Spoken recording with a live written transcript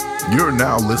You're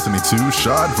now listening to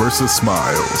Shad vs.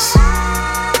 Smiles.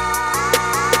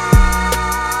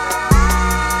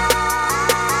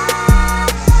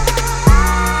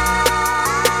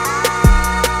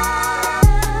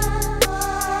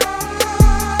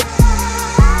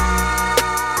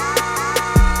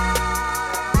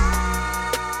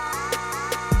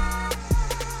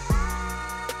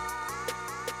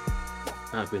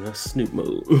 I've been in Snoop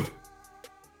mode.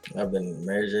 I've been in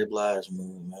Mary J. Blige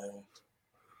mode, man.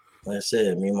 Like I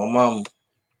said, me and my mom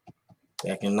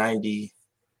back in 92,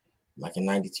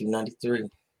 93.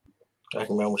 I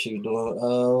can remember when she was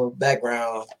doing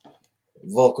background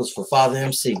vocals for Father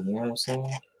MC. You know what I'm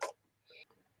saying?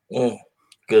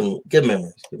 Good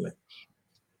memories. Good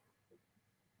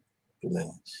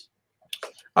memories.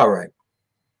 All right.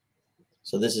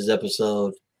 So this is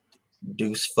episode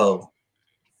Deuce 4,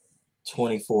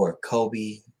 24.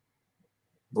 Kobe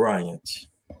Bryant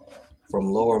from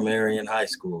Lower Marion High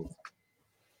School,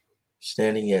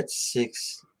 standing at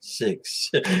 6'6".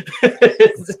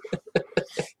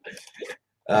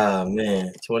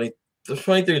 Man,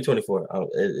 23 and 24.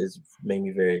 It's made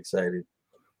me very excited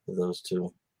for those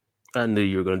two. I knew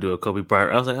you were going to do a Kobe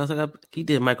Bryant. I was like, he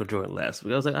did Michael Jordan last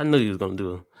week. I was like, I knew he was going to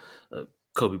do a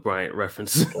Kobe Bryant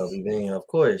reference. Kobe Bryant, of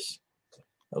course.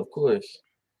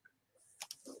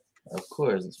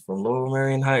 It's from Lower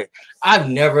Marion High. I've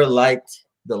never liked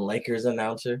the Lakers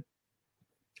announcer.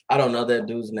 I don't know that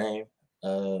dude's name.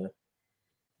 But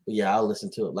yeah, I'll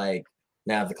listen to it. Like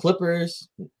now, the Clippers,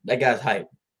 that guy's hype.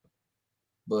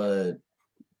 But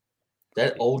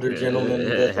that older gentleman,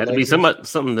 it had to be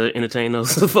something to entertain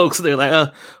those folks. They're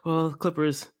like, well,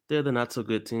 Clippers, they're the not so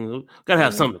good team. Got to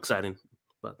have something exciting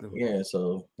about them. Yeah,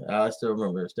 so I still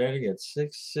remember standing at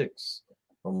 6'6"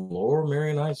 from Lower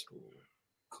Marion High School,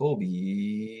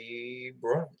 Kobe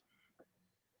Bryant.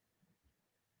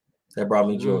 That brought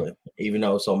me joy, even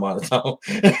though it's so monotone.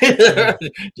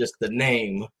 Just the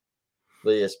name.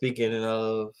 But yeah, speaking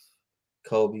of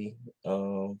Kobe,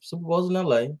 Super Bowl's in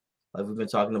LA. Like we've been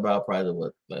talking about probably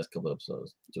the last couple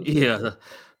episodes. Yeah.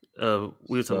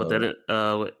 We were talking about that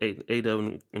with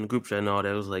AW in the group chat and all that.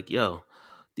 It was like, yo,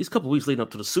 these couple weeks leading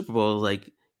up to the Super Bowl,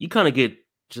 like you kind of get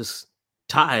just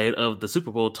tired of the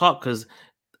Super Bowl talk because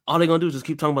all they're going to do is just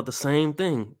keep talking about the same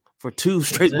thing for 2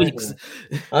 straight weeks.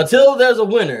 Until there's a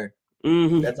winner.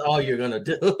 Mm-hmm. That's all you're going to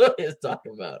do is talk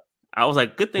about. I was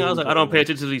like, good thing I don't pay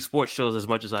attention to these sports shows as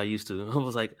much as I used to. I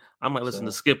was like, I might listen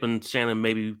to Skip and Shannon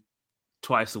maybe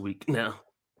twice a week now.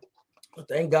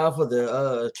 Thank God for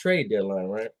the trade deadline,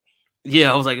 right?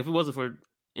 Yeah, I was like, if it wasn't for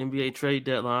NBA trade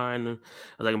deadline, I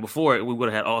was like, before we would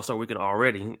have had All-Star Weekend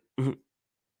already.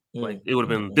 Like it would have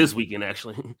been this weekend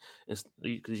actually,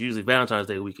 because usually Valentine's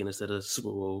Day weekend instead of Super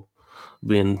Bowl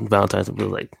being Valentine's Day.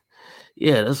 Like,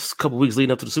 yeah, that's a couple weeks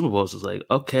leading up to the Super Bowl. So it's like,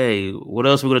 okay, what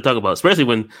else are we gonna talk about? Especially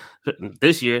when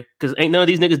this year, because ain't none of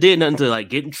these niggas did nothing to like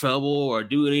get in trouble or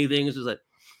do anything. It's just like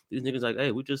these niggas like,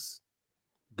 hey, we just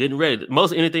getting ready.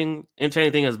 Most entertaining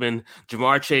thing has been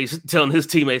Jamar Chase telling his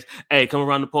teammates, hey, come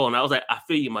around the pole. And I was like, I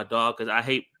feel you, my dog, because I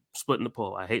hate splitting the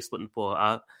pole.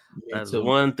 That's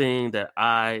one thing that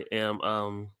I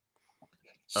am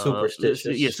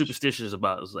superstitious. Superstitious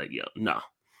about. It's like, yo, no.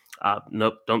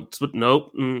 Nope, don't split.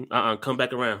 Nope, come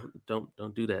back around.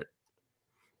 Don't do that.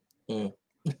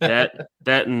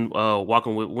 That and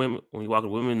walking with women. When you're walking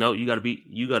with women, no, you gotta be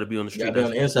on the street. You gotta be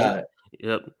on the inside.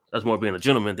 Yep, that's more being a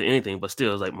gentleman than anything. But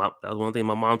still, it's like that was one thing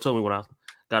my mom told me when I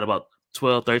got about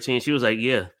 12, 13. She was like,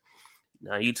 yeah,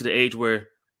 now you to the age where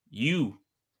you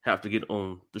have to get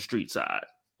on the street side.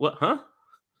 What? Huh?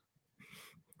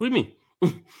 What do you mean?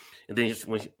 And then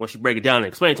when she break it down and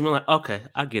explain it to me, I'm like, okay,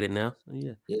 I get it now.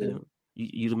 Yeah.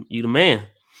 You the man,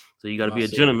 so you got to be a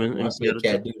gentleman. I see a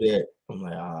cat do that, I'm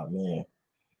like, oh man,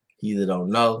 he either don't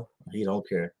know or he don't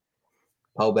care.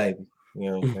 Po baby, you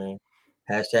know what I'm saying?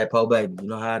 Hashtag po baby, you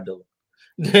know how I do.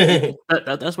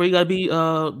 That's where you gotta be,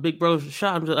 big bro.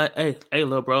 Shot. I'm just like, hey,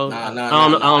 little bro. I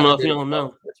don't know if you don't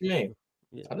know. What you mean?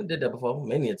 Yeah. I done did that before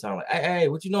many a time. Like, hey,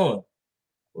 what you doing?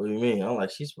 What do you mean? I'm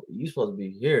like, you supposed to be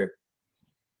here.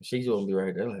 She's gonna be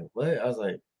right there. I'm like, what? I was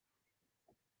like,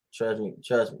 trust me,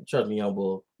 young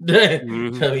bull. Trust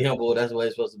me, young bull. That's the way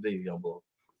it's supposed to be, young bull.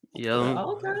 Yeah. Like,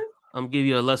 okay. I'm gonna give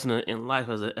you a lesson in life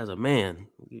as a man,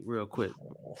 real quick.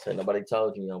 I said nobody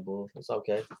told you, young bull. It's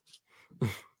okay.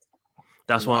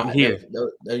 That's why I'm here.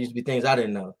 There used to be things I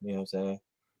didn't know. You know what I'm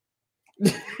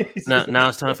saying? now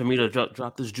it's time for me to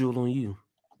drop this jewel on you.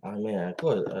 Oh man, of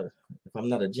course. If I'm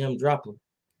not a gem dropper,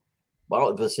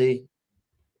 but see,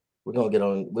 we're gonna get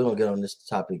on this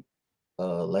topic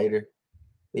later.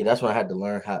 Yeah, that's when I had to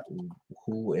learn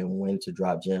who and when to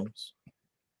drop gems.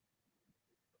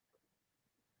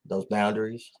 Those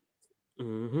boundaries.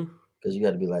 Because you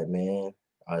got to be like, man.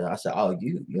 I said, oh,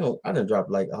 you know, I done dropped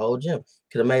like a whole gym.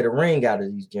 Could have made a ring out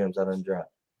of these gems I done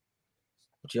dropped.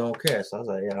 But you don't care. So I was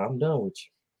like, yeah, I'm done with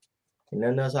you. And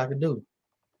nothing else I could do.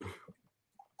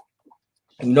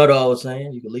 You know what I was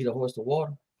saying? You can lead a horse to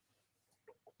water.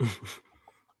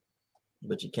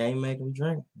 But you can't make them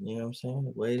drink. You know what I'm saying?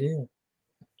 The way it is.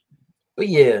 But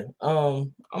yeah,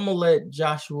 I'm gonna let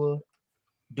Joshua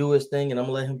do his thing, and I'm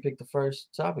gonna let him pick the first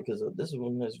topic because this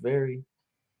one is very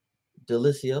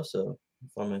delicioso,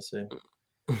 if I may say.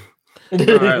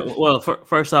 All right. Well,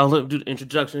 first I'll do the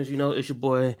introductions. You know, it's your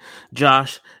boy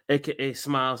Josh, aka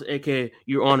Smiles, aka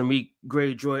Your Honor Me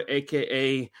Greyjoy,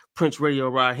 aka Prince Radio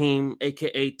Raheem,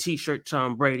 aka T-shirt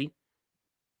Tom Brady,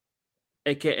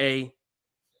 aka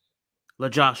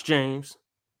LaJosh James,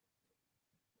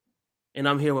 and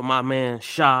I'm here with my man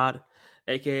Shad,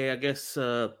 aka I guess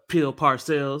Peel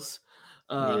Parcells,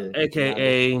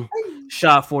 aka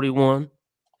Shad 41,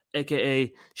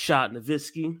 aka Shad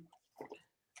Nowitzki,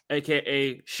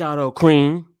 aka Shadow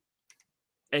Cream,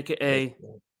 aka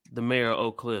the Mayor of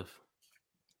Oak Cliff,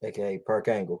 aka Perk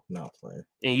Angle. No, I'm playing.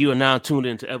 And you are now tuned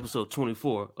into episode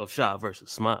 24 of Shad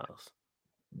versus Smiles.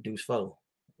 Deuce 4.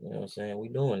 You know what I'm saying? We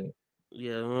doing it.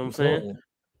 Yeah, you know what I'm saying?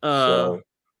 So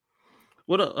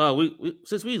what we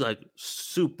since we like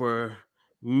super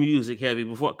music heavy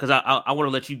before, because I want to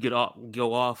let you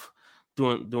go off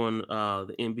doing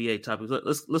the NBA topics.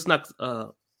 Let's knock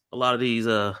a lot of these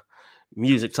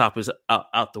music topics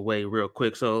out the way real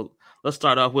quick. So let's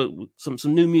start off with some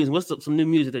new music. What's some new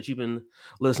music that you've been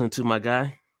listening to, my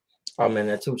guy? Oh man,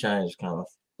 that 2 Chainz it's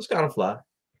kind of fly.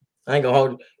 I ain't gonna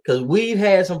hold it because we've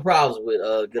had some problems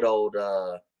with good old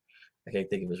I can't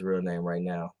think of his real name right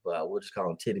now, but we'll just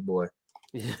call him Titty Boy.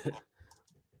 Yeah.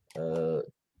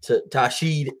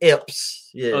 Tasheed Epps.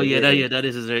 Yeah. Oh yeah, that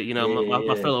is his. You know,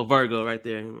 my fellow Virgo right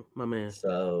there, my man.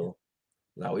 So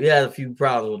now we had a few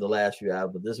problems with the last few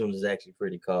albums, but this one is actually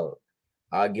pretty cold.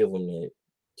 I'll give him that.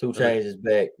 2 Chainz is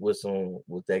back with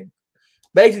that.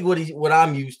 Basically, what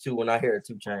I'm used to when I hear a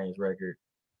 2 Chainz record.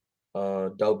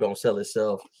 Dope don't sell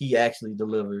itself. He actually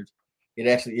delivered. It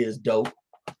actually is dope.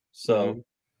 So.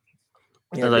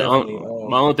 Yeah,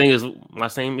 my only thing is my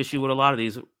same issue with a lot of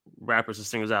these rappers and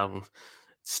singers albums.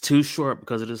 It's too short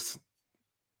because it is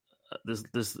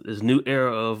this new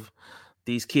era of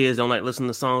these kids don't like listening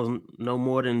to songs no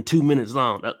more than 2 minutes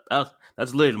long.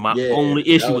 That's literally my only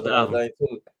issue with the album.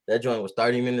 That joint was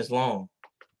 30 minutes long.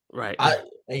 Right.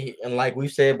 And like we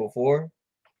said before,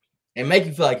 it make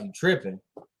you feel like you tripping.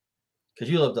 Cause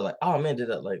you looked at like, oh man, did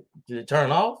it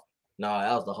turn off? No,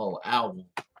 that was the whole album.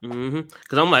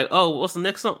 Because I'm like, oh, what's the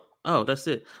next song? Oh, that's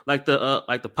it. Like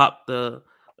the pop.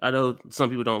 I know some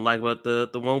people don't like, but the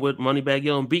one with Moneybagg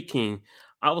Yo and Beat King.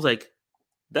 I was like,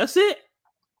 that's it.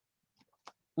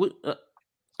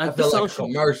 I felt like a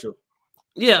commercial.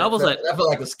 Yeah, I felt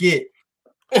like a skit.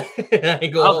 I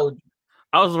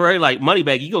was very like,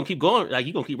 Moneybagg, you gonna keep going? Like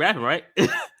you gonna keep rapping, right?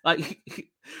 Like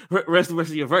rest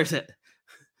of your verse.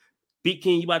 Beat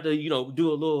King, you about to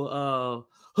do a little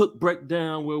hook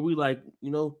breakdown where we like,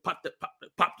 pop.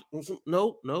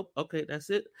 No, okay, that's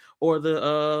it. Or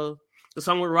the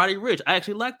song with Roddy Ricch. I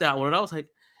actually liked that one. And I was like,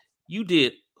 you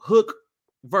did hook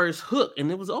verse hook,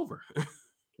 and it was over.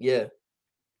 Yeah.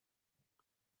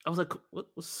 I was like,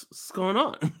 what's going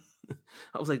on?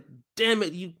 I was like, damn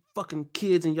it, you fucking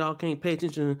kids, and y'all can't pay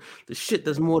attention to shit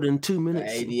that's more than 2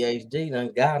 minutes. ADHD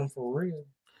done got him for real.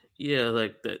 Yeah,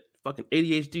 like that. Fucking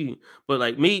ADHD, but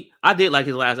like me, I did like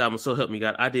his last album. So Help Me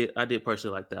God. I did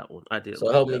personally like that one. I did.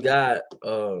 So Help Me God.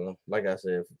 Like I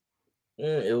said,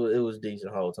 it was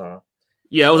decent the whole time.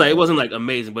 Yeah, it was like it wasn't like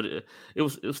amazing, but it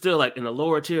was still like in the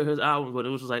lower tier of his albums. But it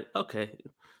was just like okay.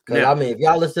 Because I mean, if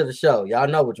y'all listen to the show, y'all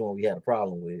know which one we had a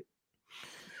problem with.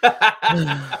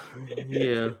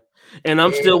 Yeah, and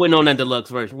I'm still waiting on that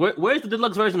deluxe version. Where's the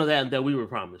deluxe version of that we were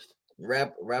promised?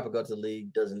 Rapper Go to the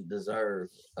League doesn't deserve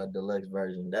a deluxe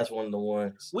version. That's one of the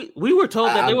ones. We were told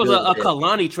that there was a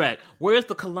Kalani track. Where's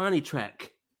the Kalani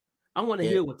track? I want to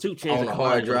hear what 2 Chainz on a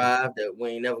hard drive that we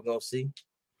ain't never gonna see.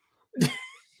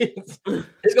 It's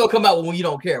gonna come out when you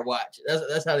don't care. Watch.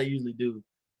 That's how they usually do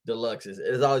deluxes.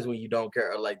 It's always when you don't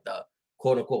care, or like the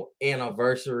quote unquote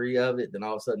anniversary of it. Then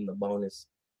all of a sudden the bonus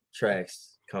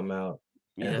tracks come out.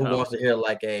 And who wants to hear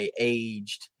like a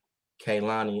aged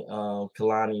Kalani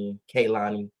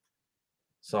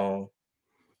song?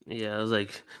 Yeah, I was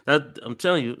like that. I'm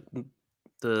telling you,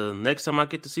 the next time I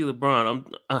get to see LeBron,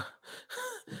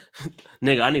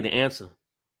 nigga, I need an answer.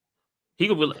 He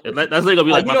could be that's gonna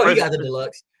be like my first. He got the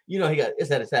deluxe. He got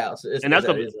it's at his house, and that's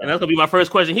gonna be my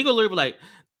first question. He gonna literally be like,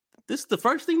 this is the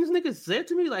first thing this nigga said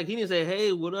to me. Like, he didn't say,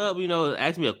 hey, what up? You know,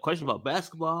 ask me a question about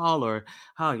basketball or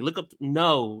how you look up.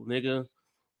 No, nigga.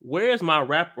 Where's my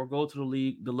rap or go to the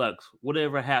league deluxe?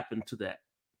 Whatever happened to that?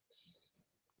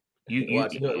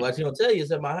 Watch him tell you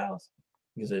it's at my house.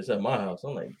 He said it's at my house.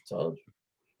 I'm like, told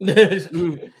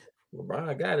you.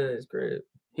 LeBron got it at his crib.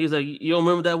 He's like, you don't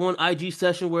remember that one IG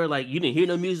session where like you didn't hear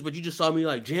no music, but you just saw me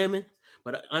like jamming?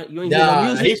 But you ain't hear no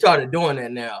music? He started doing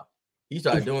that now. He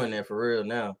started doing that for real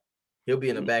now. He'll be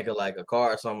in the back of like a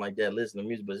car or something like that, listening to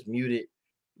music, but it's muted.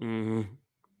 Mm-hmm.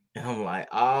 And I'm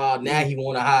like, now he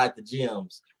want to hide the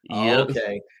gems. Yep.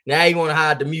 Okay. Now he want to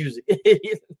hide the music.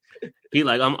 He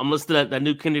like, I'm listening to that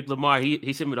new Kendrick Lamar.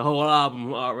 He sent me the whole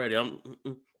album already.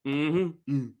 That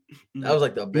was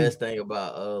like the best thing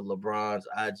about LeBron's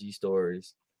IG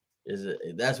stories.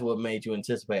 That's what made you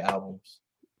anticipate albums.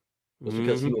 Was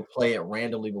because he would play it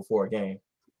randomly before a game.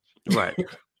 Right.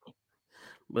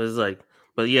 But it's like,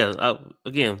 but yeah,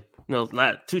 again, you know,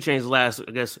 2 Chainz's last,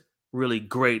 I guess, really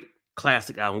great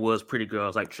classic album was Pretty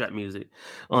Girls, like trap music.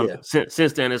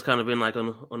 Since then, it's kind of been like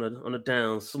on a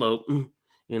down slope.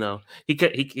 You know, he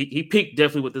peaked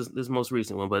definitely with this most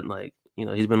recent one, but like, you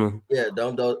know, he's been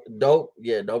Don't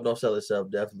Sell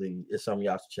Itself definitely is something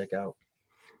y'all should check out.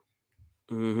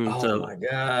 My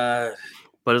god!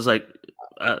 But it's like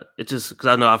it's just because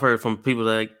I know I've heard from people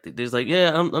that like there's like,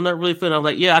 yeah, I'm not really feeling. I'm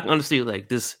like, yeah, I can understand. Like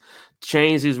this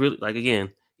Chainz is really like,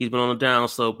 again, he's been on a down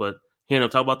slope, but hearing him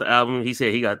talk about the album, he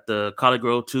said he got the College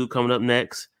Grove 2 coming up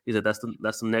next. He said that's the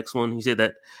next one. He said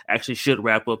that actually should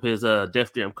wrap up his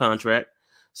Def Jam contract.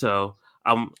 So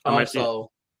I'm actually,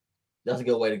 that's a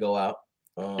good way to go out.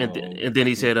 And then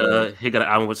he said he got an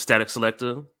album with Static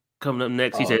Selector coming up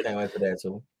next. He said, can't wait for that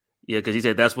too. Yeah, because he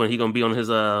said that's when he's gonna be on his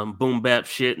boom bap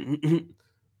shit.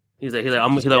 he's like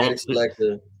Static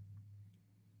Selector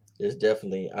is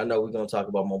definitely. I know we're gonna talk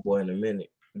about my boy in a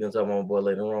minute. We're gonna talk about my boy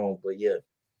later on, but yeah,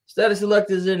 Static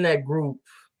Selector is in that group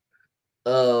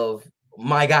of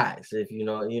my guys. If you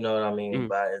know what I mean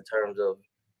by in terms of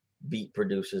beat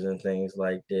producers and things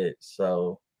like that.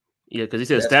 So yeah, because he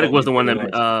said Static was the one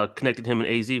that connected him and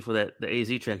AZ for the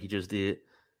AZ track he just did.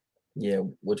 Yeah,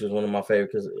 which was one of my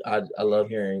favorite because I love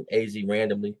hearing AZ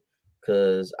randomly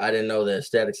because I didn't know that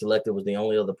Static Selector was the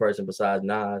only other person besides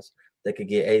Nas that could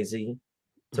get AZ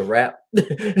to rap.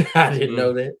 I didn't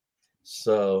know that.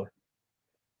 So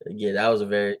yeah, that was a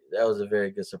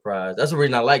very good surprise. That's the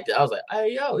reason I liked it. I was like,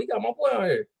 hey yo, he got my boy on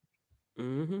here.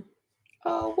 Mm-hmm.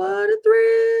 Oh, what a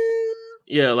thrill!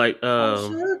 Yeah, like cause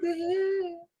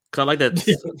I like that.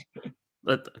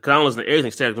 Cause I don't listen to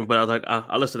everything Static, but I was like,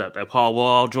 I listened to that Paul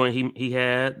Wall joint he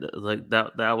had. Like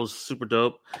that was super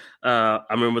dope. I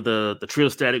remember the Trill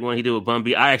Static one he did with Bun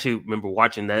B. I actually remember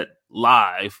watching that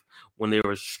live when they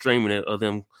were streaming it of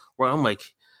them. Where I'm like,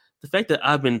 the fact that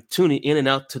I've been tuning in and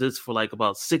out to this for like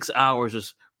about 6 hours,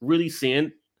 just really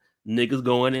seeing niggas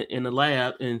going in the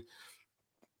lab and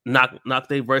knock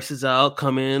their verses out,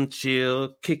 come in,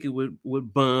 chill, kick it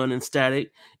with Bun and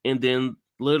Static, and then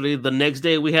literally the next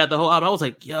day we had the whole album. I was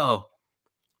like, yo,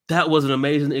 that was an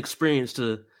amazing experience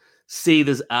to see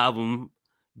this album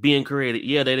being created.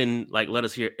 Yeah, they didn't like let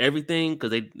us hear everything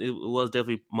because it was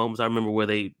definitely moments I remember where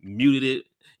they muted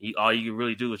it. All you could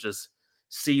really do is just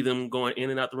see them going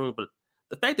in and out the room. But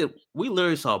the fact that we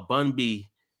literally saw Bun B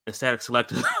and Static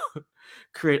Selector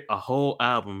create a whole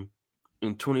album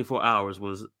in 24 hours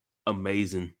was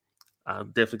amazing. I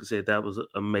definitely could say that was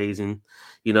amazing.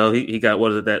 You know, he got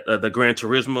the Gran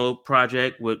Turismo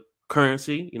project with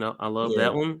Currency. You know, I love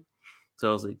that one.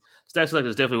 So I was like, Static Selector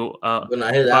is definitely. But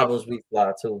now his albums we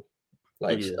fly too.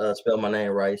 Like Spell My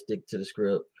Name Right, Stick to the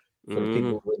Script for the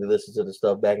people who really listen to the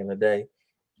stuff back in the day.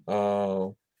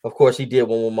 Of course, he did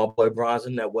one with my boy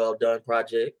Bronson, that Well Done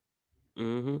project.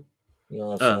 Mm-hmm. You know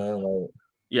what I'm saying?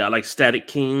 Yeah, like Static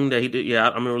King that he did. Yeah,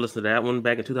 I remember listening to that one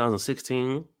back in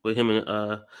 2016 with him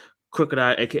and Crooked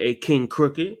Eye, aka King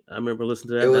Crooked. I remember listening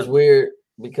to that. It was weird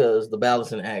because the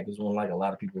Balancing Act was when like a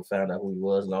lot of people found out who he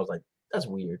was, and I was like, that's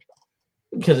weird.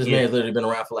 Because this man's literally been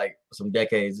around for like some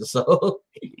decades or so.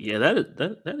 Yeah,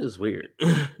 that is weird.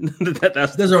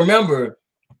 Because remember,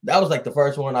 that was like the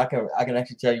first one I can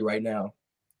actually tell you right now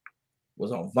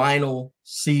was on vinyl,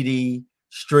 CD,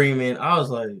 streaming. I was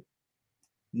like,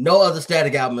 no other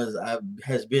Static album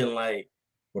has been like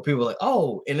where people are like,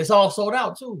 oh, and it's all sold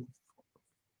out too.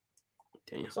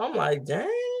 Damn. So I'm like, dang,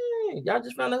 y'all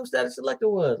just found out who Static Selector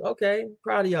was. Okay,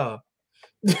 proud of y'all.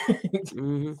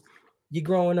 You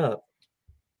growing up.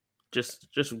 Just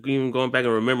even going back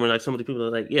and remembering like some of the people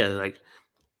that like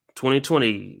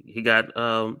 2020 he got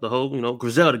the whole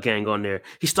Griselda gang on there.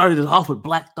 He started it off with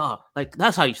Black Thought. Like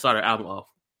that's how you started an album off.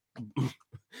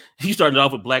 If you started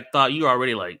off with Black Thought, you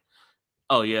already like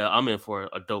Oh yeah, I'm in for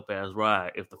a dope ass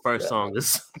ride. If the first song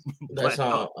is that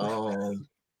song,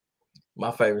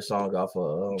 my favorite song off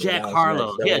of Jack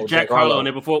Harlow. Yeah, Jack Harlow. And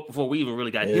then before we even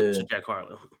really got hip to Jack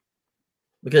Harlow.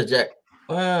 Because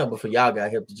before y'all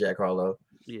got hip to Jack Harlow.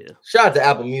 Yeah. Shout out to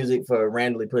Apple Music for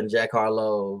randomly putting Jack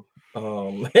Harlow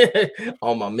on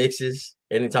my mixes.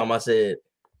 Anytime I said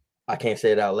I can't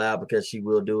say it out loud because she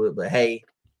will do it, but hey,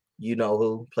 you know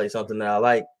who, play something that I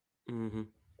like. Mm-hmm.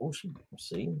 Oh,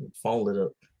 phone lit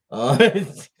up.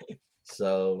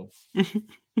 So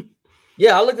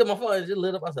yeah, I looked at my phone, it just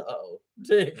lit up. I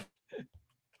said,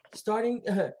 starting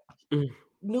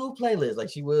new playlist. Like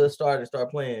she will start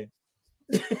playing.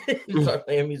 Start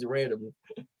playing music randomly.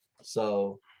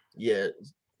 So yeah,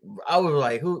 I was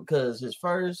like, who? Because his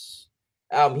first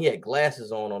album, he had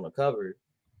glasses on the cover,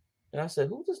 and I said,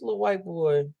 who's this little white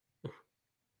boy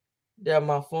that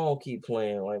my phone keep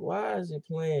playing? Like, why is it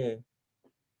playing?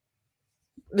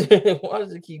 Why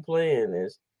does it keep playing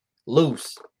this?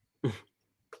 Loose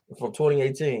from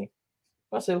 2018.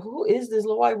 I said, who is this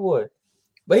little white boy?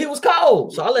 But he was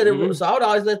cold, so I let it. So I would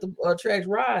always let the tracks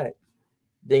ride.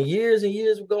 Then years and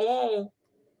years would go on.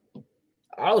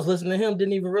 I was listening to him,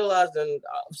 didn't even realize. Then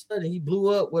all of a sudden he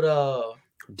blew up with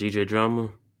DJ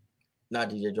Drama. Not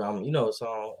DJ Drama. You know a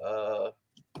song.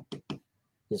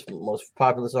 His most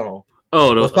popular song.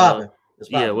 Oh, What's Poppin'?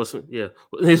 His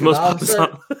most popular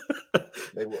song.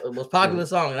 Most popular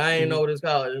song, and I didn't know what it's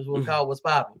called. It was called What's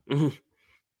Poppin'.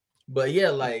 But yeah,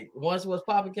 like once What's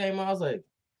Poppin' came out, I was like,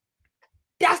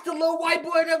 that's the little white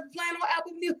boy that's playing on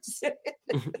Apple Music.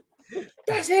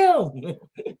 That's him.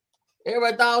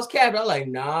 Everybody thought I was capping. I was like,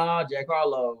 nah, Jack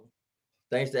Harlow.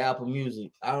 Thanks to Apple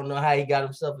Music. I don't know how he got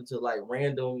himself into like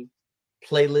random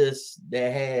playlists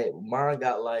that had mine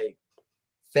got like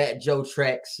Fat Joe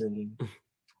tracks, and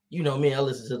you know me, I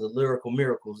listen to the lyrical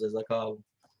miracles as I call them.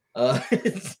 I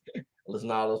listen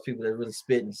to all those people that really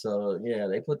spitting. So yeah,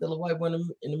 they put the little white one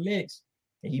in the mix,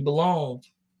 and he belonged.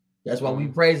 That's why we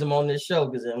praise him on this show,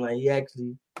 because I'm like, he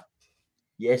actually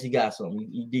got something.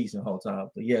 He decent the whole time.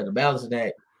 But yeah, the balancing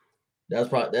act, that's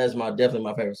definitely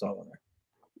my favorite song on there.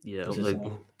 Yeah,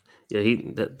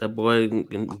 that boy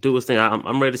can do his thing.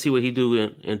 I'm ready to see what he do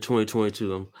in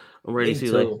 2022. I'm ready to see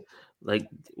like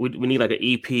we need like an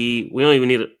EP. We don't even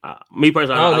need me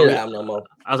personally. I don't need an album no more.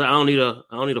 I was like, I don't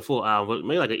need a full album, but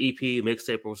maybe like an EP,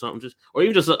 mixtape or something, or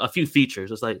even just a few features,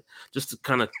 just to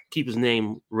kind of keep his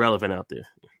name relevant out there.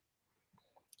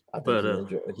 I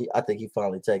think he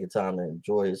finally taking time to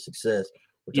enjoy his success.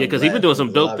 Yeah, because he's been doing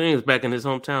some dope things back in his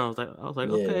hometown. I was like,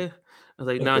 okay. I was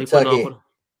like, now he putting on.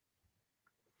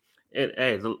 And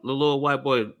hey, the little white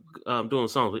boy doing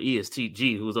songs with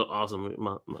ESTG, who's awesome,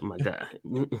 my guy.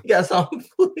 He got some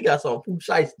Pooh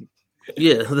Shiesty.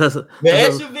 Yeah, that's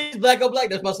SUVs Black on Black.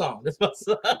 That's my song. Because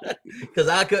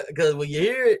when you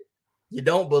hear it, you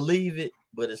don't believe it,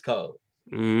 but it's cold.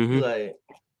 Mm-hmm. Like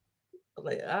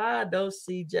I don't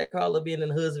see Jack Harlow being in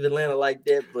the hoods of Atlanta like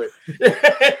that, but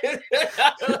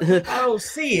I don't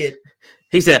see it.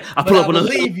 He said, "I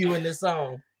believe you in this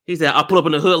song." He said, "I pull up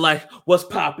in the hood like, what's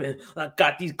popping? I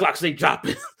got these Glocks, they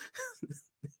dropping."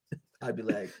 I'd be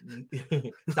like,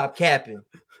 "Stop capping!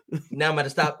 Now I'm gonna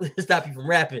stop you from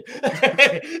rapping."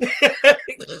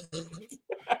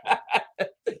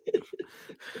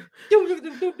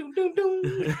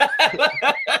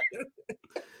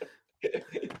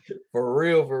 For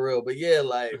real. But yeah,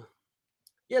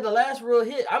 the last real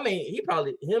hit. I mean,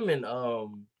 him and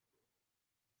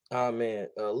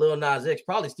Lil Nas X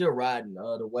probably still riding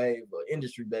the wave of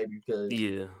industry, baby. Because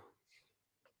if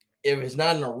it's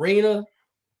not an arena,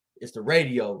 it's the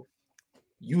radio.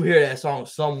 You hear that song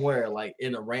somewhere, like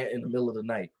in the middle of the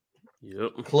night,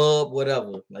 club,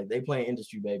 whatever. Like they playing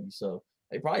industry, baby. So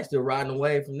they probably still riding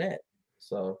away from that.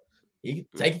 So you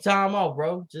take your time off,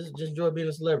 bro. Just enjoy being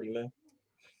a celebrity, man.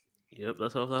 Yep,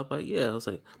 that's what I was like. Yeah, I was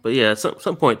like, but yeah, at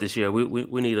some point this year,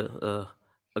 we need a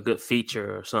good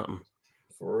feature or something.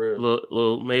 For real,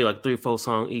 little maybe like 3-4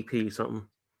 song EP something.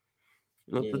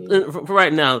 For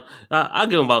right now, I'll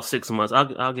give him about 6 months.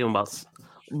 I'll give him about.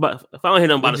 But if I don't hear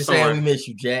nothing about the summer, saying we miss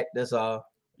you, Jack. That's all.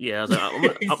 Yeah, I was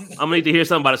like, I'm gonna need to hear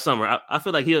something about the summer. I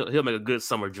feel like he'll make a good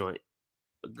summer joint.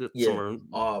 A good summer.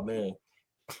 Oh man,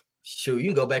 shoot, you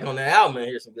can go back on that album and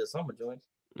hear some good summer joints.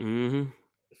 Mm-hmm.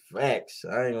 Facts.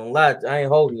 I ain't gonna lie. I ain't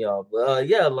holding y'all, but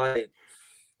yeah, like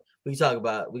we can talk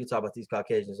about these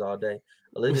Caucasians all day.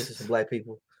 Let's get to some black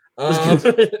people. We're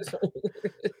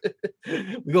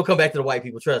gonna come back to the white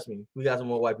people. Trust me, we got some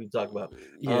more white people to talk about.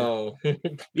 Yeah,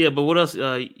 yeah. But what else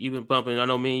you been bumping? I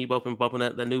know me and you both been bumping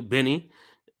that new Benny.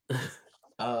 You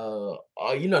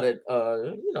know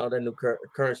that new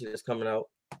currency that's coming out.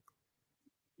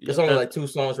 It's only like 2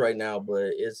 songs right now,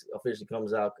 but it's officially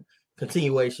comes out.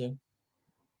 Continuation,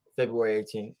 February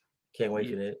 18th. Can't wait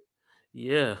for that.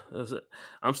 Yeah,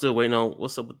 I'm still waiting on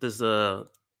what's up with this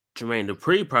Jermaine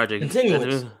Dupri project.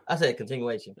 Continuance. I said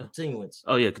continuation. Continuance.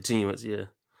 Oh yeah, continuance. Yeah.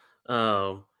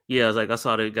 Yeah, I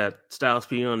saw they got Styles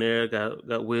P on there,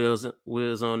 got Wiz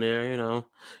on there. You know,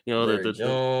 Larry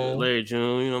June. Larry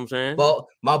June. You know what I'm saying?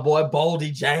 My boy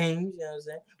Boldy James. You know what I'm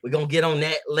saying? We're gonna get on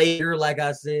that later. Like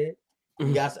I said,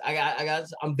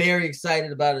 I'm very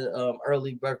excited about an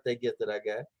early birthday gift that I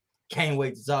got. Can't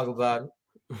wait to talk about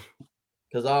it.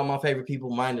 Because all my favorite people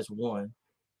minus one.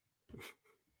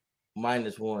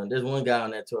 There's one guy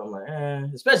on that tour. I'm like,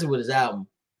 especially with his album.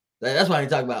 That's why he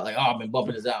talk about like, I've been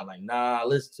bumping his album. Like, nah,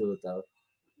 listen to it though.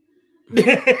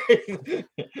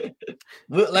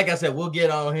 Like I said, we'll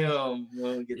get on him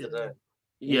when we get to that.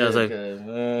 Yeah, it's like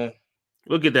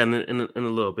we'll get that in a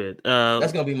little bit.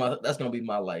 That's gonna be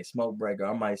my like smoke breaker.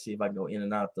 I might see if I can go in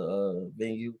and out the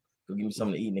venue, go give me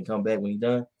something to eat, and come back when he's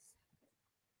done.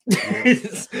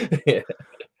 Yeah.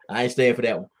 I ain't staying for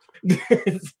that one.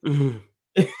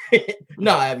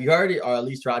 No, have you heard it or at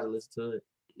least tried to listen to it?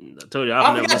 I told you,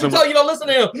 I forgot you told you don't listen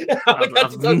to him. I've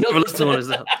never listened to his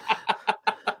album.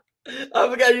 I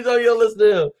forgot you told you don't listen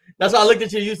to him. That's why I looked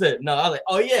at you. You said no. I was like,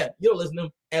 oh yeah, you don't listen to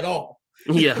him at all.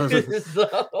 Yeah.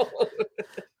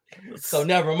 So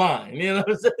never mind. You know what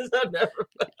I'm saying? So never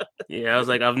mind. Yeah, I was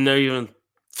like, I've never even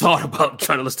thought about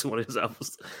trying to listen to one of his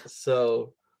albums.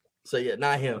 So yeah,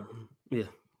 not him. Yeah,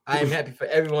 I am happy for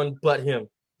everyone but him.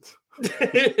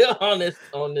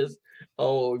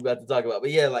 on what we're about to talk about.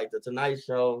 But yeah, like the Tonight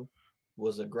Show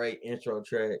was a great intro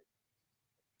track.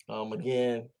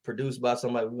 Again, produced by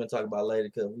somebody we're gonna talk about later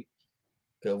because we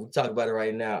talk about it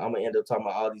right now. I'm gonna end up talking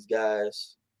about all these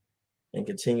guys and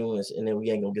continuance, and then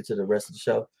we ain't gonna get to the rest of the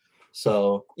show.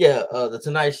 So yeah, the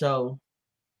Tonight Show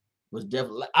was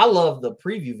definitely. I love the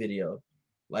preview video,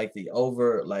 like the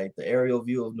aerial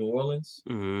view of New Orleans.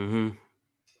 Mm-hmm.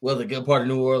 Well, the good part of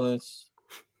New Orleans,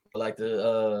 like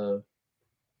the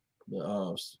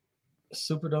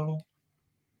Superdome.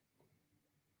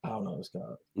 I don't know what it's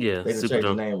called. Yeah, they changed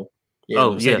the name. Yeah,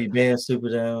 oh Mercedes-Benz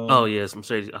Superdome. Oh yes,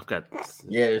 Mercedes. I've got.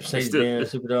 Yeah,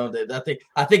 Mercedes-Benz Superdome.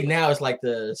 I think now it's like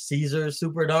the Caesar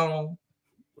Superdome.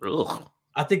 Ugh.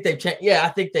 I think they've changed. Yeah, I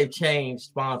think they've changed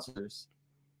sponsors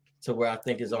to where I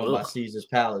think it's owned by Caesar's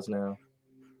Palace now.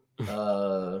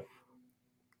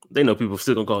 They know people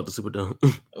still gonna call it the Superdome.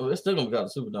 It's still gonna be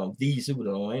called the Superdome. The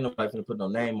Superdome. Ain't nobody gonna put no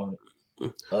name on it.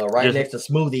 Next to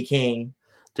Smoothie King.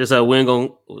 Just how we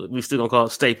still gonna call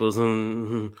it Staples.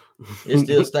 It's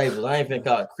still Staples. I ain't finna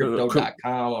call it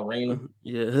Crypto.com Arena.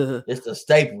 Yeah, it's the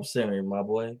Staples Center, my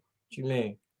boy. What you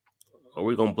mean? Or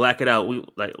we gonna black it out? We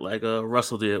like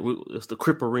Russell did. It's the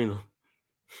Crip Arena.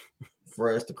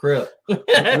 For it's the Crip.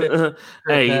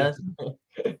 Hey,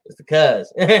 it's the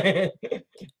Cuz. Hey,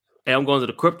 I'm going to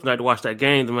the Crip tonight to watch that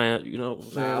game, man. You know,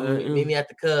 meet me at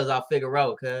the Cuz. I'll figure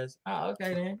out, Cuz. Oh,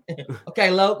 okay then. Okay,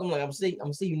 Loke. I'm gonna see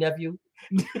you, nephew.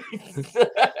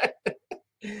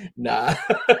 Nah,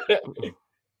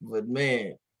 but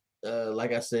man,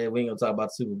 like I said, we ain't gonna talk about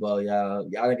the Super Bowl, y'all.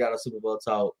 Y'all done got a Super Bowl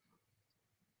talk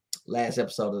last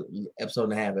episode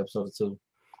and a half, episode 2.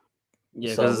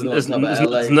 Yeah, because it's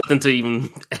nothing to even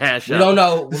hash out. We don't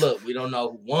know. Look, we don't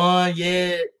know who won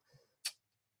yet.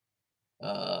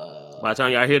 By the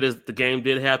time y'all hear this, the game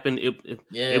did happen.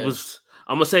 It was.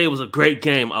 I'm gonna say it was a great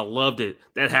game. I loved it.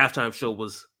 That halftime show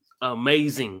was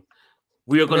amazing.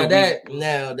 We are gonna that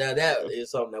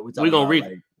is something that we're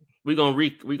gonna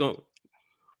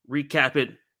recap it.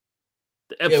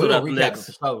 The episode after next.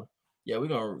 The show. Yeah, we're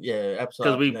gonna episode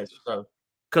after next show.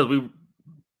 Because we.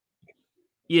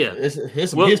 Yeah, it's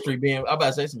some history being. I'm about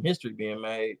to say some history being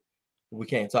made. We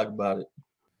can't talk about it.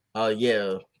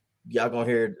 Yeah. Y'all gonna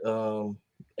hear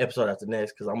episode after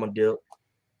next because I'm gonna dip.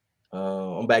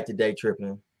 I'm back to day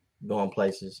tripping, going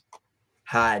places,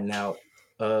 hiding out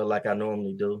like I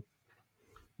normally do.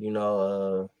 You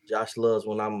know, Josh loves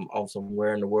when I'm on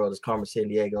somewhere in the world is Carmen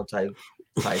Sandiego type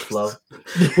flow.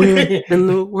 Where in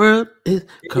the world is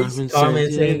Carmen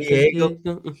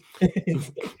Sandiego?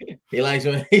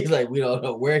 He's like we don't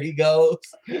know where he goes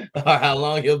or how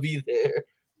long he'll be there,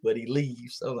 but he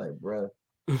leaves. I'm like, bro.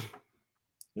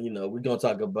 You know, we're gonna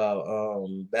talk about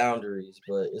boundaries,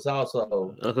 but it's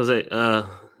also I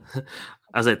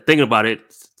was like thinking about it.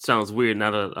 Sounds weird.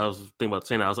 Now that I was thinking about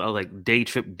saying that, I was like day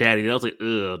trip daddy. I was like,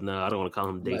 no, I don't want to call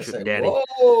him day trip daddy.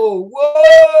 Whoa!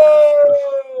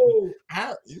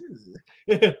 How is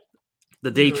it?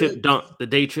 The day trip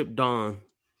Dawn.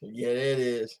 Yeah, it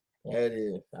is. That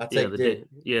is. I take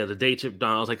the day trip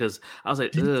Don. I was like, because I was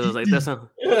like, that's not.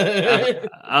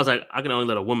 I was like, I can only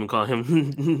let a woman call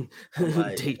him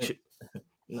like, day trip.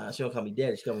 Nah, she don't call me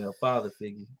daddy. She call me her father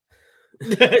figure.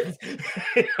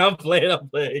 I'm playing,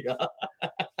 y'all.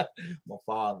 My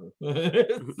father.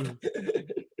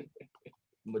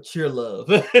 Mature love.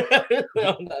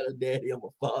 I'm not a daddy. I'm a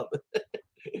father.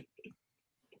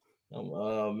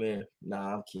 Oh man,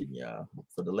 nah, I'm kidding, y'all.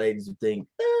 For the ladies who think,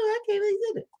 I can't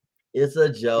believe it. It's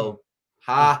a joke.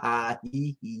 Ha ha,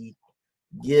 he,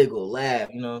 giggle, laugh.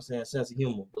 You know what I'm saying? Sense of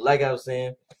humor. But like I was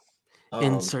saying,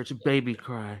 insert baby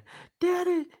cry,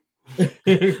 daddy.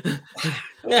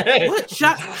 What?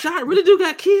 Shot really do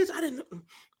got kids? I didn't know.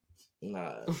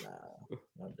 Nah,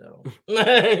 I don't.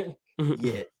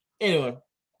 Yeah. Anyway,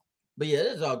 but yeah,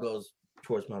 this all goes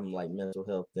towards my like mental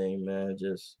health thing, man.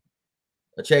 Just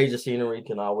a change of scenery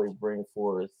can always bring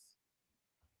forth,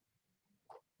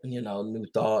 new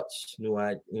thoughts, new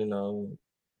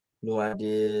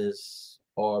ideas,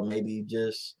 or maybe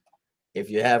just if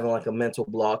you're having like a mental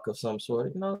block of some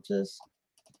sort, just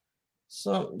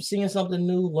seeing something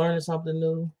new, learning something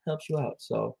new helps you out.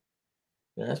 So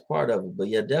yeah, that's part of it. But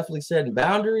yeah, definitely setting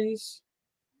boundaries.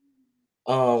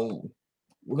 We're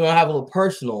gonna have a little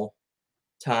personal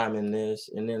time in this,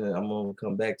 and then I'm gonna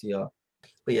come back to y'all.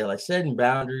 But yeah, like setting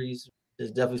boundaries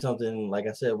is definitely something. Like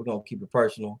I said, we're gonna keep it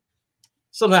personal.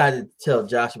 Something I had to tell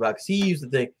Josh about because he used to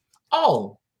think,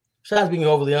 "Oh, Shot's being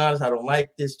overly honest. I don't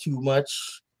like this too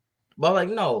much." But I'm like,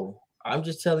 no, I'm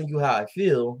just telling you how I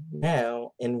feel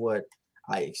now and what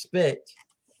I expect.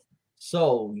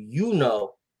 So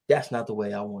that's not the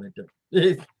way I want to do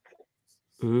it.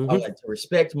 I like to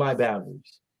respect my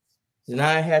boundaries. And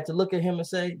I had to look at him and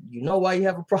say, you know why you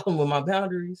have a problem with my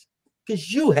boundaries?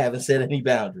 Because you haven't set any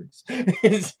boundaries.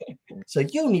 So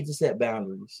you need to set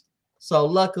boundaries. So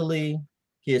luckily,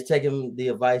 he has taken the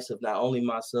advice of not only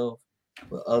myself,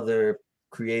 but other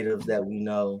creatives that we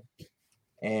know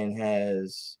and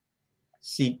has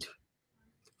sought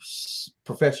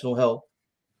professional help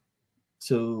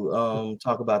to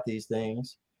talk about these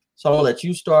things. So I'm going to let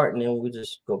you start and then we'll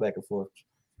just go back and forth.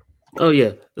 Oh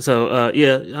yeah. So I've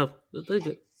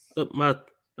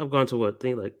gone to like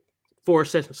 4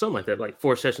 sessions, something like that, like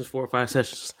 4 or 5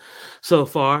 sessions so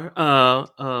far.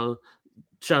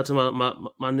 Shout out to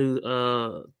my new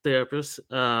therapist.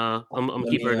 I'm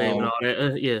gonna keep her name and all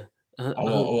that. Yeah. I'm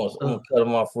gonna cut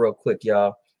him off real quick,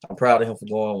 y'all. I'm proud of him for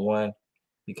going one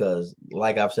because,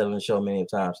 like I've said on the show many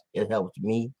times, it helped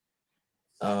me.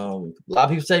 A lot of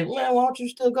people say, "Man, why don't you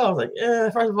still go?" I was like, "Yeah,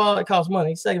 first of all, it costs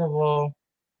money. Second of all,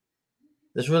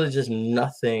 there's really just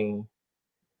nothing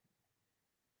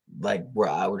like where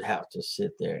I would have to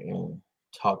sit there and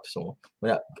talk to someone.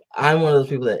 But I'm one of those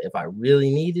people that if I really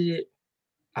needed it,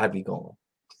 I'd be going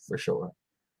for sure.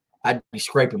 I'd be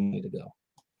scraping money to go.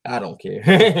 I don't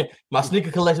care. My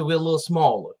sneaker collection will be a little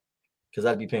smaller because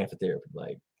I'd be paying for therapy.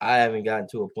 Like I haven't gotten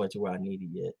to a point to where I need it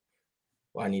yet.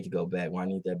 Where I need to go back. Where I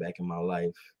need that back in my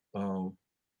life.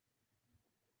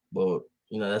 But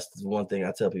that's the one thing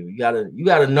I tell people. You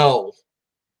gotta know.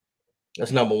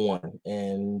 That's number one.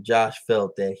 And Josh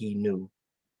felt that he knew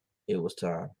it was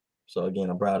time. So again,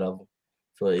 I'm proud of him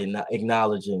for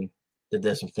acknowledging that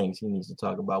there's some things he needs to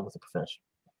talk about with a professional.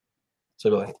 So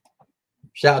go ahead.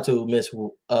 Shout out to Miss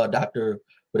Dr.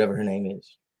 whatever her name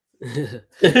is.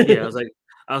 Yeah, I was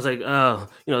like,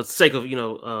 sake of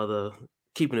the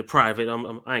keeping it private. I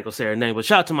ain't gonna say her name, but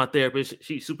shout out to my therapist.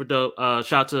 She's super dope.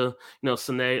 Shout out to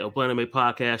Sine of Blend Made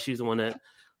Podcast. She's the one that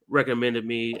recommended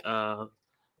me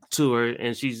to her,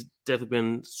 and she's definitely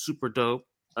been super dope.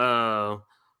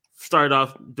 Started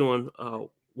off doing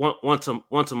once a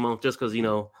month just because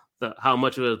how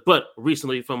much it was, but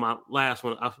recently from my last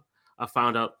one, I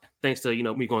found out thanks to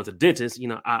me going to the dentist,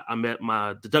 I met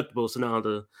my deductible, so now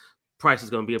the price is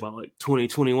going to be about like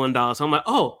 $21. So I'm like,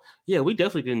 oh yeah, we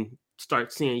definitely can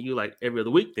start seeing you like every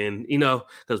other week then,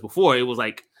 because before it was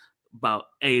like about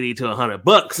 $80 to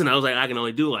 $100, and I was like, I can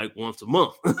only do like once a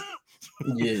month.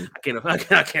 Yeah, I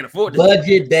can't afford this.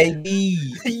 Budget, baby.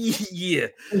 Yeah,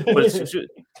 but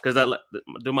because I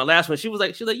do my last one, she was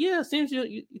like, yeah, it seems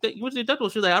you went to the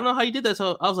deductible. She was like, I don't know how you did that.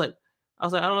 So I was like, I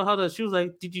don't know how to. She was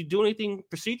like, did you do anything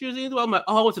procedures either? I'm like,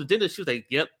 oh, I went to the dentist. She was like,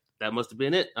 yep, that must have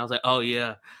been it. I was like, oh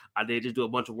yeah, I did just do a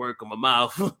bunch of work on my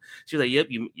mouth. She was like, yep,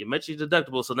 you met your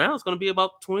deductible, so now it's going to be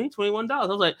about $21. I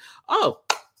was like, oh,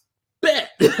 bet.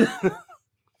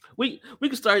 We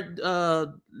can start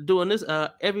doing this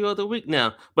every other week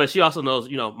now. But she also knows,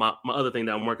 my other thing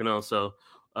that I'm working on. So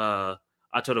I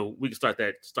told her we can start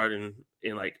that starting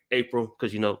in like April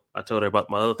because I told her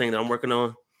about my other thing that I'm working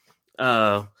on.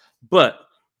 But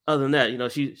other than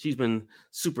that, she's been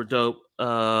super dope.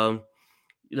 I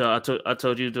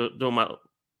told you during my,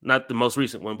 not the most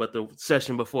recent one, but the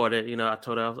session before that, I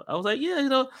told her I was like,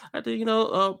 yeah, I did,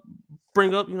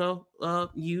 bring up,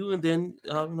 you and then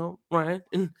Ryan,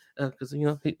 because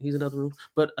he's another room,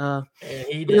 but and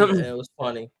he did. And it was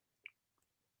funny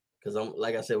because I'm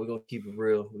like I said, we're gonna keep it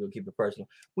real, we're gonna keep it personal.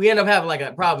 We end up having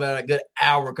like probably a good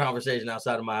hour conversation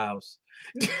outside of my house.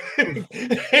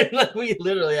 Like, we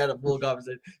literally had a full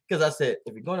conversation because I said,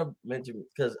 if you're gonna mention,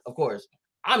 because of course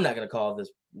I'm not gonna call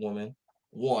this woman,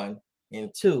 one,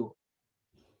 and two,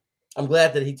 I'm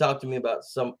glad that he talked to me about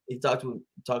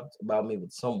talked about me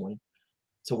with someone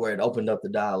to where it opened up the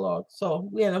dialogue. So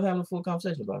we ended up having a full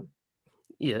conversation about it.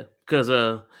 Yeah, because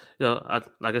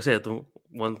like I said, the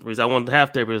one reason I wanted to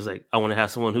have therapy is like I want to have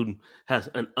someone who has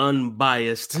an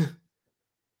unbiased,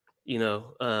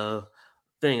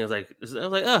 thing. I was like,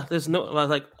 there's no, I was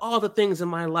like, all the things in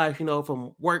my life,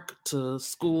 from work to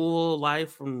school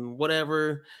life, from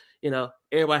whatever,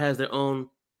 everybody has their own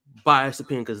biased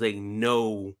opinion because they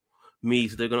know me,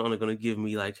 so they're only going to give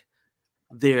me like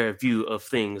their view of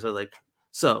things. I was like,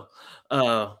 so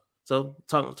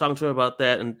talking to her about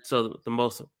that, and so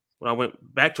when I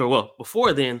went back to her, well,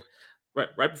 before then,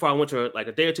 right before I went to her, like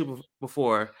a day or two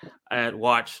before, I had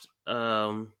watched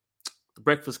The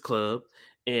Breakfast Club,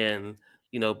 and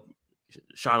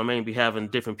Charlamagne be having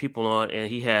different people on, and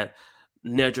he had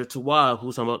Nedra Tawwab,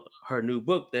 who's talking about her new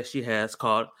book that she has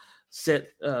called Set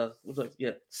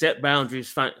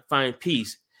Boundaries, Find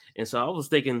Peace. And so I was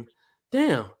thinking,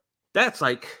 damn, that's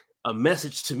like a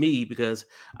message to me, because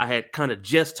I had kind of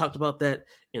just talked about that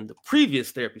in the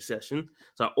previous therapy session.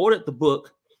 So I ordered the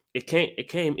book. It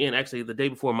came in actually the day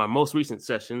before my most recent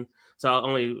session. So I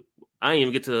didn't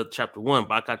even get to chapter 1,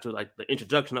 but I got to like the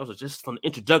introduction. I was just from the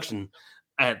introduction,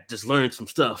 I had just learned some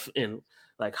stuff and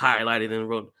like highlighted and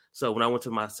wrote. So when I went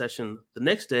to my session the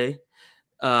next day,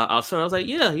 I was like,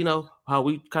 yeah, how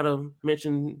we kind of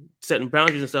mentioned setting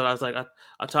boundaries and stuff. I was like,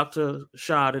 I talked to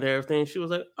Shad and everything. She was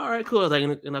like, all right, cool. I was like,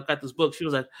 and I've got this book. She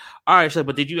was like, all right, so,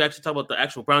 but did you actually talk about the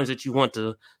actual boundaries that you want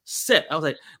to set? I was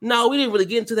like, no, we didn't really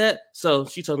get into that. So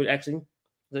she told me, actually,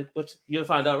 like, but you'll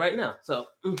find out right now. So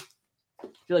she's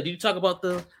like, do you talk about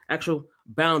the actual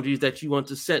boundaries that you want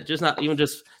to set? Just not even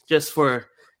just for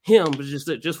him, but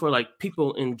just for like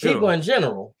people in general. People in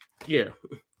general. Yeah.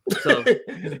 So,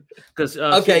 because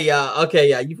okay,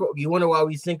 yeah. You wonder why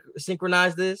we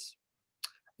synchronize this?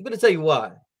 I'm gonna tell you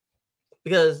why.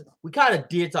 Because we kind of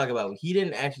did talk about it. He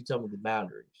didn't actually tell me the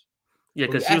boundaries. Yeah,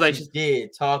 because she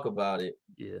did talk about it.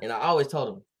 Yeah, and I always told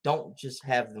him, don't just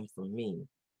have them for me,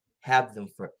 have them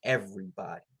for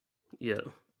everybody. Yeah,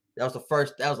 that was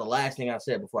the last thing I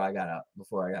said before I got out the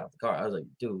car. I was like,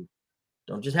 dude,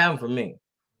 don't just have them for me.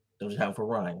 Don't just have them for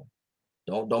Ryan.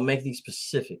 Don't make these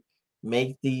specific.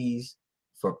 Make these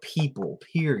for people,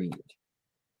 period.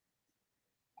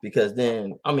 Because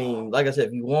then, I mean, like I said,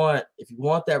 if you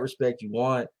want that respect, you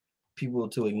want people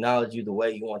to acknowledge you the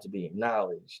way you want to be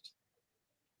acknowledged.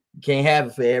 You can't have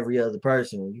it for every other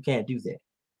person. You can't do that.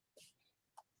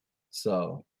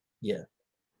 So, yeah.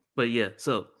 But yeah,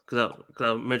 so because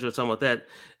I mentioned talking about that,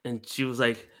 and she was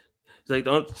like,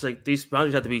 these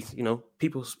boundaries have to be,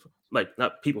 people, like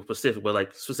not people specific, but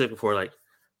like specific for like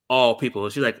all people.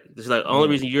 She's like, the only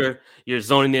reason you're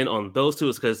zoning in on those two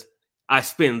is because I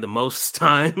spend the most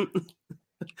time.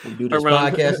 We do this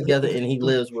podcast together, and he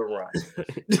lives with Ryan.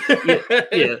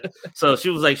 yeah. So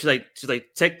she's like,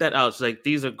 take that out. She's like,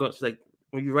 these are good. She's like,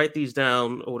 when you write these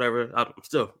down or whatever, I'm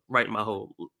still writing my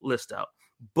whole list out.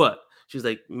 But she's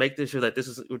like, make this sure that this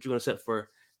is what you're gonna set for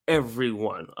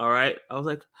everyone. All right. I was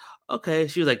like, okay.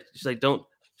 She's like,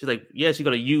 yeah, she's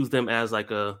gonna use them as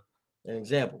like an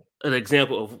example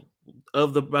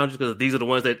of the boundaries, because these are the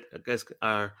ones that I guess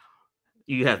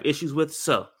you have issues with.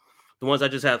 So the ones I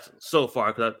just have so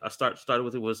far, because I started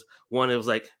with it was one. It was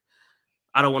like,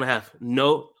 I don't want to have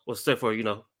except for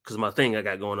because my thing I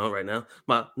got going on right now,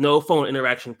 my no phone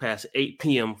interaction past 8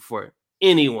 p.m. for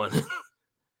anyone.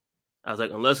 I was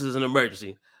like, unless it's an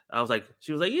emergency. She was like,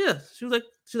 yeah. She was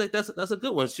like, that's a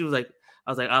good one. She was like,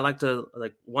 I was like, I like to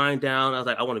like wind down. I was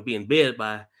like, I want to be in bed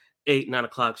by 8, 9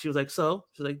 o'clock. She was like, so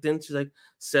she's like, then she's like,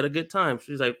 set a good time.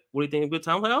 She's like, what do you think a good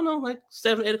time? I'm like, I don't know, like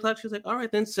 7, 8 o'clock. She's like, all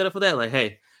right, then set up for that. Like,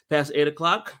 hey, past 8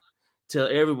 o'clock, tell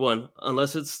everyone,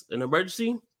 unless it's an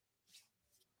emergency,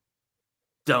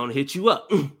 don't hit you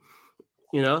up.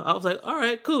 I was like, all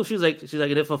right, cool. She's like, and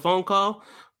if a phone call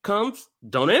comes,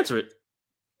 don't answer it.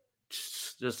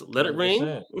 Just let it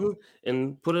ring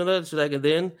and put it in. She's like, and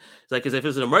then it's like, because if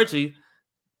it's an emergency,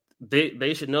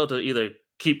 they should know to either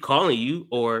keep calling you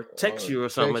or text you or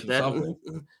something like that.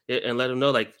 And let them know,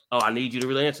 like, oh, I need you to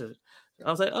really answer.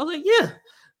 I was like, yeah.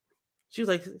 She's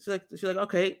like,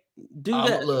 okay, do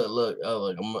that. Look.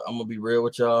 I'm gonna be real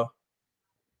with y'all.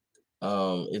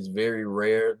 It's very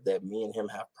rare that me and him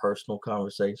have personal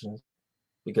conversations,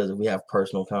 because if we have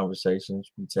personal conversations,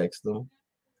 we text them.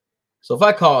 So if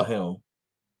I call him,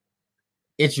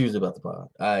 it's usually about the pod.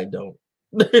 I don't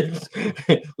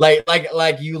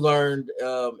like you learned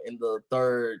in the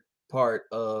third part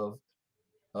of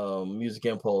Music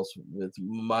Impulse with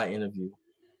my interview.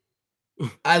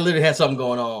 I literally had something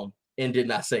going on and did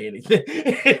not say anything.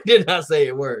 Did not say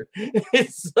a word.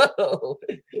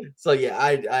 So yeah,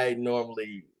 I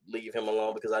normally leave him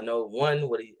alone because I know, one,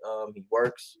 what he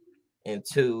works, and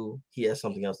two, he has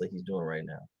something else that he's doing right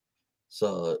now.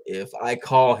 So if I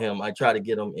call him, I try to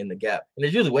get him in the gap, and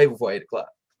it's usually way before 8 o'clock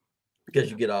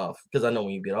because you get off. Because I know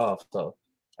when you get off, so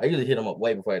I usually hit him up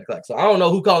way before 8 o'clock. So I don't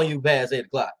know who calling you past 8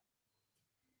 o'clock.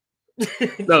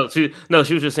 No, she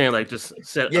was just saying like just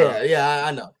set. Yeah,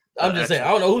 I know. I'm just saying I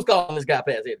don't know who's calling this guy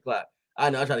past 8 o'clock. I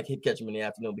know I try to catch him in the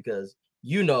afternoon because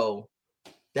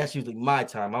that's usually my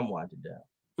time. I'm winding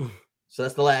down. So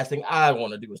that's the last thing I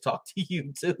want to do is talk to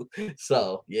you too.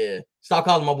 So yeah, stop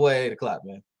calling my boy at 8 o'clock,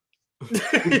 man.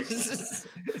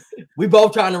 We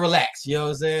both trying to relax. You know what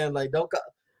I'm saying? Like, don't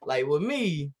like with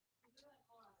me.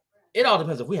 It all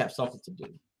depends if we have something to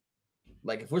do.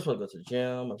 Like if we're supposed to go to the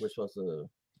gym, if we're supposed to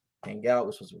hang out,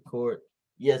 we're supposed to record.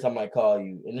 Yes, I might call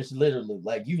you, and it's literally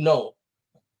like those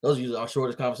are usually our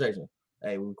shortest conversations.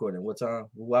 Hey, we're recording. What time?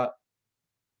 What?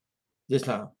 This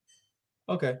time.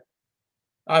 Okay.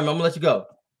 All right, I'm gonna let you go.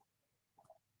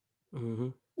 Mm-hmm.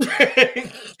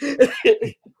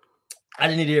 I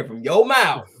didn't need to hear from your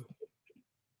mouth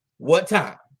what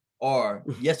time or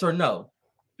yes or no,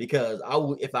 because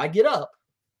if I get up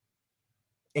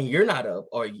and you're not up,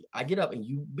 or I get up and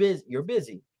you're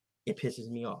busy, it pisses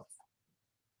me off.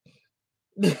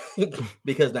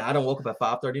 Because now I don't woke up at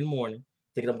 5:30 in the morning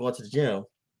thinking I'm going to the gym,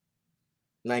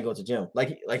 and I ain't going to the gym.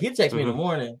 Like he texts me in the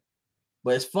morning,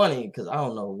 but it's funny because I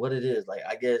don't know what it is. Like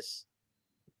I guess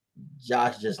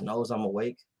Josh just knows I'm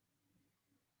awake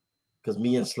because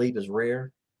me and sleep is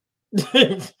rare.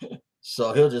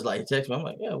 So he'll just like text me. I'm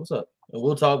like, yeah, what's up? And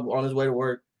we'll talk on his way to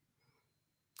work.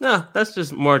 No, that's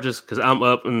just more just because I'm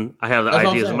up and I have the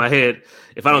ideas in my head.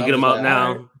 If I don't get them out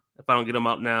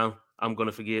now, I'm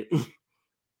gonna forget.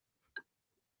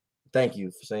 Thank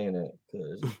you for saying that,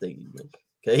 because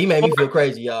he made me feel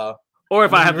crazy, y'all. Or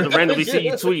if I happen to randomly see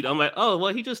you tweet, I'm like, oh,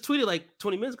 well, he just tweeted like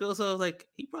 20 minutes ago, so I was like,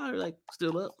 he probably like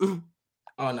still up. Oh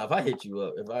no, if I hit you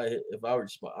up, if I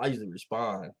respond, I usually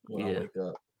respond when I wake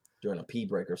up during a pee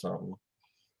break or something.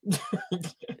 Yeah,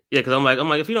 because I'm like,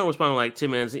 if you don't respond in like 10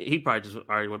 minutes, he probably just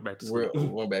already went back to sleep.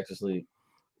 Went back to sleep.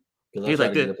 He's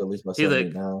like,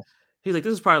 this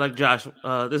is probably like Josh.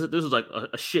 This is like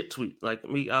a shit tweet. Like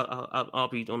me, I'll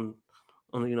be on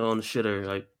on the shitter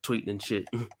like tweeting and shit.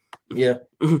 Yeah,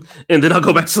 and then I'll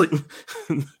go back to sleep.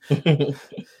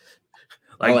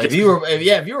 Like if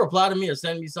you reply to me or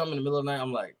send me something in the middle of the night,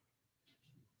 I'm like,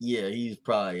 yeah, he's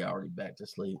probably already back to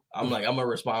sleep. I'm like, I'm gonna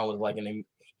respond with like an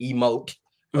emote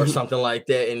or something like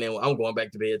that, and then I'm going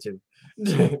back to bed too.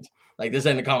 Like this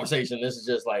ain't a conversation. This is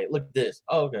just like, look at this.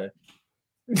 Oh, okay.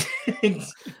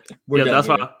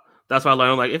 That's why I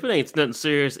learned. Like, if it ain't nothing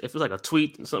serious, if it's like a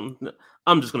tweet or something,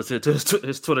 I'm just gonna send it to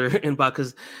his Twitter inbox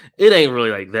because it ain't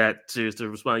really like that serious to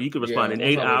respond. You could respond in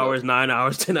 8 hours, 9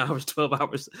 hours, 10 hours, 12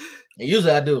 hours. And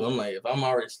usually I do. I'm like, if I'm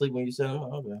already asleep when you send them,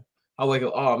 okay. I wake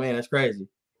up. Oh man, that's crazy.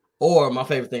 Or my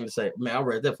favorite thing to say, man, I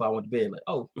read that before I went to bed. Like,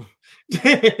 oh.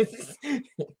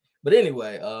 But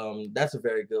anyway, that's a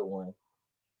very good one.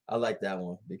 I like that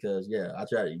one because I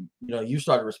try to, you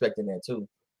started respecting that too.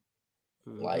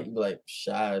 Like, you be like,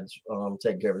 Shad,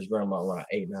 taking care of his grandma around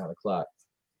 8, 9 o'clock.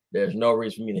 There's no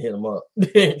reason for me to hit him up.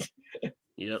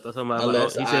 Yep, that's something.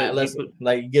 Unless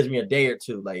like, it gives me a day or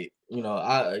two. Like,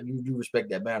 you respect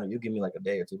that boundary. You give me like a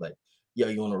day or two. Like, yo,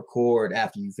 you want to record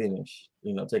after you finish?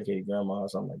 Take care of your grandma or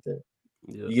something like that.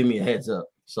 Yep. You give me a heads up.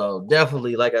 So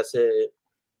definitely, like I said,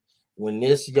 when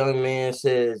this young man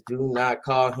says, "Do not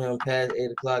call him past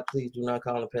 8 o'clock," please do not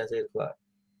call him past 8 o'clock.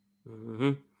 Mm-hmm.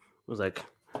 It was like,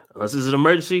 unless it's an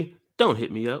emergency, don't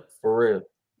hit me up. For real.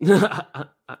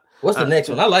 What's the next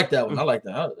one? I like that one. I like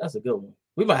that. That's a good one.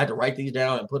 We might have to write these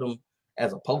down and put them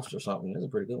as a post or something. That's a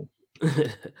pretty good one.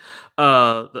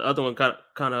 The other one kind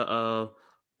of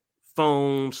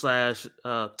phone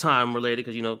 / time related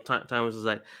because time is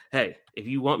like, hey, if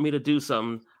you want me to do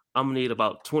something, I'm gonna need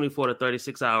about 24 to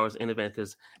 36 hours in advance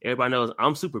because everybody knows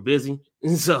I'm super busy.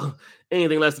 So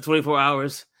anything less than 24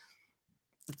 hours,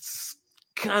 it's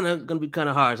kind of gonna be kind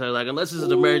of hard. So like, unless it's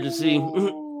an emergency.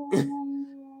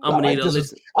 I'm gonna need at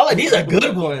least. I like these are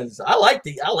good ones. I like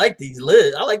these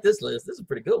lists. I like this list. This is a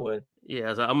pretty good one.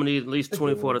 Yeah, so I'm gonna need at least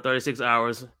 24 to 36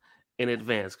 hours in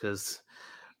advance because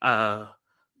because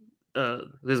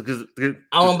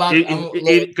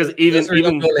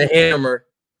even the hammer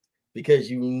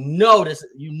because you know this.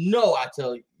 You know I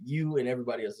tell you and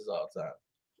everybody else this all the time.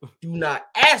 Do not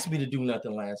ask me to do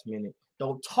nothing last minute.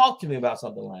 Don't talk to me about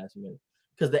something last minute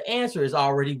because the answer is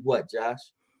already what, Josh?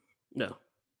 No,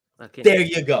 I can't. There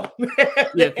you go.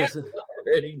 Yeah, because I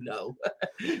already know.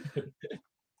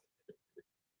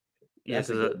 Yeah,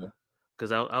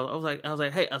 because I was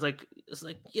like, hey, it's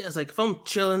like if I'm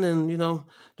chilling and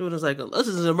doing this, like, this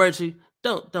is an emergency.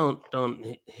 Don't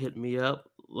hit me up,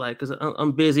 like, because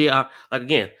I'm busy.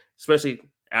 Again, especially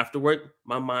after work,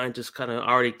 my mind just kind of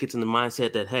already gets in the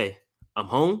mindset that, hey, I'm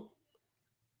home.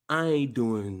 I ain't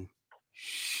doing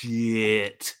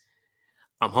shit.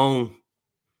 I'm home.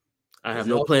 I have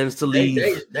no plans to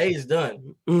leave. Day's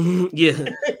done. Yeah.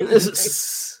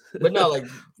 But no, like,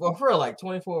 well, for like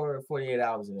 24 or 48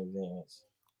 hours in advance.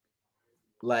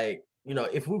 Like,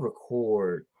 if we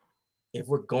record, if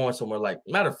we're going somewhere, like,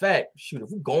 matter of fact, shoot, if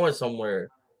we're going somewhere,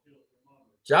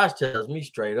 Josh tells me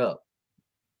straight up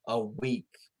a week,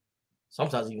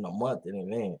 sometimes even a month in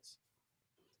advance.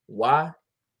 Why?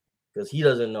 Because he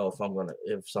doesn't know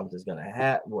if something's gonna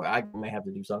happen, where I may have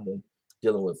to do something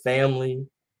dealing with family.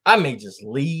 I may just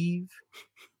leave.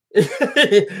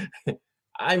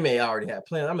 I may already have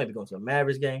plans. I may be going to a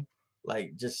Mavericks game,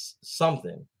 like just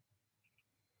something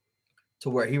to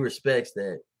where he respects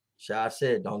that. Shad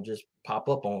said, don't just pop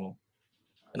up on him.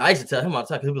 And I used to tell him all the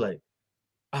time, he'd be like,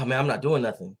 oh man, I'm not doing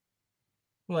nothing.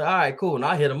 I'm like, all right, cool. And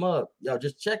I hit him up. Yo,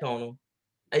 just check on him.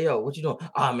 Hey, yo, what you doing?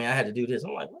 Oh man, I had to do this.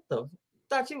 I'm like, what the?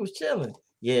 Thought you was chilling.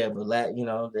 Yeah, but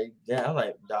I'm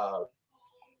like, dog,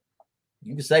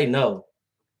 you can say no.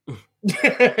 I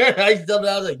used to tell them,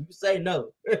 I was like, you can say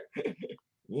no.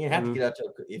 You didn't have to get out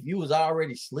your. If you was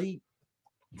already asleep,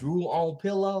 drool on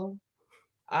pillow,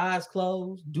 eyes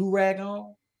closed, do rag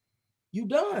on, you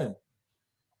done.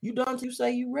 You done till you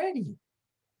say you ready.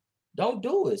 Don't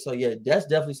do it. So yeah, that's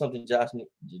definitely something Josh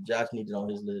needed on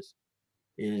his list.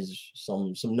 Is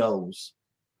some no's.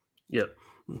 Yep.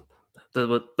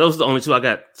 Those are the only two I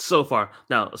got so far.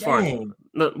 Now, as far as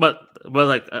but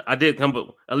like I did come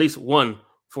up at least one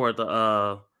for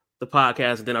the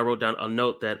podcast, and then I wrote down a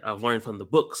note that I've learned from the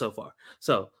book so far.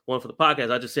 So one for the podcast,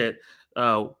 I just said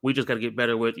we just got to get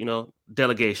better with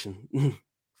delegation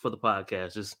for the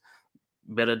podcast. Just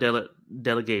better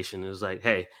delegation. It's like,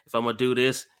 hey, if I'm gonna do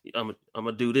this, I'm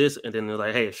gonna do this, and then they're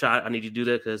like, hey, Shot, I need you to do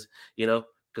that because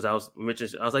because I was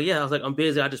like, I'm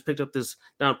busy. I just picked up this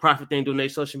nonprofit thing doing their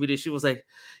social media. She was like,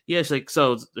 yeah, she's like,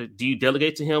 so do you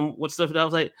delegate to him what stuff? And I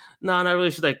was like, no, not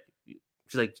really. She's like,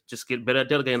 just get better at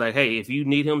delegating. Like, hey, if you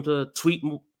need him to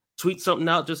tweet something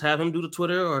out, just have him do the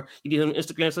Twitter, or you need him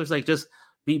Instagram. So it's like, just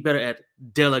be better at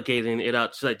delegating it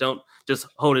out. She's like, don't just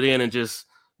hold it in and just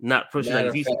not push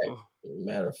it.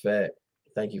 Matter of fact,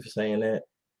 thank you for saying that.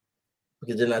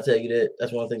 Because didn't I tell you that?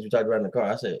 That's one of the things we talked about in the car.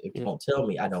 I said, if you don't tell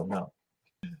me, I don't know.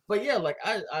 But yeah, like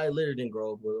I literally didn't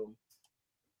grow up with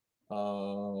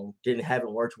him.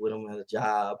 Haven't worked with him at a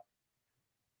job.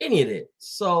 Any of that.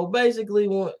 So basically,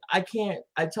 I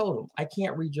told him, I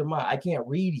can't read your mind. I can't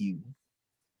read you.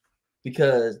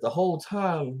 Because the whole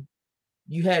time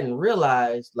you hadn't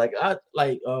realized, the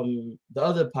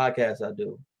other podcast I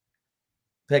do,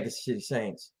 Pegasus City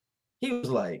Saints, he was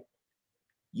like,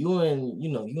 you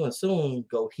and Soon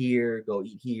go here, go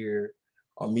eat here,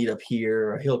 or meet up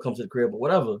here, or he'll come to the crib or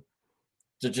whatever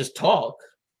to just talk,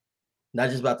 not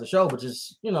just about the show, but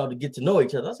just to get to know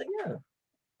each other. I said, yeah,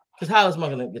 because how else am I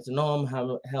gonna get to know him?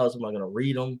 How else am I gonna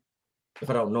read him if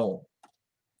I don't know him?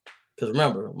 Because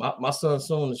remember, my son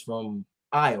Soon is from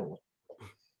Iowa,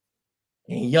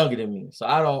 and he's younger than me, so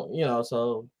I don't,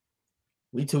 so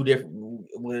we two different.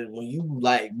 When you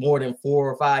like more than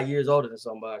 4 or 5 years older than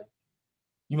somebody,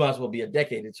 you might as well be a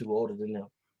decade or two older than them.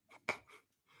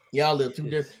 Y'all live two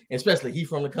different, especially he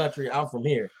from the country. I'm from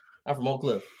here. I'm from Oak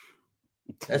Cliff.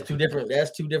 That's two different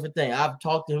things. I've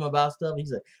talked to him about stuff. He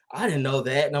said, I didn't know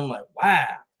that. And I'm like,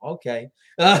 wow, okay.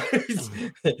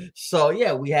 So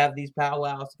yeah, we have these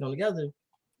powwows to come together,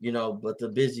 but the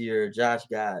busier Josh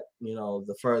got,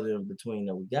 the further in between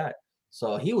that we got.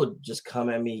 So he would just come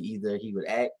at me. Either he would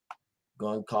act, go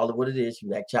and call it what it is. He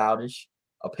would act childish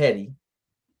or petty.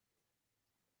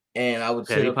 And I would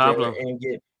sit up there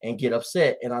and get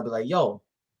upset. And I'd be like, yo,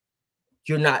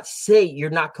 you're not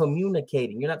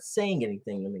communicating. You're not saying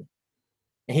anything to me.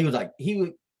 And he was like,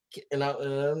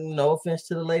 no offense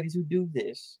to the ladies who do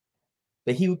this,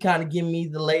 But he would kind of give me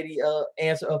the lady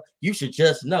answer of, you should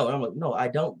just know. And I'm like, no, I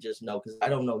don't just know because I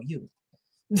don't know you.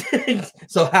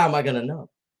 So how am I gonna know?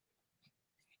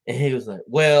 And he was like,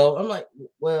 well, I'm like,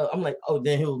 oh,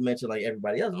 then he would mention like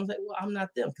everybody else. I'm like, well, I'm not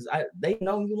them because they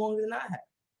know you longer than I have.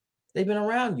 They've been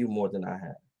around you more than I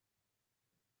have.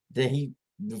 Then he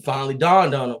finally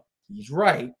dawned on him. He's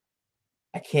right.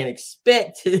 I can't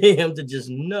expect him to just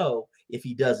know if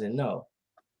he doesn't know.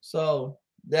 So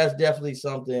that's definitely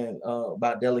something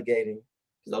about delegating.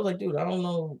 Because I was like, dude, I don't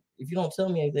know. If you don't tell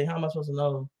me anything, how am I supposed to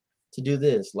know to do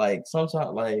this? Like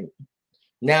sometimes, like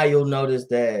now you'll notice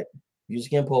that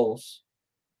Music Impulse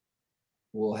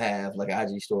will have like an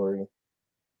IG story,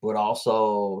 but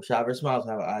also Shot vs. Smiles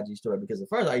have an IG story. Because at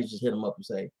first I used to just hit him up and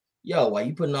say, yo, why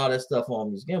you putting all that stuff on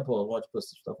Music Impulse? Why don't you put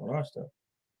some stuff on our stuff?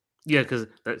 Yeah, because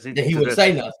he wouldn't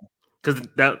say nothing. Because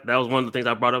that was one of the things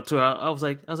I brought up to her. I was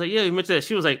like, yeah, you mentioned that.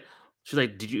 She was like,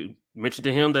 did you mention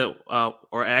to him that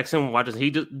or ask him why does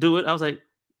he just do it? I was like,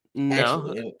 no.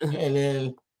 Actually, and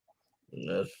then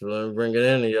let's bring it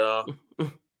in, y'all.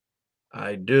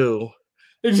 I do.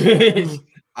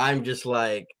 I'm just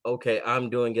like, okay, I'm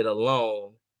doing it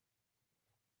alone.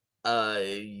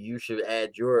 You should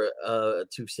add your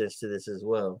 2 cents to this as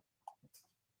well.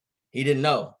 He didn't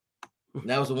know. And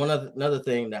that was another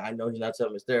thing that I know he's not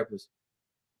telling his therapist.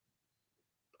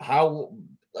 How,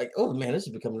 like, oh man, this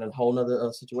is becoming a whole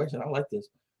nother situation. I like this.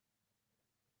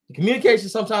 The communication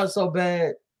sometimes is so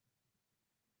bad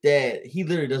that he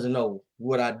literally doesn't know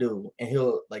what I do, and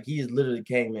he literally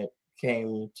came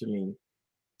to me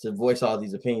to voice all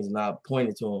these opinions, and I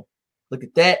pointed to him. Look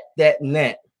at that, and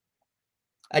that.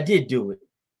 I did do it.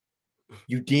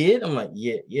 You did? I'm like,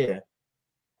 yeah.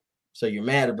 So you're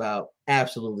mad about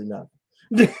absolutely nothing.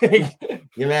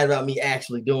 You're mad about me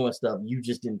actually doing stuff. You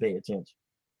just didn't pay attention.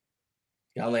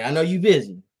 I'm like, I know you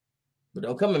busy, but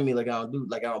don't come at me like I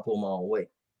don't pull my own weight.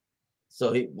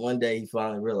 So one day he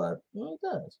finally realized, well, it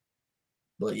does.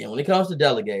 But yeah, when it comes to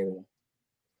delegating,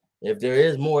 if there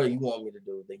is more you want me to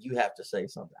do, then you have to say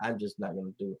something. I'm just not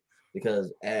going to do it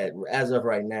because as of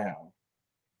right now,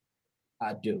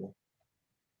 I do.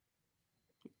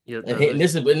 Yeah, and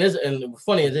the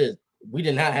funny is, we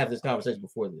did not have this conversation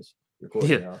before this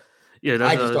recording. Yeah,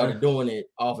 I just started doing it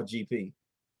off of GP.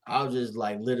 I was just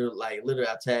literally,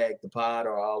 I tagged the pod,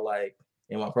 or I'll like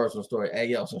in my personal story, hey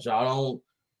yo, since y'all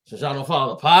don't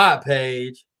follow the pod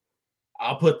page,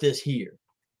 I'll put this here,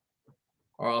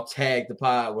 or I'll tag the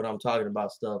pod when I'm talking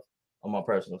about stuff on my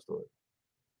personal story.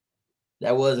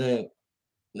 That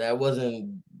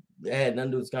had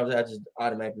nothing to do with this conversation. I just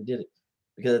automatically did it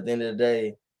because at the end of the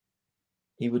day,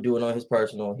 he would do it on his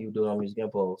personal, he would do it on Music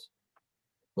Impulse.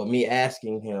 But me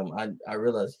asking him, I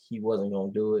realized he wasn't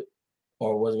going to do it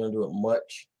or wasn't going to do it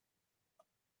much.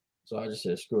 So I just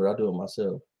said, screw it, I'll do it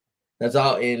myself. That's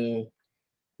all. And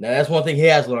now that's one thing he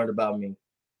has learned about me.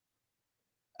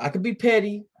 I can be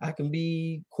petty. I can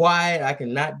be quiet. I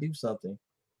can not do something.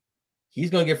 He's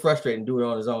going to get frustrated and do it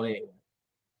on his own anyway.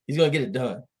 He's going to get it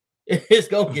done. It's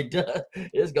going to get done.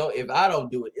 If I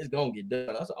don't do it, it's going to get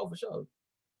done. I said, oh, for sure.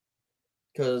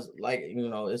 Because,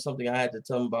 it's something I had to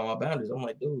tell him about my boundaries. I'm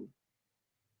like, dude,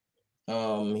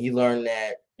 he learned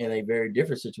that in a very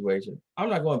different situation. I'm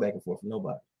not going back and forth with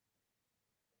nobody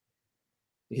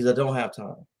because I don't have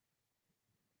time.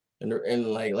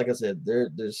 And like I said,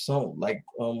 there's some,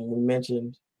 we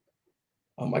mentioned,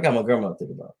 I got my grandma to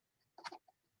think about.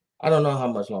 I don't know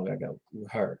how much longer I got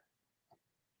with her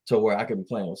to where I could be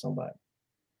playing with somebody.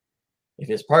 If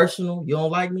it's personal, you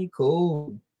don't like me,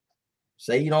 cool.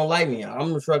 Say you don't like me. I'm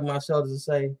gonna shrug my shoulders and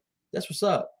say, that's what's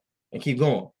up, and keep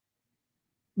going.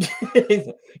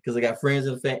 Because I got friends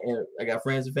and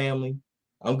family.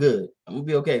 I'm good. I'm gonna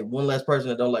be okay. One less person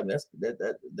that don't like me.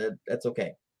 That's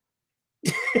okay.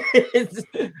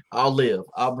 I'll live.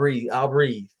 I'll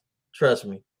breathe. Trust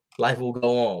me. Life will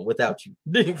go on without you.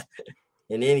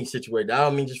 In any situation. I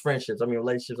don't mean just friendships. I mean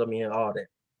relationships. I mean all that.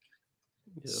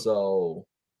 Yeah. So,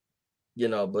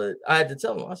 but I had to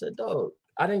tell him. I said, dog,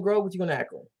 I didn't grow up with you in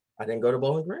Akron. I didn't go to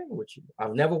Bowling Green with you.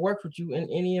 I've never worked with you in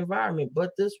any environment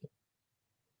but this one.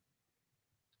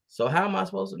 So how am I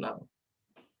supposed to know?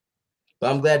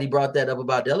 But I'm glad he brought that up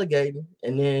about delegating.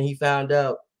 And then he found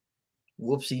out,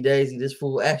 whoopsie daisy, this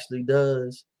fool actually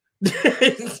does.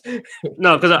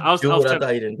 No, because I was I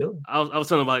thought he didn't do. I was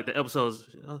telling him about the episodes.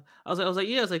 I was like,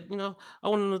 yeah, it's like, I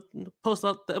want to post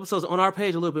out the episodes on our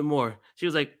page a little bit more. She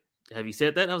was like, have you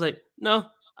said that? I was like, no,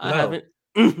 I haven't.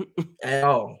 At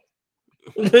all.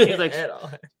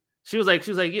 She was like,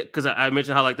 yeah, because I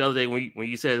mentioned how the other day when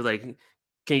you said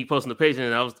can you post on the page,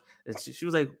 and she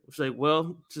was like,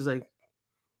 well, she's like,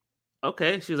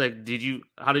 okay. She was like,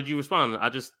 how did you respond? I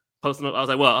just posting up. I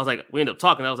was like, we ended up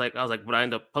talking. I was like, but I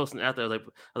ended up posting after. I was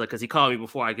like, because he called me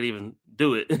before I could even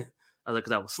do it. I was like,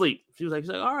 because I was asleep. She's like,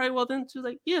 all right, well then. She was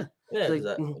like, yeah. Yeah,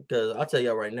 because I'll tell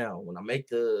y'all right now, when I make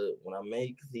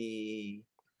the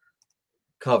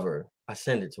cover, I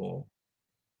send it to him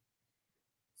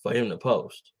for him to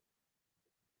post.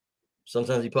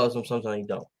 Sometimes he posts them, sometimes he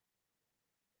don't.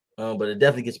 But it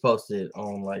definitely gets posted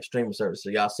on like streaming service, so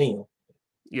y'all see him.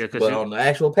 Yeah, but on the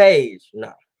actual page,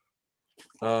 nah.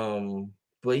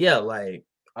 But yeah, like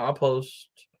I'll post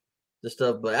the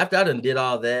stuff. But after I done did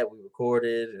all that, we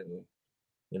recorded, and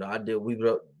we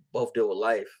both deal with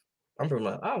life. I'm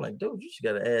like, dude, you just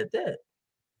gotta add that.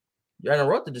 You already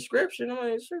wrote the description. I'm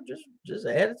like, sure, just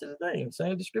add it to the thing.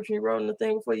 Same description you wrote in the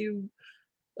thing before you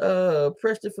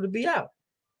pressed it for the be out.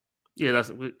 Yeah, that's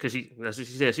because that's what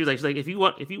she said. She's like, if you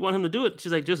want him to do it,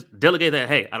 she's like, just delegate that.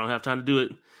 Hey, I don't have time to do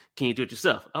it. Can you do it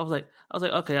yourself? I was like,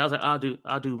 okay. I was like,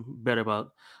 I'll do better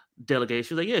about delegation.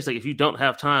 She was like, yeah. It's like if you don't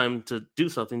have time to do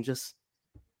something, just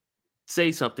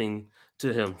say something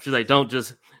to him. She's like, don't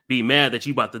just be mad that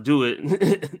you about to do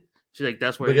it. She's like,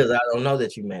 that's where because I don't know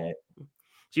that you mad.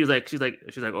 She's like,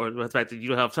 or the fact that you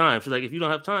don't have time. She's like, if you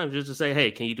don't have time, just to say,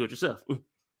 hey, can you do it yourself?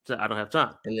 So I don't have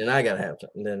time. And then I gotta have time.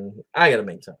 And then I gotta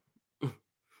make time.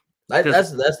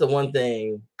 That's the one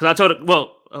thing. Because I told her,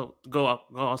 go off.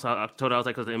 Also, I told her, I was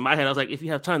like, because in my head, I was like, if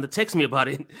you have time to text me about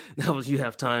it, that was you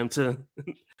have time to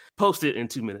post it in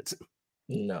 2 minutes.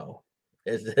 No,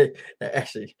 it's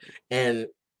actually, and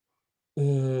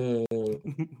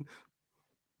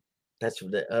that's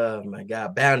the oh my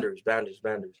god, boundaries.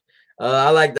 I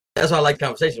like that. That's why I like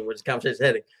conversation, which is conversation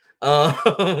heading.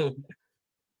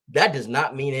 That does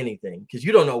not mean anything because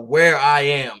you don't know where I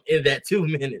am in that 2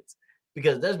 minutes.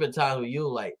 Because there's been times where you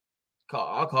like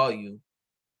I'll call you.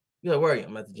 You're like, where are you?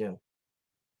 I'm at the gym.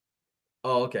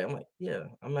 Oh, okay. I'm like, yeah,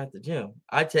 I'm at the gym.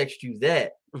 I text you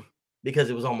that because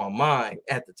it was on my mind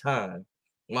at the time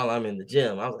while I'm in the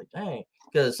gym. I was like, dang.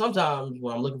 Because sometimes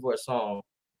when I'm looking for a song,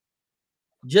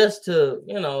 just to,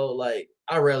 like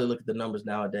I rarely look at the numbers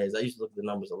nowadays. I used to look at the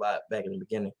numbers a lot back in the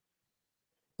beginning.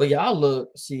 But yeah, I'll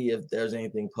look, see if there's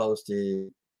anything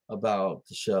posted about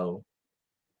the show.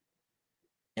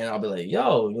 And I'll be like,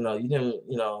 yo, you didn't,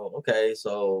 okay,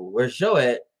 so where's the show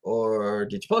at? Or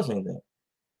did you post anything?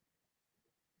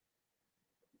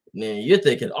 And then you're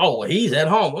thinking, oh, well, he's at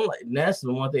home. I'm like, that's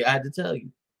the one thing I had to tell you.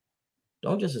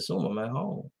 Don't just assume I'm at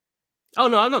home. Oh,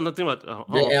 no, I know nothing about home.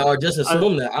 Or just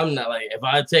assume that I'm not like, if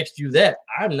I text you that,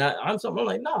 I'm something. I'm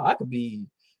like, no, I could be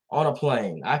on a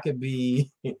plane. I could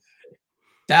be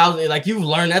thousand. Like, you've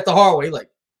learned that the hard way. Like,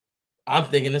 I'm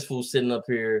thinking this fool sitting up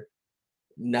here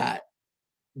not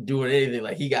doing anything,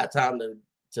 like he got time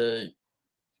to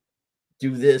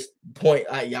do this point.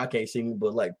 Y'all can't see me,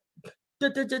 but like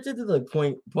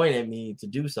point at me to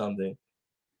do something,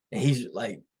 and he's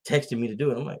like texting me to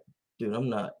do it. I'm like, dude, I'm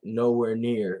not nowhere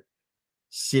near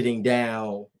sitting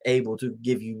down able to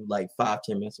give you like 5-10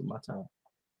 minutes of my time.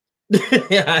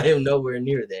 I am nowhere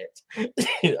near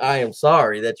that. I am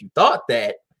sorry that you thought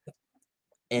that.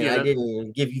 And I didn't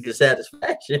even give you the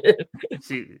satisfaction.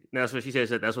 See, that's what she said.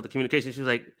 That's what the communication. She was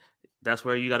like, that's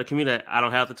where you got to communicate. I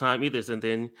don't have the time either. And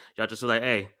then y'all just was like,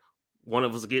 hey, one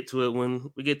of us will get to it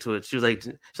when we get to it. She was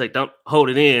like, don't hold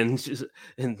it in.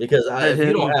 Because if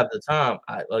you don't have the time,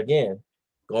 again,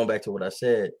 going back to what I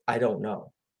said, I don't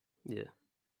know. Yeah.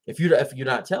 If you're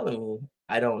not telling me,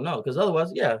 I don't know. Because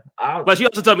otherwise, yeah. But she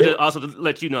also told me to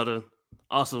let you know to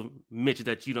also mention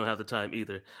that you don't have the time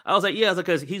either. I was like, yeah,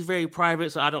 because he's very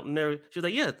private, so I don't never. She was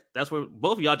like, yeah, that's where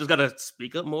both of y'all just gotta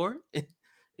speak up more and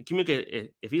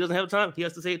communicate. If he doesn't have time, he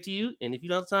has to say it to you. And if you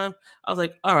don't have time, I was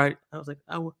like, all right. I was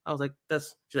like,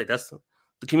 that's. She's like, that's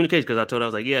the communication. Because I told her, I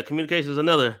was like, yeah, communication is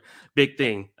another big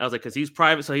thing. I was like, because he's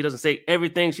private, so he doesn't say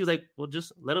everything. She was like, well,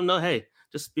 just let him know, hey,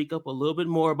 just speak up a little bit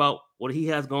more about what he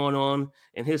has going on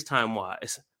in his time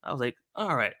wise. I was like,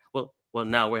 all right, well,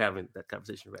 now we're having that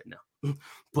conversation right now.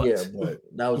 But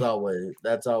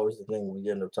that's always the thing when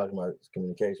you end up talking about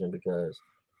communication, because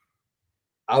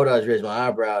I would always raise my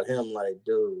eyebrow at him like,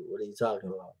 dude, what are you talking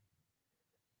about?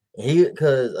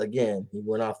 Because again, he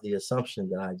went off the assumption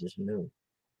that I just knew.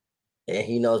 And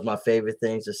he knows my favorite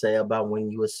things to say about when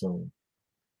you assume.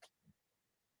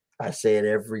 I say it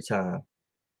every time.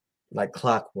 Like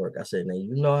clockwork. I said, now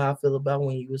you know how I feel about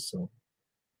when you assume.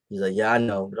 He's like, yeah, I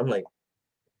know. But I'm like,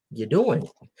 you're doing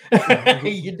it.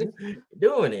 You're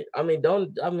doing it.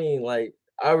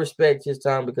 I respect his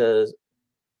time, because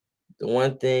the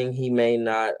one thing he may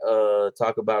not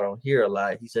talk about on here a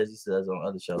lot, he says on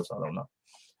other shows, so I don't know.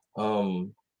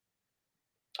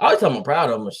 I always tell him I'm proud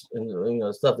of him,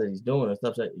 and stuff that he's doing and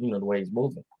stuff that, the way he's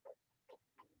moving.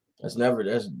 That's never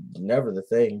the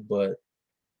thing. But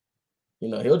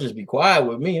he'll just be quiet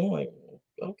with me. I'm like,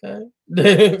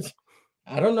 okay.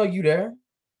 I don't know you there.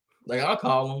 Like, I'll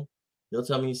call him. He'll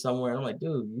tell me he's somewhere. I'm like,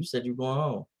 dude, you said you're going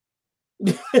home.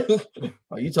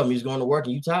 Or you told me he's going to work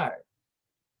and you tired.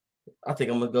 I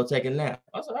think I'm gonna go take a nap.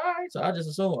 I said, all right. So I just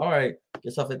assume, all right,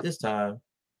 get off at this time.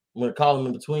 I'm gonna call him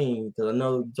in between because I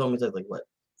know you told me it takes like what,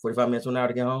 45 minutes to an hour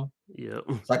to get home. Yeah.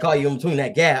 So I call you in between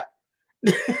that gap.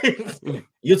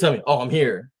 You tell me, oh, I'm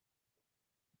here.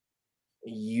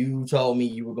 You told me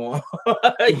you were going.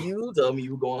 You told me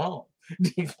you were going home.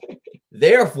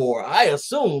 Therefore, I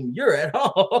assume you're at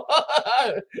home.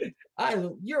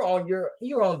 You're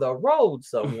on the road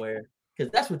somewhere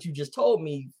because that's what you just told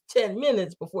me 10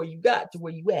 minutes before you got to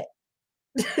where you at.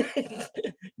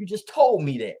 You just told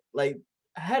me that. Like,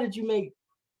 how did you make?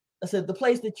 I said the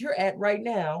place that you're at right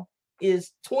now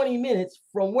is 20 minutes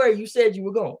from where you said you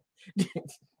were going.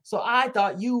 So I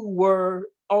thought you were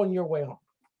on your way home.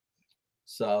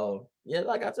 So yeah,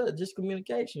 like I said, just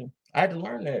communication. I had to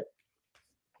learn that.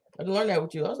 I had to learn that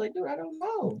with you. I was like, dude, I don't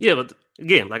know. Yeah, but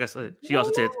again, like I said, she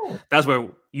also said that's where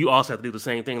you also have to do the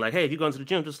same thing. Like, hey, if you're going to the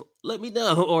gym, just let me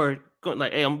know. Or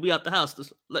like, hey, I'm gonna be out the house.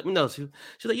 Just let me know. She's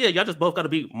like, yeah, y'all just both got to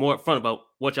be more upfront about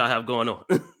what y'all have going on.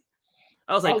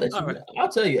 I was like, all right. I'll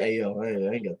tell you, hey, yo,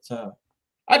 I ain't got the time.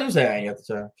 I do say I ain't got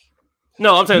the time.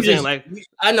 No, I'm saying like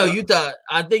I know you thought.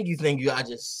 I think you think I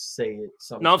just say it.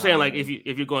 No, I'm saying like if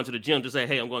you're going to the gym, just say,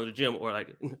 hey, I'm going to the gym, or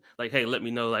like hey, let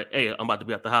me know, like, hey, I'm about to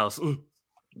be at the house.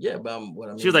 Yeah, but what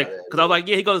I mean. She was like, because I was like,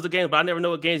 yeah, he goes to the games, but I never know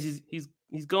what games he's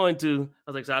going to.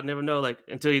 I was like, so I never know, like,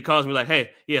 until he calls me, like, hey,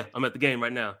 yeah, I'm at the game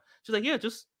right now. She's like, yeah,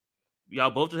 just y'all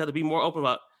both just have to be more open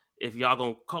about if y'all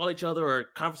gonna call each other or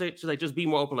conversate. She's like, just be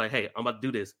more open, like, hey, I'm about to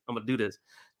do this. I'm gonna do this.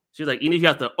 She's like, even if you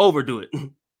have to overdo it.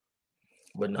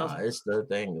 But nah, it's the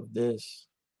thing of this.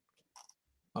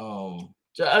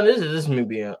 This is me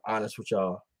being honest with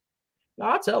y'all. No,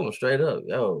 I tell him straight up,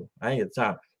 yo, I ain't got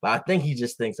time. But I think he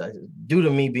just thinks due to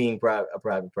me being a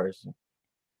private person,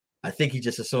 I think he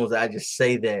just assumes that I just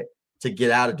say that to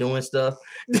get out of doing stuff.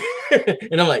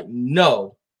 And I'm like,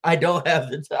 no, I don't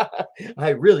have the time. I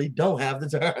really don't have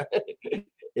the time.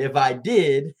 If I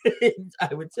did,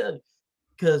 I would tell you.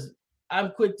 Because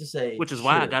I'm quick to say. Which is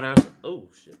why I got her. Oh,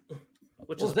 shit.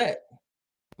 What was that?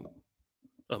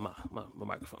 Oh, my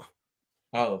microphone.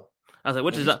 Oh. I was like,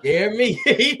 which is up? Scared me.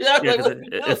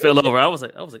 It fell over. I was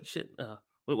like, shit. I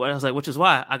was like, which is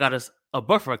why I got us a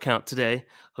buffer account today,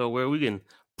 where we can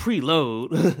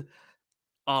preload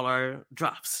all our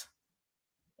drops.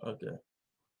 Okay.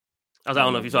 I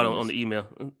don't know if you saw it on the email.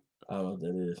 I don't know what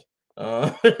that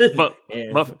is. But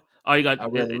buffer. All you got. I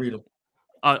rather read them.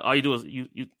 All you do is you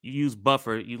use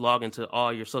Buffer. You log into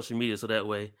all your social media, so that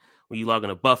way when you log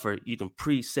into Buffer, you can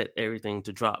preset everything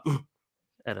to drop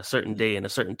at a certain day and a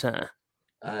certain time.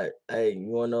 Hey, you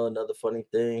want to know another funny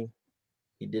thing?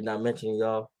 He did not mention,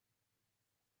 y'all.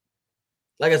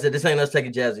 Like I said, this ain't us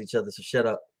taking jabs at each other, so shut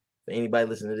up. For anybody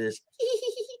listening to this,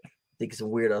 think of some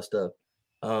weirdo stuff.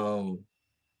 The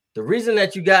reason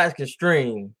that you guys can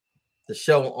stream the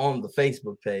show on the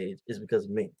Facebook page is because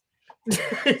of me.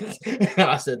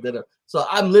 I said that up. So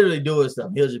I'm literally doing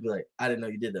stuff. He'll just be like, I didn't know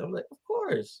you did that. I'm like, of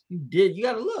course you did. You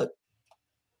got to look.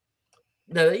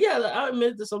 Yeah, I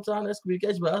admit that sometimes that's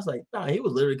communication, but I was like, nah, he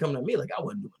was literally coming at me like I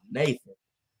wasn't doing Nathan.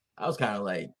 I was kind of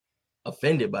like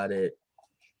offended by that.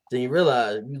 Then you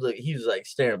realize he was like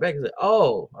staring back. He's like,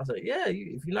 oh, I was like, yeah,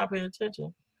 if you're not paying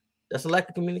attention, that's a lack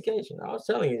of communication. I was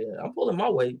telling you that. I'm pulling my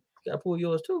weight. You got to pull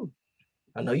yours too.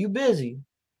 I know you're busy.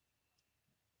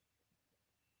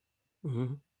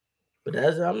 Mm-hmm. But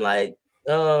I'm like,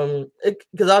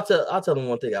 because I'll tell them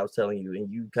one thing I was telling you, and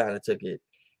you kind of took it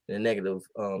in a negative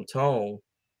tone,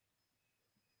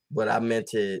 but I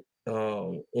meant it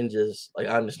in just like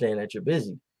I understand that you're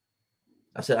busy.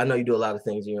 I said I know you do a lot of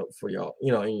things for your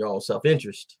in your own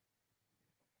self-interest.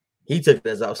 He took it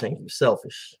as I was saying he was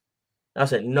selfish. I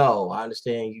said no, I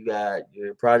understand you got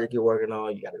your project you're working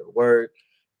on, you got to go to work.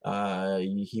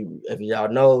 If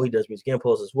y'all know, he does music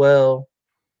impulse as well.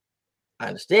 I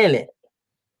understand that.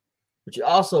 But you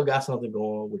also got something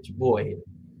going with your boy here.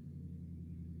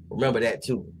 Remember that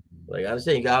too. Like I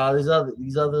understand you got all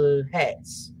these other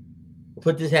hats.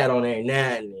 Put this hat on there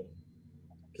now and then.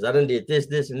 Because I done did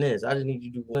this, and this. I just need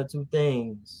you to do 1 or 2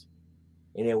 things.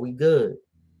 And then we good.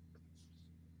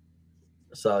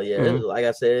 So yeah, like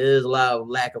I said, there's a lot of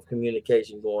lack of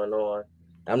communication going on.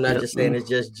 I'm not just saying it's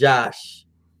just Josh.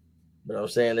 But I'm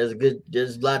saying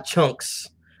there's a lot of chunks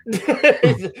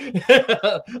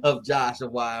of Josh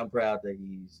of why I'm proud that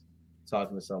he's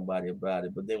talking to somebody about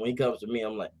it. But then when he comes to me,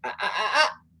 I'm like,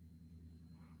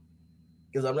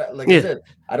 because I'm not I said,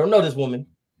 I don't know this woman.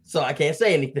 so I can't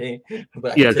say anything.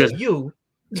 But I can tell you.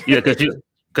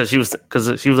 Because she was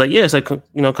like, yeah, it's like,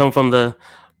 come from the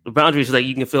boundaries. She's like,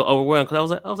 you can feel overwhelmed.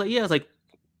 Because I was like, yeah, it's like,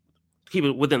 keep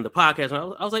it within the podcast. And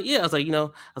I was like, yeah,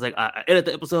 I edit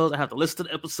the episodes. I have to listen to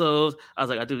the episodes. I was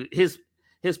like, I do his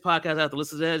podcast. I have to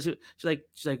listen to that. She's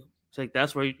like,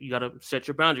 that's where you got to set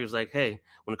your boundaries. Like, hey,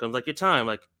 when it comes like your time,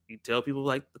 like you tell people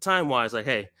like the time wise, like,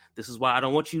 hey, this is why I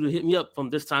don't want you to hit me up from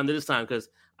this time to this time because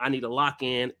I need to lock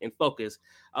in and focus.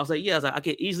 I was like, yeah, I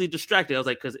get easily distracted. I was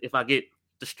like, because if I get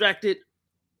distracted,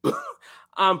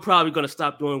 I'm probably going to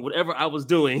stop doing whatever I was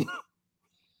doing.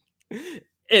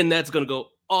 And that's going to go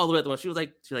all the way at the one. She was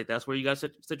like, that's where you got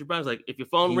to set your boundaries. Like, if your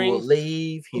phone rings. He will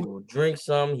leave. He will drink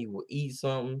something. He will eat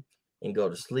something and go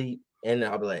to sleep. And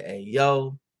then I'll be like, hey,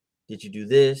 yo, did you do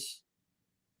this?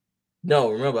 No,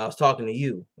 remember, I was talking to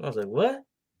you. I was like, what?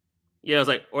 Yeah, I was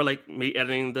like, or like me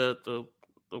editing the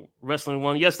wrestling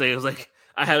one yesterday. I was like,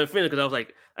 I haven't finished because I was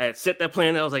like, I had set that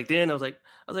plan. I was like,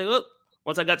 look,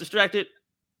 once I got distracted,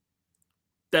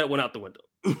 that went out the window.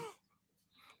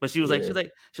 But she was like, she's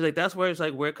like, that's where it's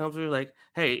like where it comes to like,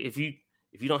 hey, if you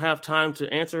don't have time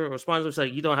to answer or respond, it's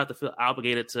like you don't have to feel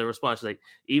obligated to respond. She's like,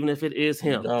 even if it is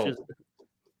him,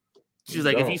 she's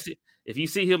like, if you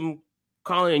see him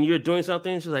calling and you're doing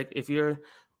something, she's like, if you're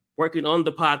working on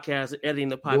the podcast, editing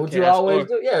the podcast, do what you always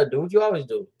do. Yeah, do what you always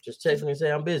do. Just text me and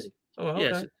say I'm busy. Like, okay.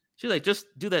 Yeah, she's like, just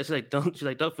do that. She's like, don't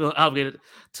feel obligated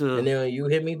to. And then you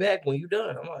hit me back when you're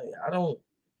done. I'm like, I don't.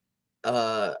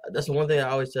 That's the one thing I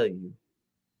always tell you.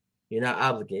 You're not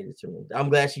obligated to me. I'm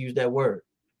glad she used that word.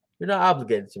 You're not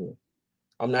obligated to me.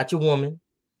 I'm not your woman.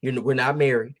 We're not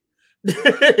married. You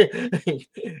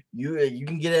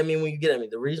can get at me when you get at me.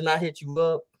 The reason I hit you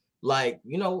up, I'm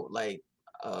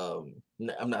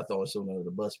not throwing someone under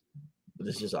the bus, but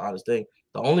it's just an honest thing.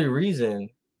 The only reason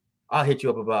I'll hit you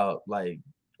up about like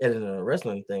editing a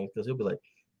wrestling thing because he'll be like,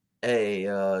 "Hey,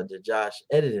 did Josh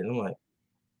edit it?" And I'm like,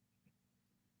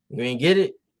 "You ain't get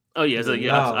it." Oh yeah, so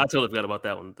yeah, no. I totally forgot about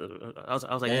that one. I was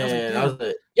like,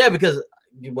 yeah, because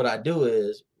what I do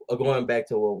is going back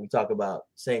to what we talk about,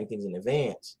 saying things in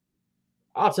advance.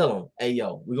 I'll tell them, hey,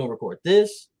 yo, we're gonna record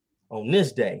this on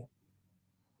this day,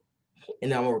 and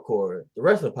then I'm gonna record the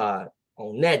rest of the pod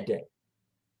on that day,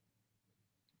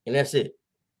 and that's it.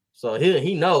 So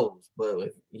he knows, but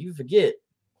if you forget,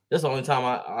 that's the only time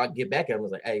I get back at him. I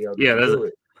was like, hey, yo, do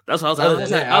it. That's what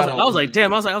I was like,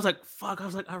 damn. I was like, fuck. I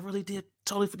was like, I really did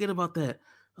totally forget about that.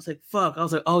 I was like, fuck. I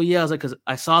was like, oh yeah. I was like, because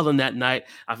I saw them that night.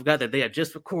 I forgot that they had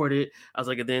just recorded. I was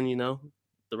like, and then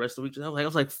the rest of the week, I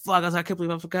was like, fuck. I can't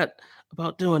believe I forgot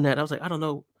about doing that. I was like, I don't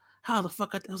know how the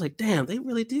fuck. I was like, damn, they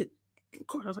really did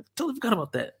record. I was like, totally forgot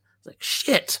about that. I was like,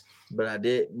 shit. But I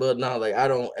did. But no, like I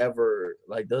don't ever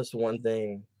like. That's one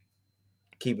thing.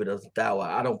 Keep it as that way.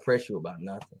 I don't press you about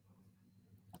nothing.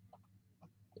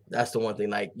 That's the one thing.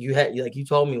 Like you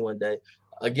told me one day.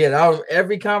 Again,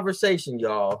 every conversation,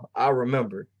 y'all, I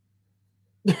remember.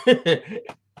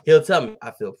 He'll tell me,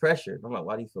 I feel pressured. I'm like,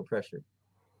 why do you feel pressured?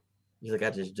 He's like, I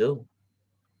just do.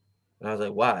 And I was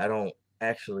like, why? I don't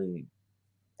actually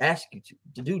ask you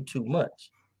to do too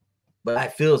much. But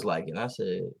it feels like it. And I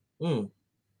said,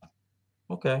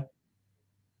 okay.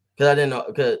 Because I didn't know.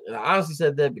 Because I honestly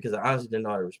said that because I honestly didn't know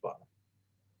how to respond.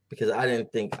 Because I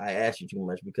didn't think I asked you too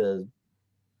much because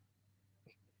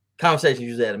conversations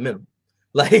usually at a minimum.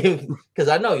 Like, because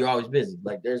I know you're always busy.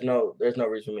 Like, there's no reason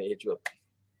for me to hit you up.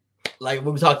 Like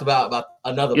we talked about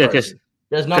another person.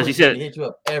 There's no reason to hit you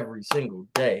up every single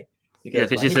day. Because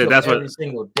she said that's every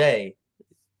single day.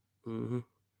 Mm-hmm.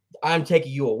 I'm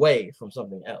taking you away from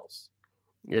something else.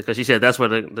 Yeah, because she said that's where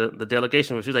the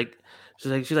delegation was. She's like,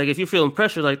 if you're feeling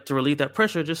pressure, like to relieve that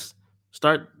pressure, just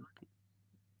start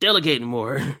delegating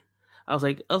more. I was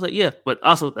like, yeah, but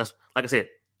also that's like I said,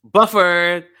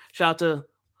 Buffer. Shout out to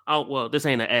this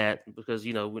ain't an ad because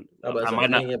I might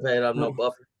not get paid off no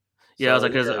Buffer. Yeah, so, I was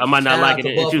like, because I might not like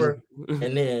it. Buffer,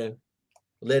 and then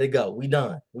let it go. We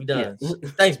done. Yeah.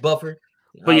 Thanks, Buffer.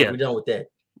 But yeah, we're done with that.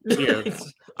 Yeah,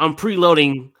 I'm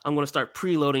preloading. I'm going to start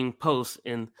preloading posts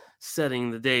and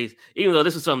setting the days. Even though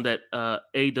this is something that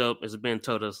A-Dub has been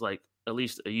told us like at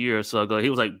least a year or so ago. He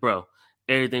was like, bro,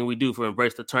 everything we do for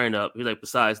Embrace the Turn Up. He's like,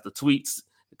 besides the tweets,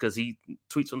 because he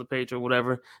tweets on the page or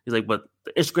whatever. He's like, but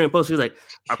the Instagram posts, he's like,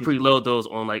 I preload those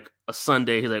on like a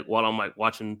Sunday. He's like, while I'm like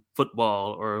watching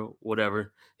football or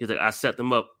whatever. He's like, I set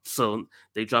them up so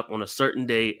they drop on a certain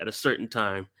day at a certain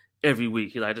time every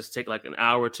week. He's like, I just take like an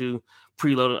hour or two,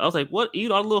 preload. I was like, what? You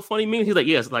know, all the little funny memes? He's like,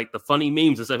 yes, like the funny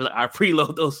memes and stuff. He's like, I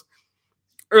preload those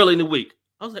early in the week.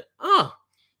 I was like,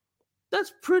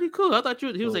 that's pretty cool. I thought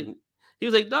he was like,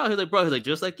 no, he's like, bro, he's like,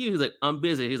 just like you. He's like, I'm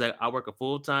busy. He's like, I work a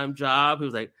full-time job. He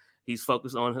was like, he's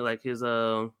focused on like his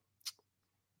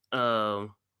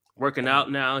working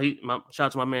out now. Shout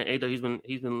out to my man Ado.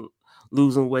 He's been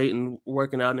losing weight and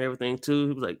working out and everything too.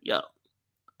 He was like, "Yo,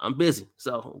 I'm busy,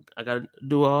 so I gotta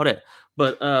do all that."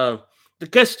 But the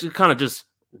guess to kind of just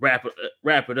wrap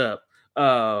it up.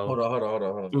 Hold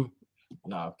on.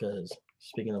 Nah, because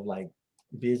speaking of like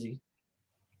busy,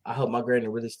 I hope my granny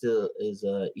really still is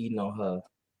eating on her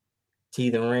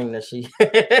teeth and ring that she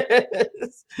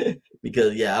has.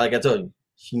 Because yeah, like I told you,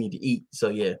 she need to eat. So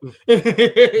yeah.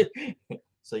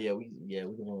 So yeah,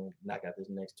 we're gonna knock out this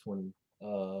next 20,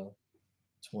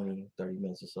 30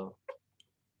 minutes or so.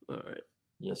 All right.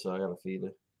 Yeah, so I gotta feed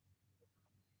her.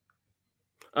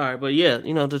 All right, but yeah,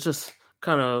 to just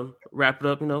kind of wrap it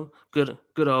up, good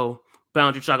old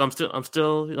boundary talk. I'm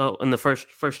still, in the first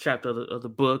chapter of the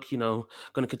book, going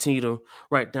to continue to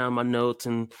write down my notes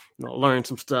and learn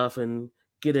some stuff and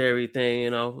get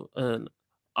everything, and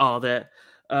all that.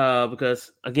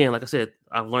 Because again, like I said,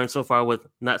 I've learned so far with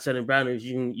not setting boundaries,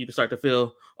 you can start to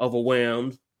feel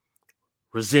overwhelmed,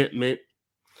 resentment,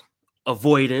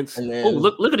 avoidance. Then, oh,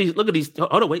 look at these.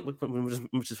 Hold on, wait. Let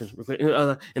me just finish.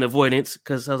 And avoidance,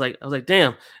 because I was like,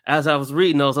 damn. As I was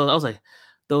reading those, I was like,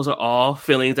 those are all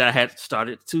feelings that I had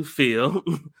started to feel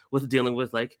with dealing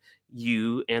with like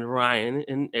you and Ryan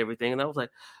and everything. And I was like,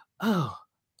 oh,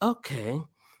 okay,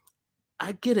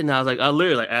 I get it now. I was like, I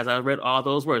literally, like, as I read all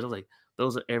those words, I was like,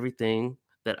 those are everything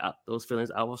those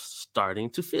feelings I was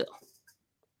starting to feel.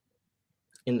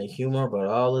 And the humor about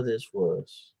all of this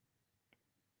was,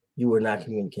 you were not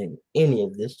communicating any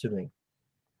of this to me.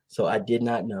 So I did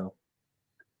not know.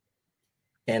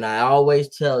 And I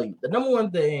always tell you, the number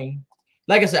one thing,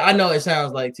 like I said, I know it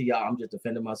sounds like to y'all, I'm just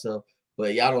defending myself,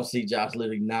 but y'all don't see Josh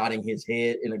literally nodding his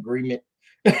head in agreement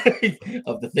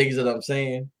of the things that I'm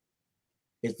saying.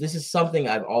 This is something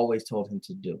I've always told him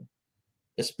to do,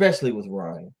 especially with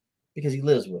Ryan, because he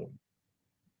lives with him,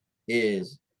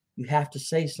 is you have to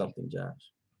say something,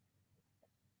 Josh.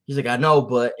 He's like, I know,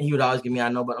 but he would always give me, I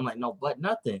know, but I'm like, no, but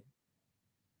nothing.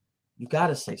 You got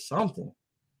to say something.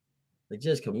 Like,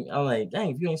 just come. I'm like,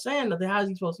 dang, if you ain't saying nothing, how's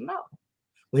he supposed to know?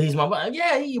 Well, he's my boy.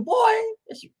 Yeah, he's your boy.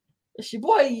 It's your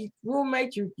boy, your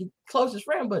roommate, your closest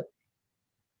friend. But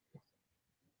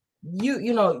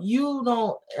you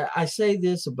don't. I say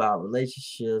this about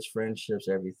relationships, friendships,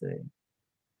 everything,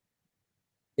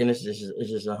 and it's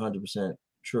just 100%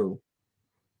 true.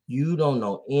 You don't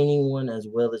know anyone as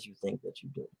well as you think that you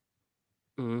do.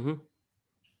 Mm-hmm.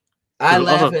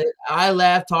 I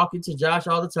laugh talking to Josh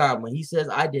all the time when he says,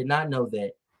 I did not know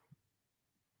that.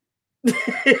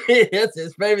 That's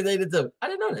his favorite thing to tell me. I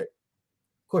didn't know that.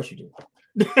 Of course you did.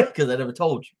 Because I never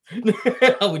told you.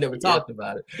 We never talked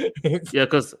about it. Yeah,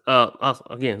 because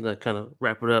again, to kind of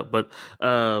wrap it up, but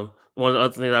one of the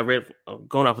other things I read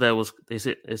going off of that was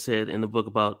it said in the book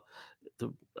about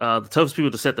the toughest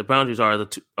people to set the boundaries are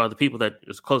the people that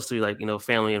is close to you, like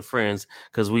family and friends,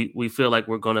 because we feel like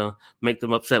we're gonna make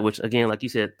them upset. Which again, like you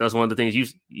said, that's one of the things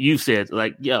you said.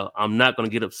 Like, yo, I'm not gonna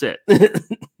get upset.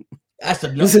 That's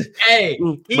a hey.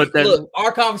 Look,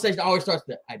 our conversation always starts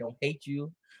with, I don't hate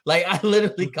you. Like, I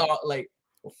literally call like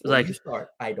before you start,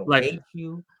 I don't hate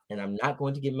you, and I'm not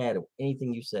going to get mad at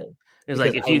anything you say. It's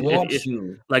like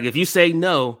if you say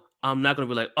no, I'm not gonna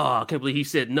be like, oh, I can't believe he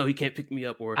said no, he can't pick me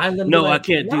up, or no, I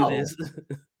can't do this.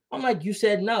 I'm like, you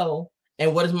said no,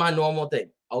 and what is my normal thing?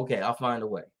 Okay, I'll find a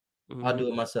way. Mm-hmm. I'll do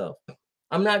it myself.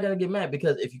 I'm not gonna get mad,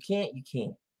 because if you can't, you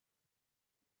can't.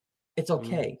 It's okay.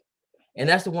 Mm-hmm. And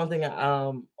that's the one thing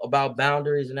about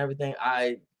boundaries and everything.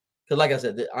 Because like I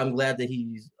said, I'm glad that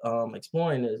he's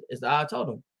exploring this. Is that I told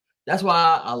him. That's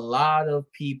why a lot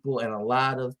of people and a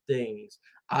lot of things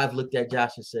I've looked at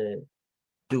Josh and said,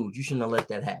 dude, you shouldn't have let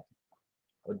that happen.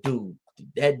 Or dude,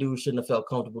 that dude shouldn't have felt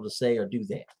comfortable to say or do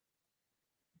that.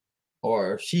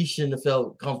 Or she shouldn't have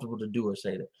felt comfortable to do or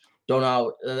say that.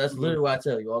 That's literally what I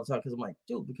tell you all the time, because I'm like,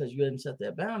 dude, because you hadn't set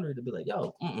that boundary to be like,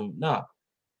 yo, nah.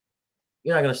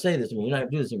 You're not going to say this to me. You're not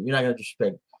going to do this to me. You're not going to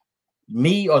disrespect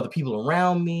me or the people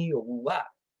around me or what.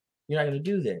 You're not going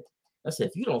to do that. I said,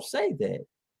 if you don't say that,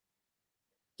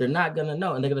 they're not going to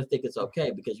know. And they're going to think it's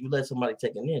okay, because you let somebody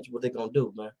take an inch. What they going to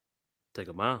do, man? Take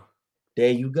a mile.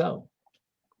 There you go.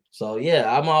 So,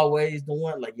 yeah, I'm always the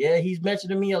one, like, yeah, he's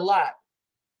mentioning me a lot,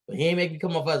 but he ain't make me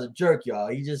come off as a jerk, y'all.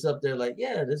 He's just up there like,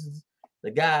 yeah, this is the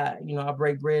guy, I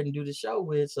break bread and do the show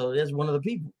with. So there's one of the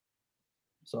people.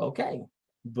 So, okay.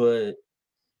 But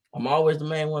I'm always the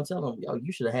main one telling them, yo,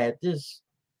 you should have had this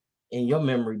in your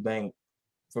memory bank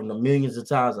from the millions of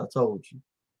times I told you.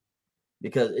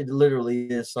 Because it literally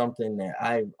is something that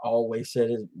I've always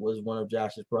said was one of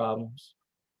Josh's problems.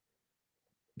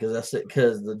 Because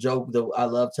the joke that I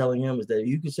love telling him is that if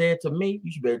you can say it to me,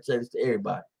 you should be able to say this to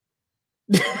everybody.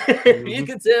 If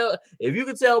you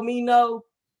could tell me no,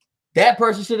 that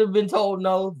person should have been told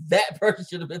no. That person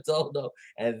should have been told no,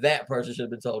 and that person should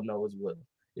have been told no as well.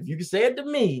 If you can say it to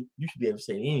me, you should be able to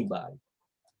say it to anybody,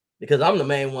 because I'm the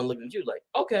main one looking at you like,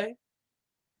 okay.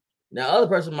 Now, other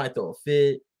person might throw a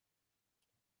fit,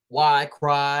 why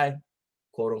cry,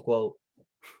 quote unquote,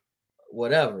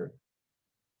 whatever.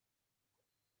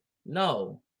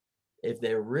 No, if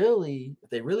they really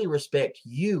respect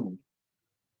you,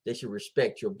 they should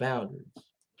respect your boundaries.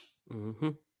 Mm-hmm.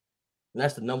 And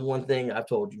that's the number one thing I've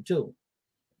told you too.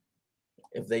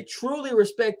 If they truly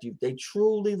respect you, they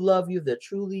truly love you, they're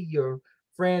truly your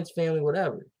friends, family,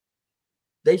 whatever,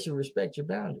 they should respect your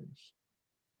boundaries.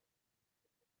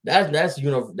 That's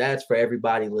for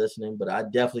everybody listening, but I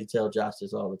definitely tell Josh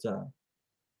this all the time.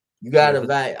 You gotta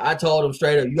evaluate. I told him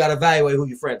straight up, you gotta evaluate who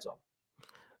your friends are.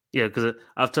 Yeah, because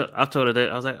I've told her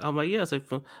that. I'm like, yeah.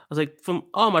 From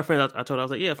all my friends, I told her, I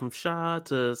was like, yeah, from Shaw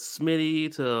to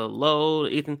Smitty to Lowe,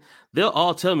 Ethan, they'll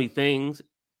all tell me things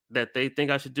that they think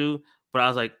I should do. But I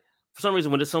was like, for some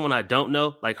reason, when it's someone I don't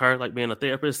know, like her, like being my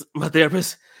therapist,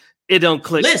 it don't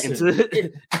click.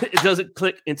 It doesn't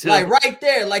click until like right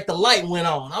there, like the light went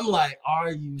on. I'm like,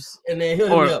 are you? And then he'll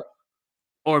hit me up.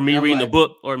 Or me reading the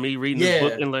book, or me reading the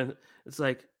book, and like, it's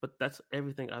like, but that's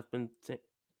everything I've been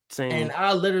saying. And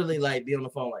I literally like be on the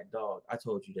phone like, dog, I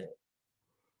told you that.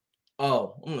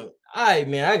 Oh, I'm like, all right,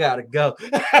 man, I gotta go.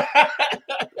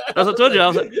 That's what I told you. I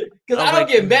was like, because I don't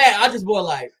get mad. I just more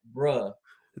like, bruh,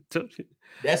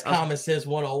 that's common sense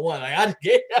 101. Like, I just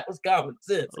get that was common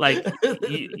sense. Like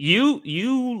you,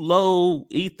 Lowe,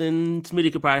 Ethan,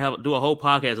 Smitty could probably do a whole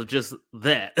podcast of just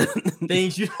that.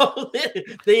 Things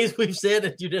things we've said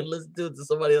that you didn't listen to until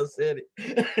somebody else said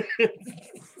it.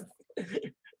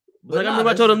 Like, I remember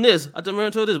I told him this.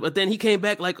 But then he came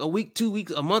back like a week, 2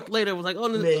 weeks, a month later. Was like, oh,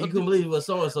 man, you couldn't believe what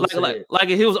so and so said. Like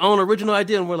it was own original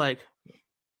idea, and we're like,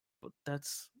 but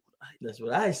that's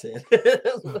what I said.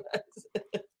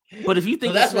 But if you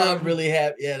think that's why I'm really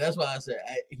happy. Yeah, that's why I said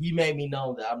he made me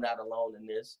know that I'm not alone in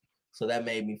this, so that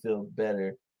made me feel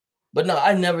better. But no,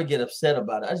 I never get upset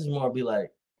about it. I just want to be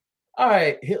like, all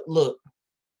right, look,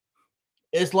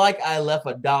 it's like I left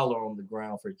 $1 on the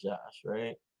ground for Josh,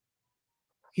 right?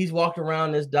 He's walked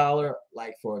around this $1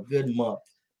 like for a good month.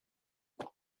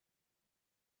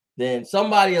 Then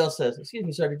somebody else says, excuse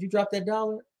me, sir, did you drop that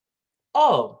 $1?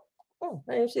 Oh,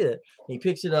 I didn't see that. He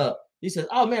picks it up. He says,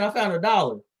 oh, man, I found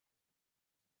 $1.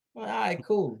 All right,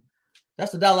 cool.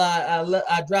 That's the $1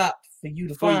 I dropped for you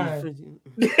to find.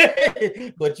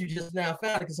 But you just now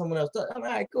found it because someone else took it. All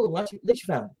right, cool. At least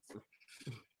you found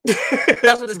it.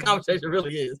 That's what this conversation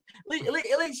really is. At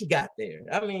least you got there.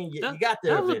 I mean, you got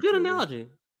there. That was a good analogy.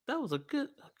 That was a good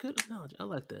analogy. I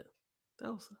like that.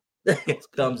 That was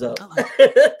thumbs up.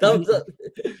 Thumbs up.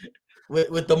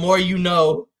 With the more you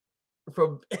know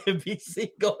from NBC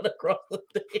going across the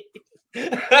thing.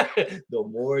 The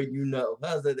more you know.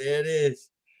 I was like, there it is.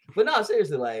 But no,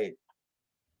 seriously, like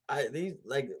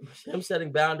him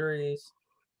setting boundaries.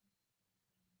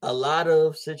 A lot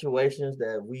of situations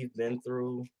that we've been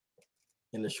through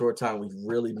in the short time we've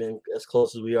really been as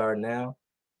close as we are now.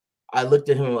 I looked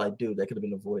at him like, dude, that could have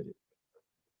been avoided.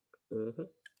 Mm-hmm.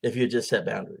 If you had just set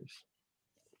boundaries.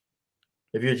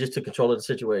 If you just took control of the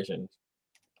situation,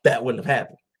 that wouldn't have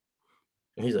happened.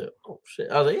 And he's like, oh shit.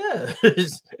 I was like, yeah.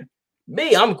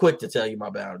 Me, I'm quick to tell you my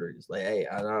boundaries. Like, hey,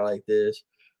 I'm not like this.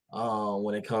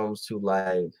 When it comes to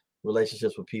like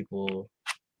relationships with people,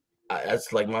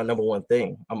 that's like my number one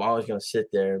thing. I'm always gonna sit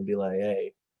there and be like,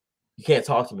 hey, you can't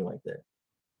talk to me like that.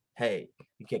 Hey,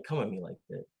 you can't come at me like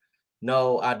that.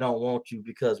 No, I don't want you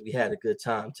because we had a good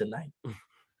time tonight.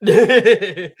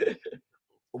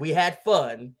 We had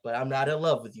fun, but I'm not in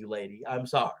love with you, lady. I'm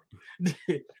sorry.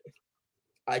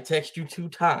 I text you 2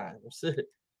 times,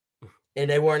 and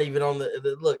they weren't even on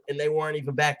the look, and they weren't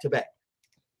even back to back.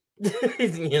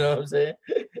 You know what I'm saying?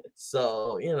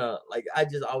 So, like I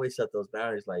just always set those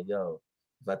boundaries. Like, yo,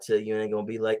 if I tell you it ain't gonna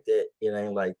be like that, it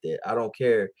ain't like that. I don't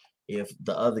care if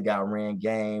the other guy ran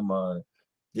game or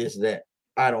this, that.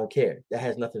 I don't care. That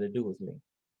has nothing to do with me.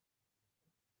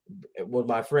 With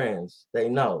my friends, they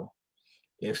know.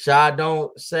 If Shy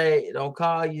don't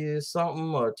call you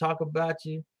something or talk about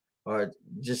you or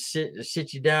just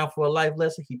sit you down for a life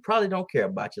lesson, he probably don't care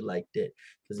about you like that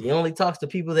because he only talks to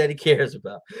people that he cares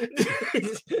about.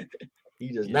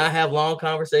 He does not have long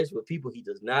conversations with people he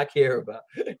does not care about.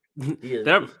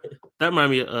 That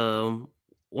reminded me of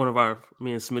one of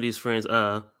me and Smitty's friends,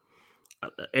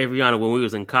 Aviana, when we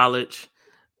was in college.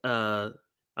 I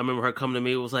remember her coming to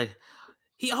me. It was like,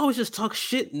 he always just talks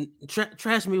shit and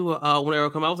trash me when Arrow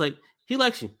come out. I was like, he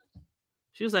likes you.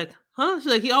 She was like, huh?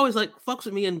 She's like, he always like fucks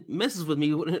with me and messes with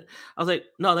me. I was like,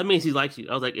 no, that means he likes you.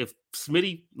 I was like, if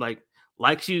Smitty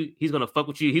likes you, he's gonna fuck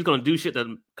with you. He's gonna do shit that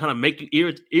kind of make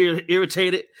you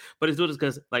irritated. But he's doing this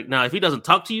because like now, if he doesn't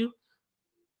talk to you,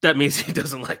 that means he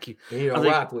doesn't like you. He don't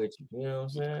rock with you. You know what I'm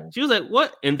saying? She was like,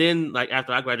 what? And then like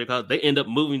after I graduated college, they end up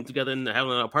moving together and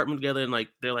having an apartment together, and like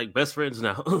they're like best friends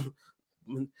now.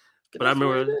 But I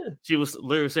remember she was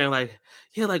literally saying like,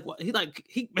 yeah, like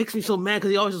he makes me so mad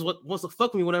because he always just wants to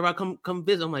fuck me whenever I come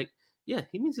visit. I'm like, yeah,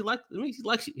 he means he likes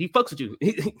you. He fucks with you.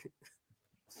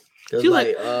 She was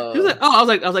like, oh, I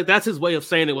was like, that's his way of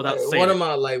saying it without saying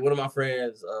one of my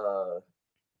friends,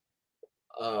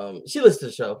 she listens to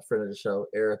the show, friend of the show,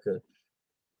 Erica.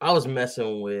 I was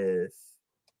messing with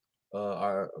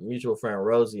our mutual friend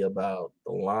Rosie about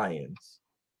the Lions.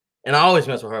 And I always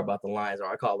mess with her about the Lions, or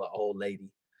I call her old lady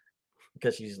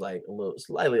because she's like a little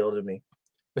slightly older than me.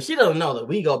 But she doesn't know that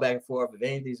we go back and forth. If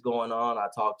anything's going on, I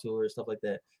talk to her and stuff like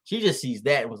that. She just sees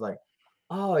that and was like,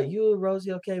 oh, you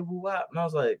Rosie, okay, woo wop. And I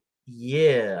was like,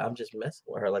 yeah, I'm just messing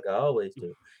with her like I always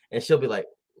do. And she'll be like,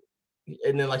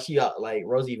 and then like she like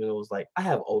Rosie even was like, I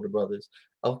have older brothers.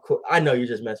 Of course, I know you're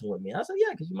just messing with me. I said,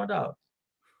 yeah, because you're my dog.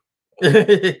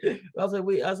 I was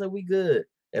like, we good.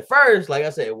 At first, like I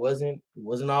said, it wasn't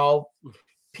all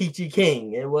peachy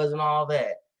king. It wasn't all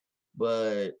that.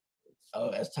 But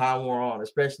as time wore on,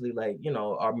 especially like, you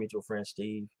know, our mutual friend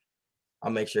Steve, I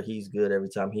make sure he's good every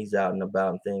time he's out and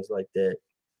about and things like that.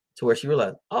 To where she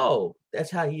realized, oh,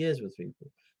 that's how he is with people.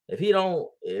 If he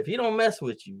don't mess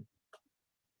with you,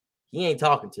 he ain't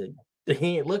talking to you.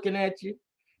 He ain't looking at you.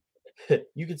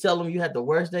 You can tell him you had the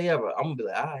worst day ever. I'm gonna be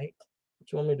like, all right,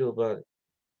 what you want me to do about it?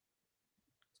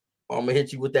 I'm gonna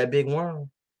hit you with that big worm.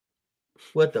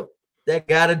 What that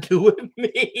gotta do with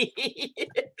me?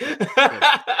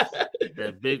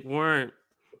 that big worm.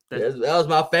 That was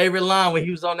my favorite line when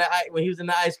he was in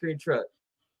the ice cream truck.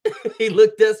 He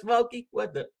looked at Smokey.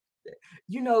 What the?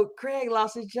 You know, Craig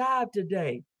lost his job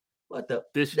today. What the?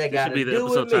 This should be the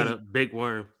episode title, Big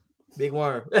Worm. Big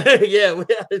Worm. Yeah,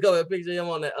 let's go and picture him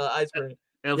on that ice cream.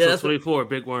 Episode 24,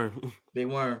 Big Worm. Big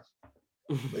Worm.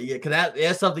 But yeah, because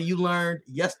that's something you learned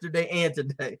yesterday and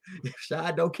today. If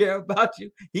Shad don't care about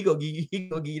you, he gonna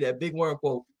give you that Big Worm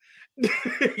quote.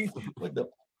 What the?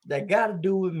 That got to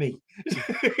do with me.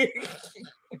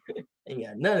 Ain't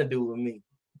got nothing to do with me.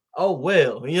 Oh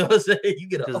well, you know what I'm saying? You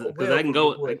get a because I can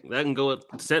go with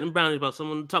setting boundaries about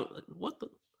someone talk. Like, what the?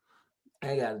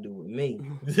 That got to do with me.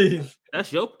 That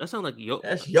sounds like your.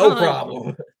 That's your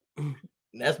problem.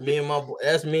 That's me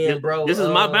and bro. This is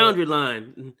my boundary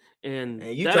line, and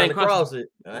you trying to cross it.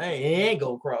 I ain't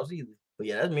gonna cross either. But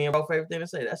yeah, that's me and bro favorite thing to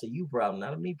say. That's a you problem,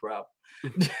 not a me problem.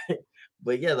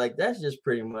 But yeah, like that's just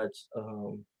pretty much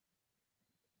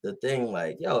the thing.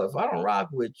 Like, yo, if I don't rock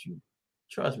with you,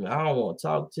 trust me, I don't want to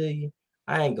talk to you.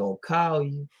 I ain't gonna call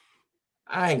you.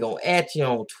 I ain't gonna at you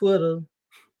on Twitter.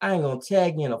 I ain't gonna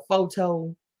tag you in a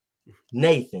photo.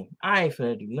 Nathan, I ain't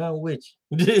finna do nothing with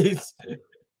you.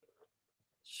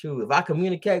 Shoot, if I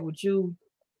communicate with you,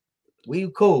 we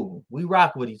cool. We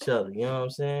rock with each other. You know what I'm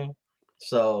saying?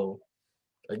 So,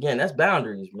 again, that's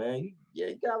boundaries, man.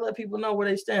 You gotta let people know where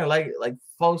they stand. Like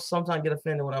folks sometimes get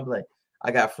offended when I'm like,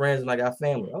 I got friends and I got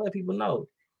family. I let people know.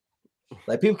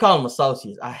 Like people call them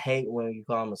associates. I hate when you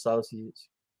call them associates.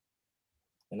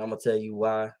 And I'm gonna tell you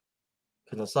why.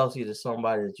 Because an associate is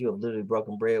somebody that you have literally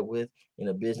broken bread with in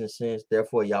a business sense.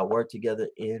 Therefore, y'all work together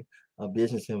in a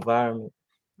business environment.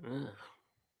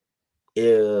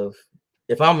 If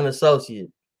I'm an associate,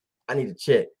 I need to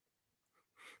check.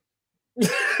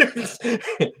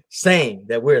 Saying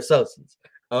that we're associates.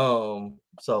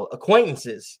 So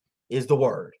acquaintances is the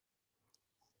word.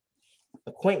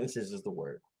 Acquaintances is the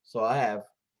word. So I have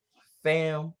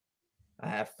fam, I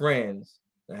have friends,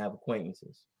 I have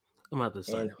acquaintances. I'm out this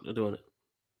side. You're doing it.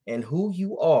 And who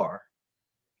you are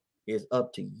is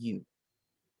up to you.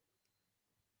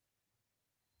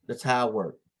 That's how it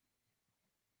works.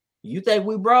 You think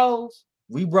we bros?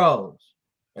 We bros.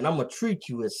 And I'm going to treat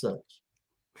you as such.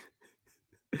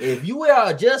 If you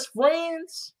are just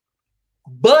friends,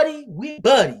 buddy, we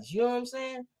buddies. You know what I'm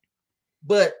saying?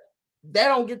 But they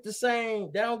don't get the same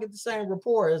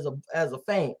rapport as the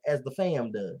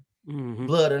fam does. Mm-hmm.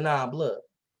 Blood or non-blood.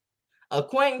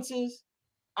 Acquaintances,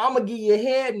 I'm gonna give you a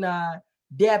head nod,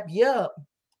 dap you up,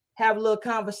 have a little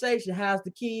conversation. How's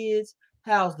the kids?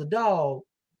 How's the dog?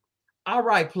 All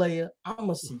right, player, I'm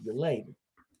gonna see you later.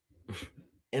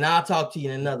 And I'll talk to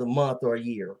you in another month or a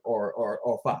year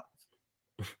or 5.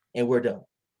 And we're done.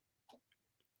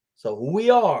 So who we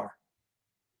are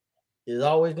is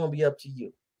always gonna be up to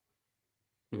you.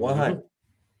 100.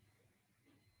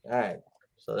 All right.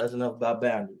 So that's enough about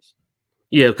boundaries.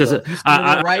 Yeah, because So if you're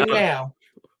spinning right now,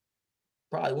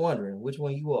 probably wondering which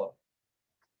one you are.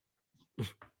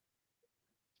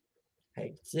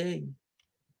 Hey, tell you,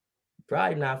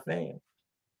 probably not fan.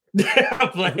 I'm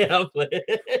playing.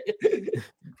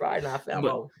 Probably not fan.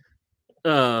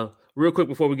 Real quick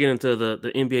before we get into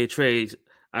the NBA trades,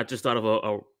 I just thought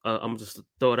of I'm just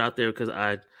throw it out there because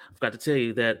I forgot to tell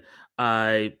you that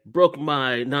I broke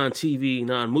my non-TV,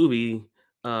 non-movie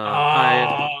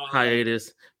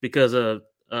hiatus because of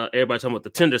everybody talking about the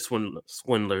Tinder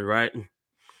swindler, right?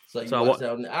 So you watched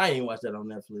that I ain't watched that on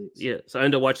Netflix. Yeah, so I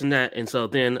ended up watching that, and so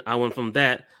then I went from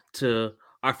that to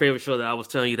our favorite show that I was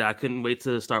telling you that I couldn't wait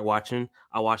to start watching.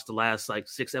 I watched the last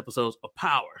 6 episodes of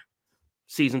Power,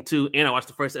 season 2, and I watched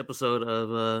the first episode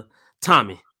of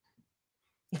Tommy.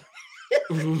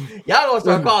 Y'all gonna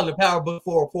start calling the Power Book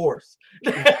 4 Force.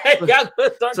 Y'all gonna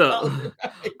start calling it.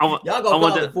 Y'all gonna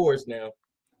call it Force now.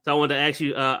 So I wanted to ask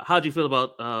you, how'd you feel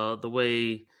about the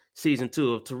way season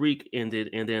 2 of Tariq ended,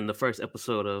 and then the first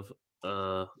episode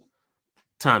of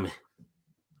Tommy?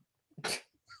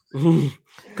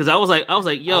 Because I was like,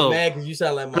 yo, I'm mad because you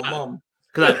sound like my mom.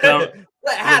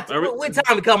 When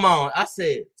Tommy come on, I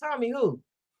said, Tommy who?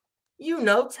 You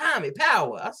know Tommy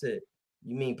Power. I said,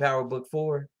 you mean Power Book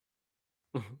 4?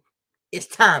 It's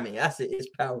Tommy. I said, it's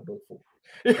Power Book 4.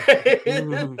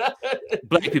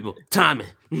 Black people, Tommy.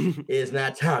 It's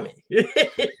not Tommy.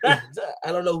 I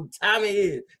don't know who Tommy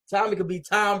is. Tommy could be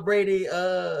Tom Brady,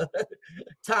 Tommy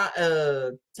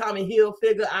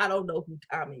Hilfiger. I don't know who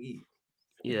Tommy is.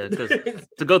 Yeah, because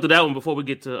to go through that one before we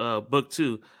get to book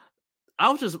 2, I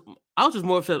was just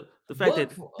more upset the fact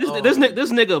that this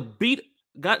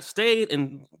nigga stayed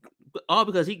and all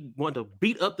because he wanted to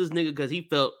beat up this nigga because he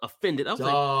felt offended. I was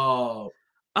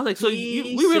like, so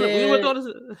we really thought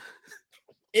this.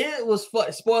 It was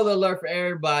fun. Spoiler alert for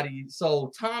everybody.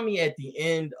 So Tommy at the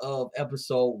end of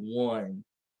episode 1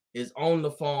 is on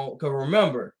the phone. Because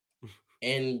remember,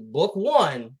 in book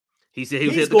 1, he said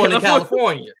he's going to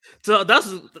California. So that's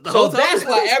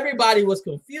why everybody was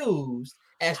confused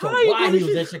as to why he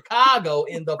was in Chicago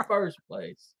in the first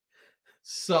place.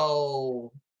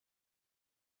 So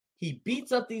he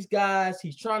beats up these guys.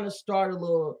 He's trying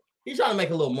to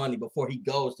make a little money before he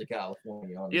goes to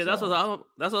California. That's what I'm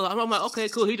like. Okay,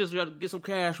 cool. He just got to get some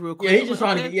cash real quick. Yeah, he's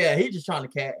just trying to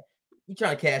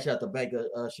cash out the Bank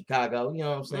of Chicago. You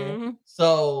know what I'm saying? Mm-hmm.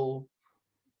 So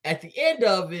at the end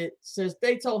of it, since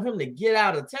they told him to get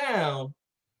out of town,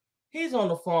 he's on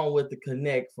the phone with the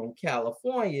Connect from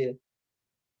California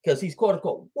because he's quote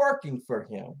unquote working for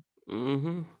him.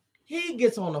 Mm-hmm. He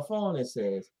gets on the phone and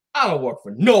says, "I don't work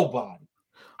for nobody.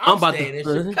 I'm staying in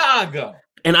Chicago.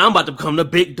 And I'm about to become the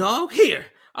big dog here."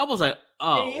 I was like,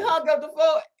 oh. And he hung up the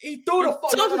phone. He threw the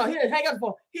phone. No, he didn't hang up the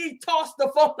phone. He tossed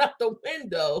the phone out the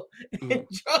window and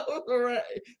drove around,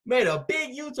 made a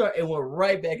big U-turn and went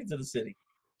right back into the city.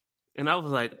 And I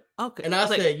was like, okay. And I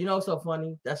said, you know what's so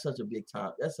funny? That's such a big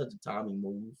time. That's such a Tommy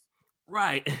move.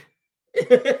 Right.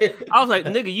 I was like,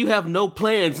 nigga, you have no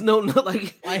plans. No,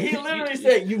 like he literally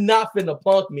said, "You not finna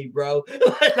punk me, bro."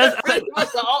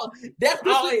 That's all.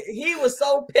 He was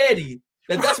so petty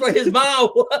that's where his mind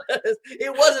was.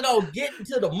 It wasn't on getting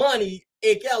to the money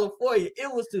in California.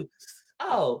 It was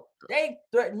they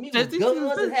threatened me with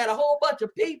guns and had a whole bunch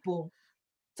of people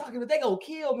talking about they gonna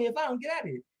kill me if I don't get out of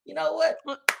here. You know what?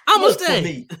 I'm gonna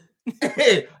stay.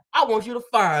 I want you to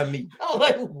fire me. I was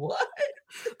like, what?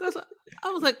 I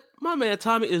was like, my man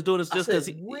Tommy is doing this just because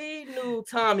we knew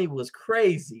Tommy was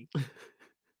crazy,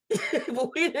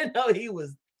 but we didn't know he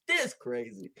was this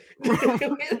crazy.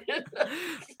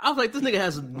 I was like, this nigga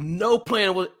has no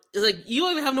plan. It's like you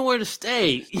don't even have nowhere to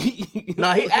stay.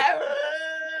 No, he kind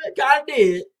of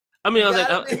did. I mean, I was like,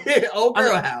 old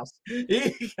girl house.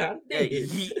 He kind of did.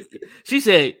 She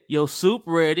said, "Your soup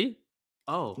ready."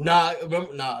 Oh, no, it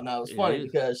was funny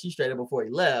because she straight up before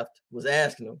he left was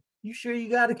asking him, "You sure you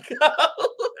gotta go?"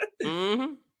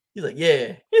 Mm-hmm. He's like,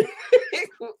 "Yeah."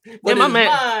 But and my man,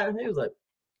 mind, he was like,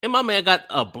 and my man got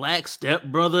a black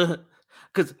stepbrother.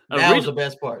 Because that was the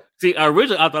best part. See,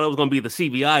 originally I thought it was gonna be the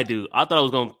CBI dude. I thought it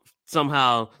was gonna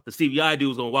somehow the CBI dude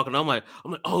was gonna walk in. I'm like,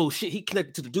 oh shit, he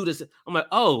connected to the dude. I'm like,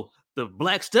 oh, the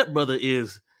black stepbrother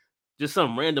is just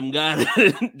some random guy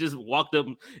that just walked up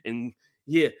and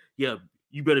yeah, you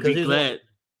better be glad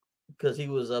because he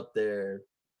was up there.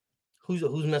 Who's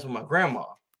messing with my grandma?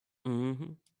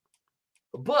 Mm-hmm.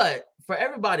 But for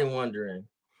everybody wondering,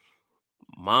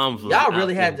 moms, y'all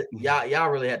really had to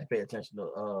pay attention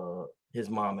to his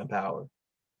mom in Power.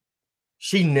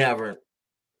 She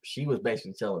was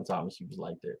basically telling Tommy she was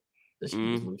like that she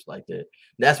was loose like that.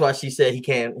 That's why she said he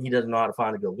doesn't know how to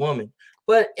find a good woman.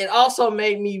 But it also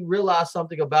made me realize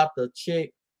something about the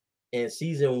chick in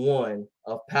season 1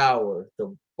 of Power,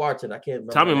 the bartender, I can't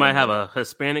remember. Tommy might have a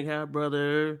Hispanic half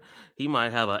brother. He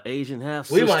might have an Asian half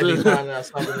sister. We might be finding out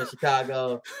something in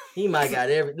Chicago. He might got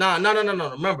every. No.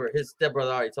 Remember, his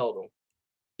stepbrother already told him.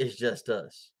 It's just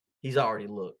us. He's already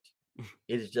looked.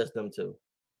 It is just them two.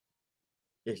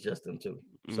 It's just them two.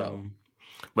 So.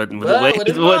 But the way,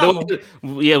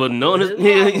 yeah, but no one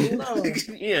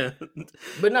yeah.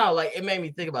 But no, like it made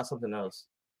me think about something else.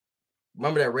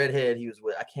 Remember that redhead he was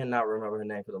with? I cannot remember her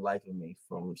name for the life of me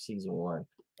from season 1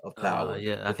 of Power.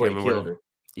 Yeah, before he killed her.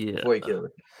 Yeah, before he killed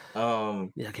her.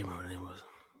 Yeah, I can't remember what her name was.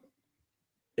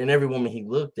 And every woman he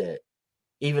looked at,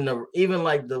 even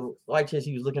like the white chicks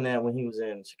he was looking at when he was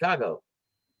in Chicago,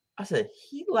 I said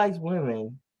he likes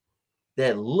women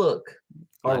that look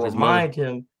or like remind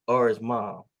him or his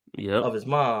mom. Yep. Of his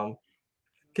mom.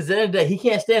 Because at the end of the day, he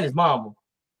can't stand his mama,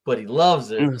 but he loves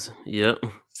her. Yep.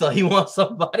 So he wants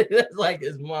somebody that's like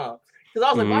his mom. Because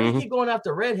I was like, why do you keep going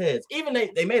after redheads? Even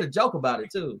they made a joke about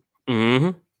it too.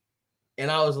 Mm-hmm.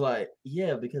 And I was like,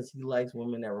 yeah, because he likes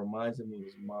women that reminds him of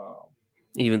his mom.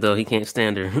 Even though he can't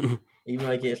stand her. Even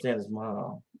though he can't stand his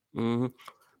mom. Mm-hmm.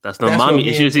 That's no mommy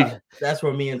issues. That's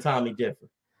where me and Tommy differ.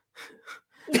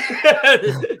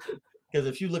 Because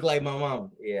if you look like my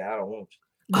mom, yeah, I don't want you.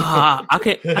 I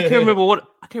can't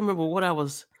remember what I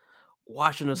was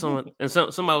watching or someone, and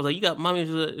somebody was like, "You got mommy."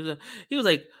 He was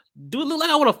like, "Do it look like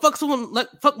I want to fuck someone like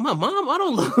fuck my mom? I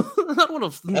don't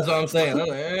want to." That's what I'm saying. I'm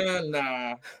like,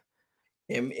 nah.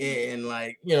 And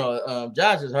like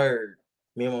Josh has heard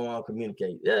me and my mom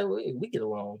communicate. Yeah, we get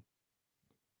along.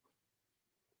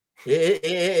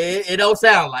 It don't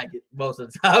sound like it most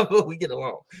of the time, but we get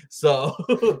along. So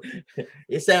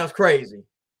it sounds crazy.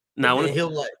 Now when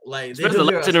he'll like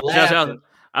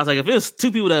I was like, if it's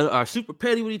two people that are super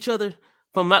petty with each other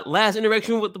from that last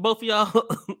interaction with the both of y'all,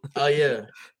 oh yeah,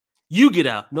 you get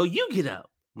out. No, you get out.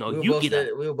 No, you get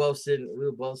out. We were both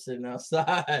sitting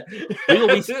outside. We're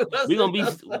gonna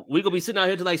be sitting out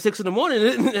here till like 6 a.m. I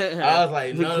was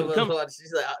like, none of us.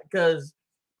 She's like, because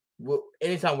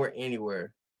anytime we're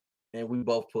anywhere and we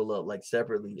both pull up like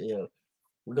separately,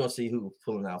 we're gonna see who's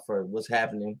pulling out first. What's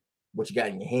happening? What you got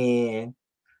in your hand?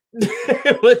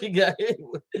 What you got in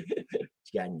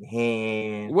your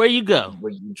hand? Where you go?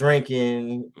 What you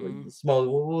drinking? What you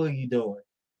smoking? What are you doing?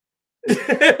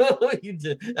 What you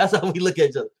do? That's how we look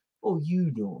at each other. What are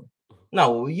you doing?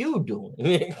 No, what were you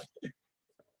doing?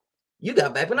 You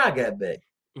got back when I got back.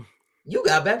 You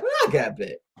got back when I got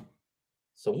back.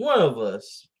 So one of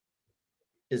us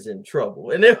is in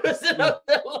trouble. And it was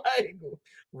like,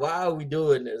 why are we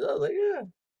doing this? I was like, yeah.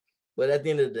 But at the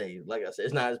end of the day, like I said,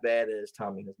 it's not as bad as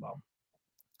Tommy and his mom.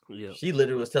 Yeah. She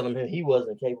literally was telling him he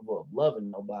wasn't capable of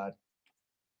loving nobody.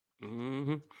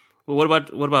 Mm-hmm. Well, what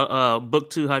about book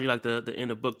 2? How do you like the end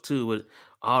of book 2 with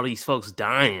all these folks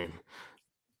dying?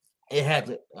 It had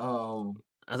to.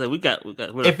 I said we got.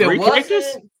 If it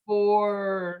wasn't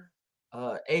for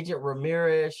Agent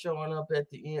Ramirez showing up at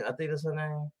the end, I think that's her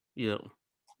name. Yeah.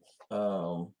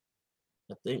 I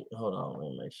think. Hold on, let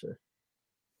me make sure.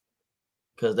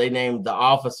 Because they named the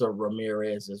officer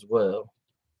Ramirez as well.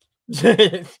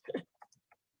 And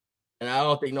I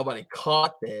don't think nobody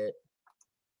caught that.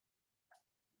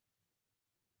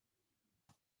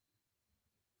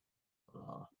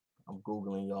 I'm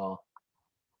Googling y'all.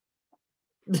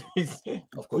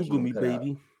 Of course, Google me,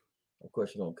 baby. Of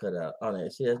course, you're going to cut out. Oh, no,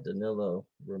 she has Danilo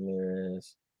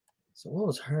Ramirez. So what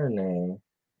was her name?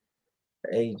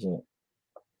 Her agent.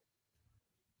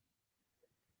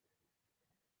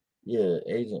 Yeah,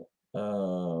 agent.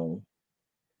 Oh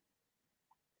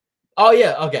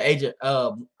yeah, okay,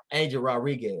 Agent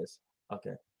Rodriguez.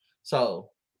 Okay, so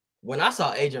when I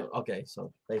saw Agent, okay,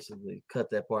 so basically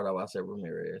cut that part out. I said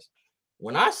Ramirez.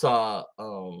 When I saw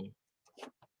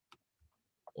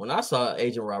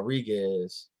Agent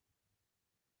Rodriguez,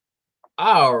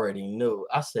 I already knew.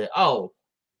 I said, "Oh,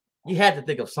 you had to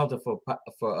think of something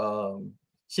for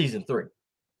season 3."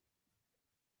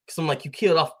 Because I'm like, you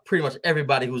killed off pretty much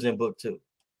everybody who's in book 2,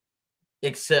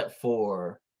 except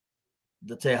for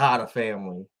the Tejada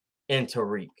family and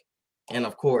Tariq, and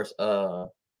of course,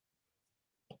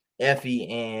 Effie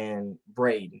and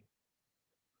Braden.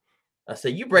 I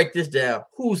said, you break this down,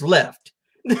 who's left?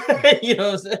 You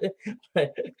know what I'm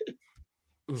saying?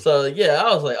 So yeah,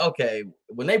 I was like, okay.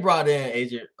 When they brought in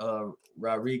Agent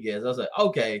Rodriguez, I was like,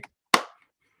 okay.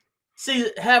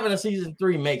 See, having a season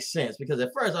 3 makes sense, because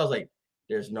at first I was like,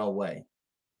 there's no way.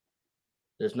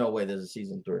 There's no way there's a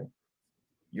season 3.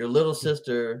 Your little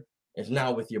sister is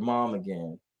now with your mom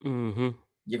again. Mm-hmm.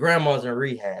 Your grandma's in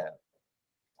rehab.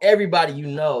 Everybody you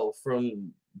know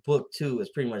from book 2 is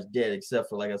pretty much dead, except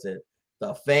for, like I said,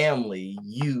 the family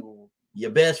you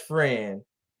your best friend,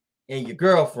 and your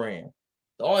girlfriend.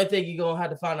 The only thing you're gonna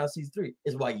have to find out season 3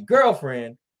 is why your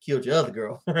girlfriend killed your other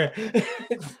girlfriend.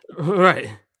 Right.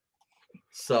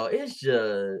 So it's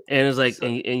just, and it's like,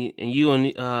 and you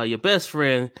and your best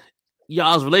friend,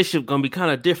 y'all's relationship gonna be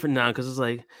kind of different now because it's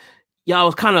like y'all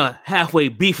was kind of halfway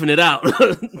beefing it out.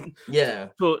 Yeah.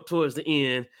 Towards the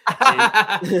end.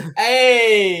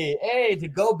 hey, to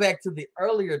go back to the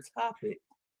earlier topic,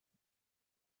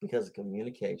 because of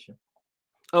communication.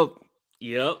 Oh,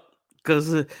 yep.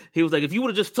 Because he was like, if you would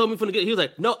have just told me from the get, he was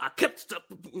like, no, I kept stuff.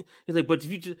 He's like, but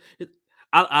if you just,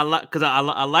 I like, because I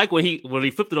like when he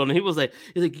flipped it on him. He was like,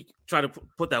 trying to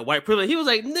put that white privilege. He was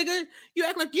like, nigga, you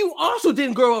act like you also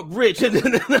didn't grow up rich. And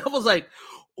then I was like,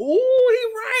 ooh, he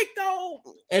right though.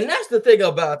 And that's the thing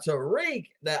about Tariq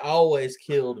that always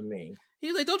killed me.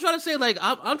 He's like, don't try to say like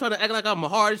I'm trying to act like I'm a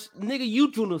hard nigga.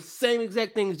 You doing the same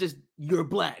exact thing, just you're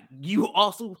black. You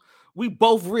also, we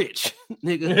both rich,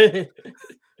 nigga.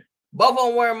 Both of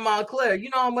them wearing Montclair. You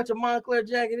know how much a Montclair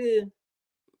jacket is?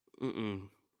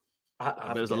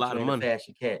 I there's a lot of money.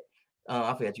 Fashion cat.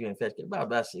 I forgot you in fashion cat.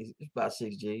 About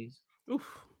 6 G's. Oof.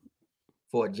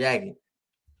 For a jacket.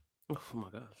 Oh my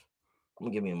gosh. I'm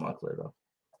gonna give me a Montclair though.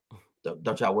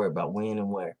 Don't y'all worry about when and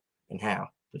where and how.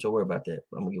 Don't y'all worry about that.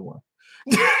 I'm gonna get one.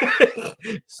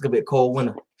 It's gonna be a cold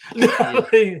winter.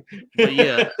 But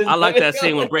yeah, I like that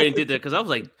scene when Braden did that because I was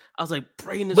like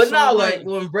Braden is. But so no, right. like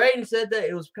when Braden said that,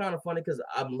 it was kind of funny because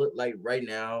I'm like right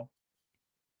now,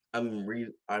 I'm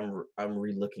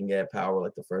re-looking at Power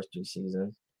like the first 3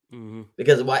 seasons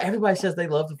because why everybody says they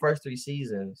love the first 3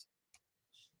 seasons,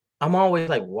 I'm always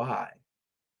like, why?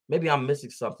 Maybe I'm missing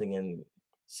something in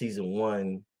season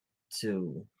 1,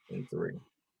 2, and 3.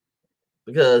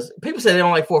 Because people say they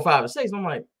don't like 4, 5, and 6. I'm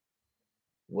like,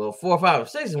 well, 4, 5, and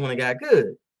 6 is when it got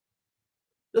good.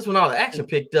 That's when all the action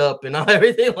picked up and all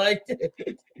everything like that.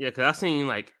 Yeah, because I seen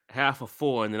like half of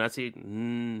 4, and then I see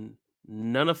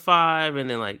none of 5, and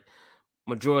then like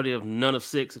majority of none of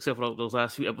 6, except for those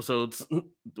last few episodes.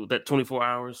 That 24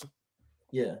 hours.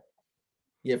 Yeah,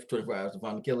 for 24 hours to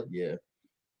find the killer. Yeah.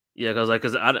 Yeah,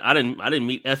 because I didn't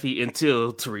meet Effie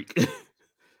until Tariq.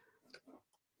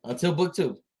 Until book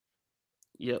 2.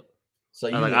 Yep. So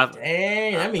you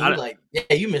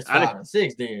you missed 5 and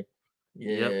 6 then.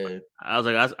 Yeah. Yep. I was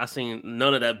like, I seen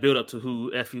none of that build up to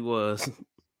who Effie was.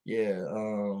 Yeah.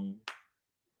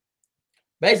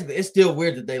 Basically, it's still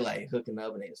weird that they like hooking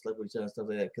up and they slept with each other and stuff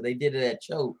like that because they did it at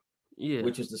Choate,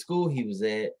 which was the school he was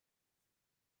at,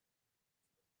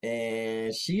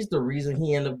 and she's the reason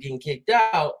he ended up getting kicked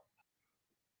out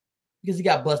because he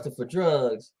got busted for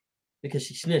drugs because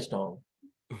she snitched on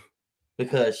him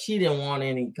because she didn't want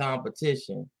any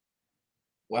competition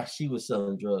while she was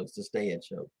selling drugs to stay at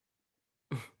Choate.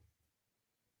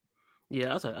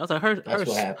 Yeah, I was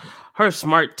like her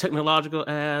smart technological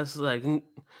ass, like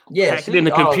hacking in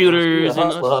the computers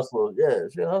and hustle. Yeah,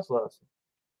 she a hustler.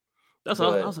 That's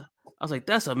all. I was like,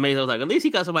 that's amazing. I was like, at least he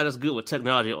got somebody that's good with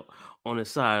technology on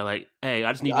his side. Like, hey,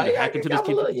 I just need you to hack into this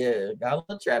computer. Got a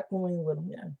little trap queen with him.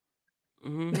 Yeah.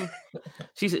 Mm-hmm.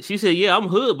 She said, yeah, I'm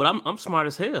hood, but I'm smart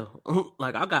as hell.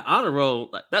 Like I got honor roll.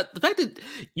 Like that, the fact that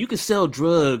you can sell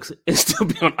drugs and still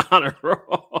be on honor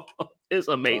roll is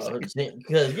amazing.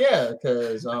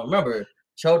 Because remember,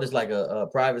 Choate is like a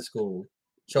private school.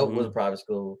 Choate was a private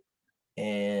school,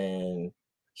 and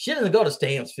she doesn't go to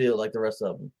Stansfield like the rest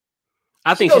of them.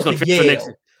 I think she's gonna transfer next.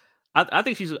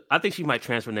 I think she might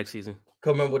transfer next season.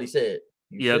 Remember what he said?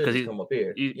 Because he come up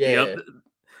here. Yep.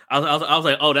 I was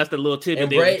like, oh, that's the little tip. And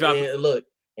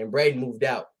Braden moved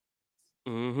out.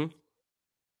 Mm-hmm.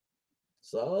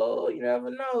 So you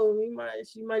never know.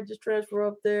 She might just transfer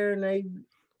up there, and they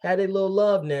had a little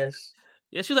love nest.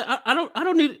 Yeah, she's like, I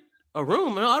don't need a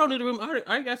room. I don't need a room.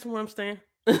 I got somewhere I'm staying.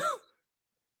 Because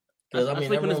that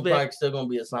room probably still gonna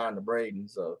be assigned to Braden.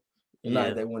 So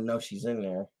like they wouldn't know she's in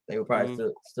there. They would probably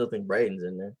still think Braden's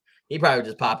in there. He probably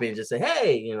just pop in and just say,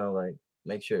 hey, like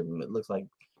make sure it looks like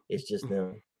it's just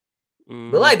them.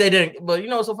 Mm-hmm. But like they didn't. But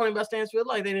what's so funny about Stansfield?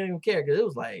 Like they didn't even care because it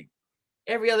was like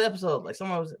every other episode, like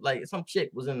someone was like some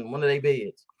chick was in one of their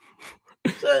beds.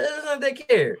 So it's not they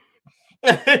cared.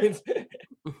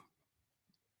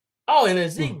 Oh, and then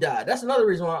Zeke died. That's another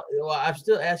reason why I'm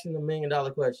still asking the $1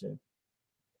 million question.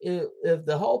 If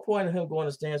the whole point of him going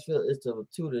to Stansfield is to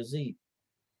tutor Zeke,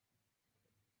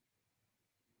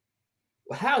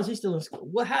 how is he still in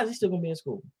school? How is he still gonna be in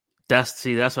school? That's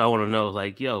what I want to know.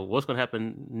 Like, yo, what's gonna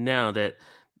happen now that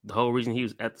the whole reason he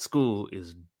was at the school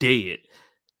is dead?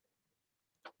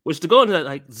 Which to go into that,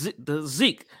 like the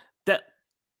Zeke, that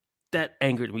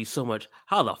angered me so much.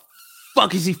 How the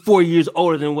fuck is he 4 years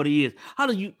older than what he is? How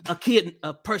do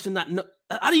a person not know?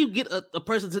 How do you get a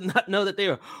person to not know that they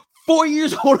are 4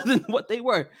 years older than what they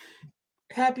were?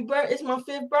 Happy birthday! It's my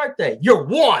 5th birthday. You're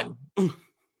 1.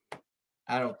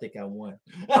 I don't think I won.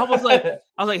 I was like,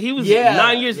 he was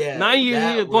 9 years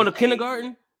here going to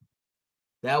kindergarten.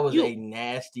 That was a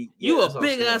nasty. You a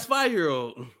big ass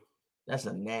 5-year-old. That's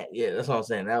a that's what I'm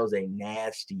saying. That was a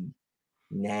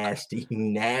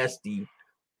nasty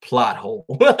plot hole.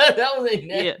 That was a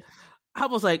nasty. Yeah. I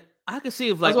was like, I could see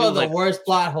if that's one of the worst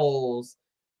plot holes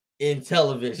in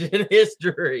television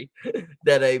history.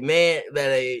 That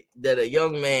a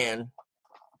young man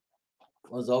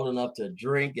was old enough to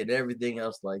drink and everything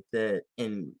else like that,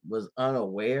 and was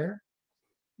unaware.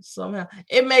 Somehow,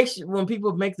 it makes when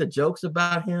people make the jokes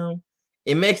about him,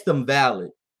 it makes them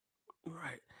valid.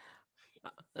 Right.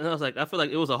 And I was like, I feel like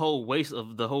it was a whole waste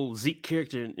of the whole Zeke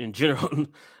character in general.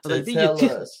 To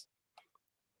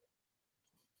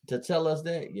tell us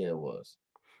that, yeah, it was.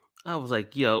 I was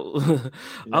like, yo,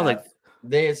 I was like,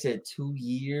 they had said 2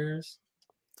 years.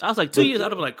 I was like 2 years. I'd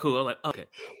have been like, cool. I'm like, okay,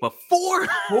 but 4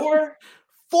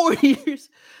 years,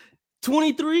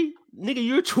 23, nigga,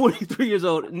 you're 23 years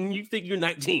old and you think you're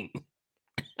 19.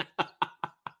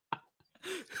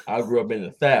 I grew up in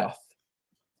the South.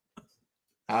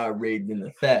 I raised in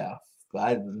the South, but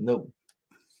I didn't know.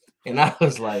 And I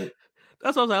was like,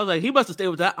 that's what I was like, he must have stayed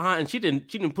with that aunt, and she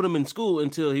didn't put him in school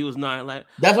until he was 9. Like,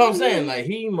 that's what I'm saying. Like,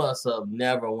 he must have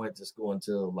never went to school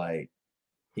until like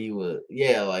he was,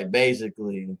 like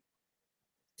basically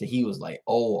he was like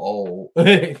old.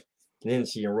 Then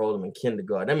she enrolled him in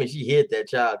kindergarten. I mean, she hid that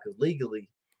child because legally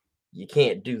you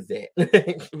can't do that.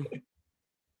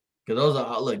 Because those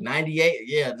are 98.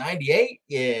 Yeah, 98.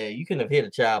 Yeah, you couldn't have hit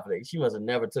a child for that. She must have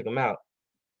never took him out.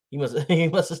 He must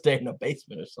have stayed in the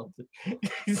basement or something.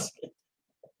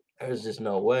 There's just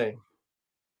no way.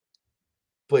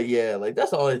 But yeah, like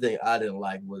that's the only thing I didn't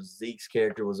like was Zeke's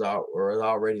character was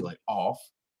already like off.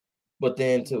 But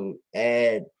then to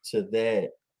add to that,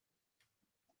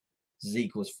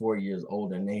 Zeke was 4 years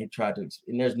older, and they tried to,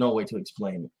 and there's no way to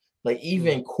explain it. Like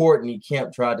even Courtney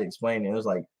Kemp tried to explain it. It was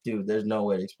like, dude, there's no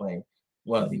way to explain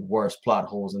one of the worst plot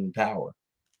holes in Power.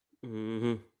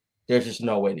 Mm-hmm. There's just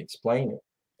no way to explain it.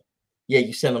 Yeah,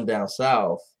 you sent him down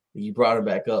south, you brought him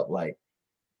back up like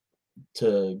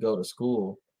to go to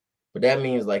school, but that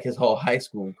means like his whole high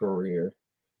school career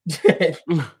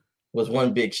was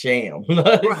one big sham,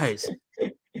 right?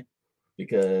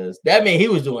 Because that means he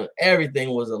was doing everything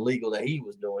was illegal that he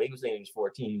was doing. He was saying he was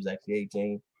 14, he was actually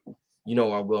 18. You know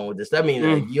where I'm going with this. That means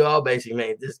like, you all basically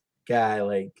made this guy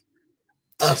like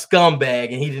a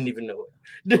scumbag, and he didn't even know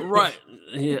it. Right?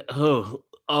 Yeah.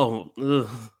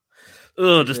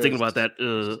 Just thinking about that.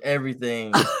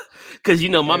 Everything. Because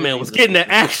my man was getting that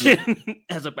action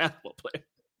as a basketball player.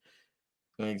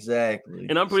 Exactly.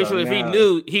 And I'm pretty sure if he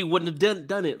knew, he wouldn't have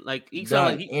done it. Like he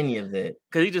sounded like any of that.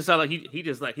 Because he just sounded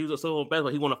like he was so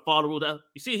basketball. He want to follow the rules.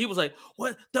 You see, he was like,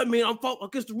 "What? That mean I'm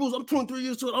against the rules? I'm 23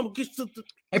 years old. I'm against the."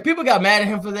 And people got mad at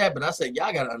him for that, but I said,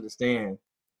 y'all got to understand,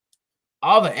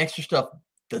 all the extra stuff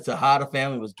that the Tejada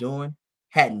family was doing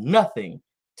had nothing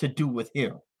to do with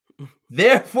him.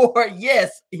 Therefore,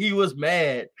 yes, he was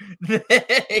mad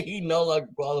that he no longer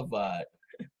qualified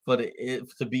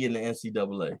to be in the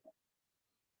NCAA.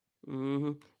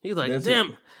 Mm-hmm. He's like,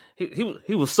 damn.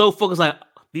 He was so focused. Like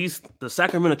the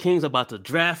Sacramento Kings are about to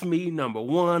draft me number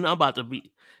 1. It's about to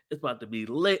be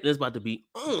lit. It's about to be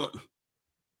on.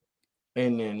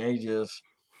 And then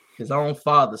his own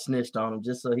father snitched on him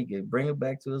just so he could bring it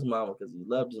back to his mama because he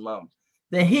loved his mama.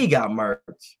 Then he got murdered.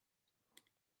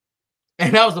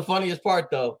 And that was the funniest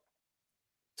part, though.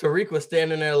 Tariq was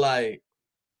standing there like,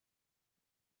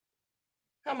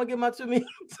 "How am I get my $2 million?"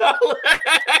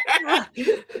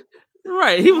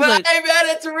 Right. He was like, I ain't mad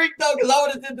at Tariq though, because I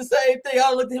would have did the same thing.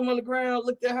 I looked at him on the ground,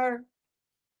 looked at her.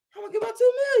 I'm gonna get my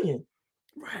 $2 million.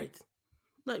 Right.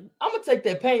 Like, I'm gonna take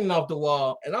that painting off the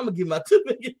wall and I'm gonna get my $2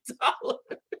 million.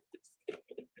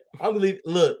 I'm gonna leave.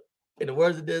 Look, in the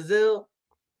words of Denzel,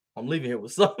 I'm leaving here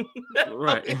with something.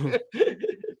 Right.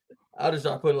 I'll just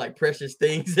start putting like precious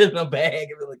things in a bag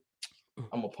and be like,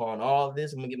 I'm gonna pawn all of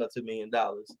this. I'm gonna get my $2 million.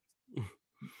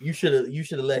 You should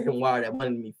have let him wire that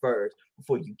money to me first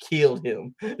before you killed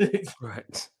him.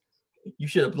 Right. You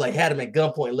should have like had him at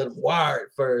gunpoint and let him wire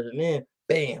it first, and then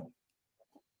bam.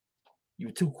 You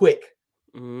were too quick.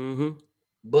 Mm-hmm.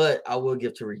 But I will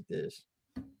give Tariq this.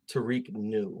 Tariq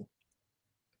knew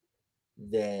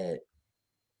that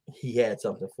he had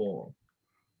something for him.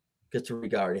 Because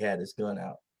Tariq already had his gun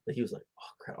out. But he was like,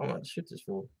 oh crap, I'm about to shoot this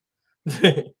fool.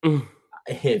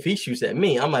 If he shoots at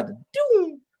me, I'm about to do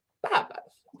him.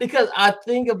 Because I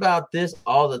think about this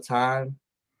all the time,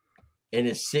 and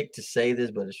it's sick to say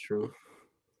this, but it's true.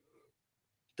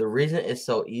 the reason it's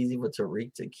so easy for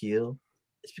Tariq to kill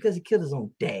is because he killed his own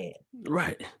dad.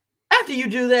 Right. After you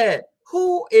do that,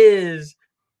 who is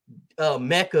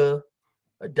Mecca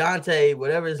or Dante,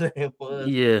 whatever his name was?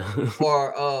 Yeah.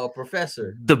 Or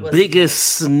Professor. The biggest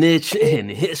snitch in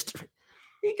history.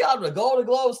 He got the Golden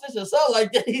Globe snitch or something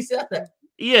like that. He said that.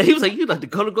 Yeah, he was like, you like the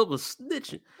Golden Globe was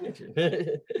snitching.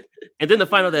 And then to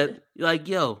find out that, like,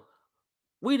 yo,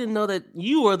 we didn't know that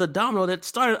you were the domino that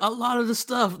started a lot of the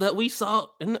stuff that we saw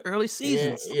in the early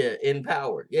seasons. Yeah,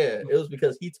 empowered. Yeah, it was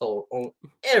because he told on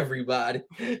everybody.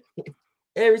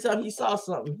 Every time he saw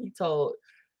something, he told.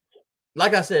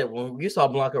 Like I said, when you saw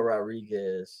Blanca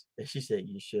Rodriguez, and she said,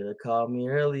 "You should have called me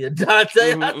earlier,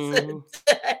 Dante."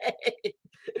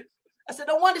 I said,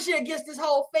 "No wonder she against this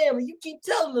whole family. You keep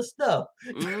telling the stuff."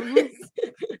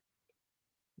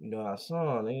 You know, our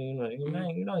son, you know,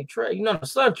 the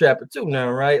son trapper too now,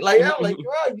 right? Like, I'm like,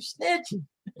 bro, you snitching.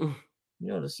 You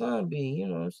know, the son be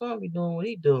doing what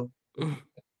he do.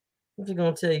 What's he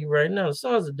gonna tell you right now? The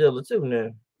son's a dealer too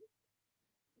now.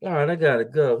 All right, I gotta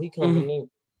go. He coming in.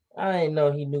 I ain't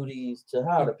know he knew these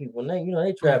Tejada people. They, you know,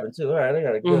 they trapping too. All right, I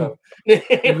gotta go.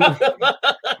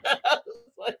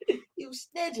 Like, you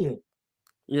snitching.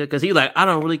 Yeah, because he like, I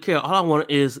don't really care. All I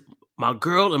want is my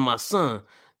girl and my son.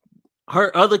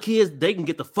 Her other kids, they can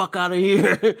get the fuck out of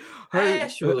here.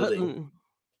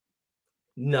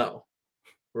 No.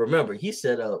 Remember, he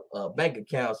set up bank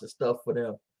accounts and stuff for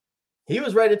them. He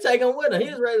was ready to take them with him. He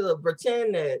was ready to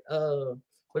pretend that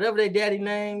whatever their daddy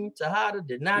name, Tejada,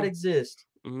 did not exist.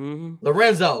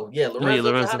 Lorenzo. Yeah,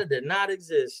 Lorenzo Tejada did not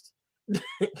exist.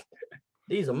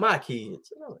 These are my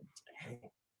kids. And I'm like,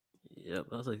 dang. Yep,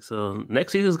 I was like, so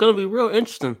next season is gonna be real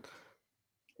interesting.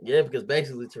 Yeah, because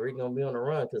basically Tariq gonna be on the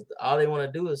run because all they want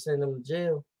to do is send him to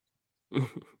jail.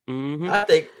 I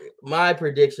think my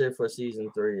prediction for season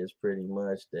 3 is pretty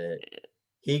much that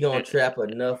he gonna trap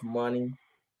enough money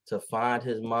to find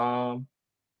his mom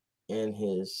and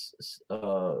his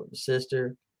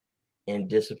sister and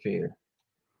disappear.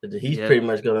 He's pretty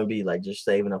much gonna be like just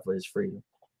saving up for his freedom.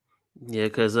 Yeah,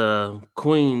 because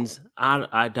Queens,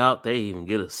 I doubt they even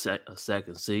get a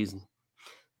second season.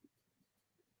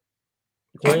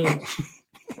 Queens.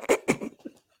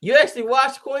 You actually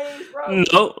watch Queens, bro?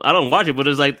 No, I don't watch it, but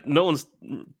it's like no one's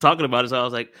talking about it. So I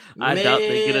was like, I doubt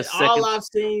they get a second. All I've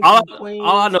seen, all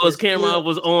I know is Cameron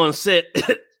was on set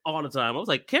all the time. I was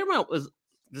like, Cameron was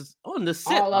just on the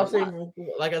set. All I've seen,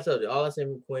 like I told you, all I've seen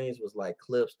from Queens was like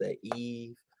clips that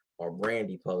Eve or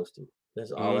Brandy posted.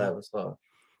 That's all I ever saw.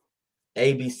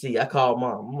 ABC. I called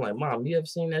mom. I'm like, Mom, you ever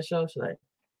seen that show? She's like,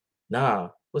 Nah.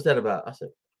 What's that about? I said,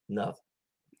 nothing.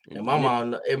 And my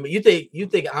mom, you think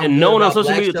I'm and no one on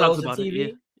social media talks about TV?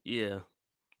 It. Yeah.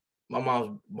 My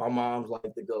mom's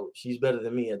like the GOAT. She's better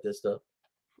than me at this stuff.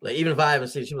 Like even if I haven't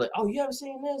seen it, she'll be like, "Oh, you haven't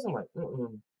seen this?" I'm like,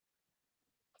 mm-mm.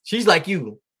 She's like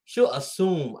you. She'll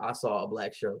assume I saw a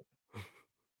black show.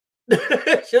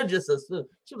 She'll just assume.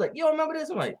 She'll be like, "You don't remember this?"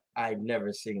 I'm like, "I've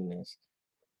never seen this."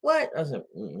 What? I said,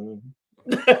 "Mm-mm."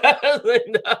 I was like,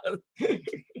 no.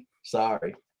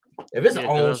 Sorry. If it's an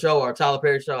own show or a Tyler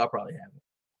Perry show, I probably haven't.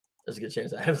 There's a good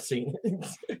chance I haven't seen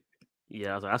it.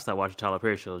 Yeah, I started watching Tyler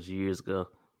Perry shows years ago.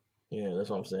 Yeah, that's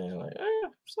what I'm saying. Like,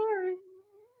 sorry.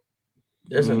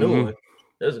 There's a new one.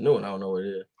 There's a new one. I don't know what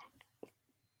it is.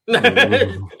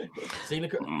 Seen the,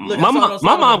 look, my mom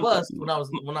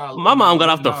my mom got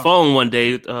off the phone one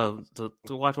day to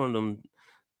watch one of them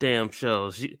damn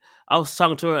shows. I was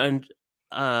talking to her and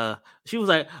she was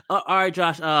like, all right,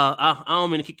 Josh, I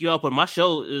don't mean to kick you off, but my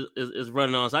show is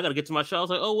running on, so I got to get to my show. I was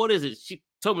like, oh, what is it? She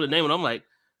told me the name, and I'm like,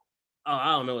 oh,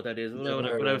 I don't know what that is.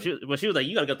 Whatever. But she was like,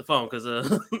 you got to get the phone because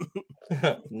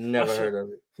never heard of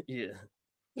it. Yeah.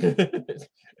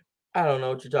 I don't know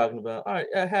what you're talking about. All right,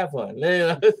 have fun.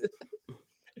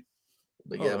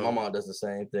 But yeah, my mom does the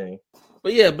same thing.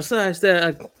 But yeah, besides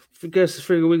that, I guess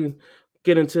figure we can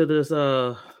get into this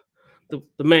the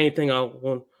main thing I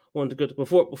wanted to go to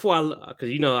before because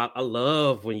you know I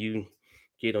love when you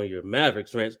get on your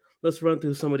Mavericks rants. Let's run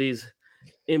through some of these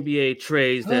NBA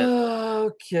trades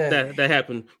that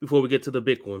happened before we get to the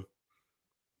big one.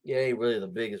 Yeah, ain't really the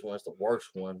biggest one; it's the worst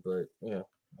one, but yeah.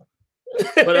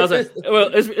 But I was like,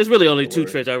 well, it's really only two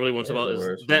trades I really want to talk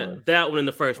about. Is that one and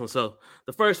the first one. So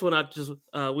the first one, we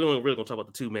only really going to talk about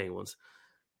the two main ones: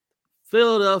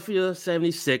 Philadelphia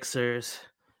 76ers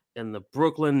and the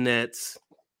Brooklyn Nets.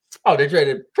 Oh, they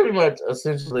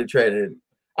essentially traded.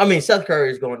 I mean, Seth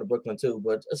Curry is going to Brooklyn too,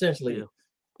 but essentially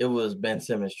it was Ben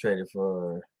Simmons traded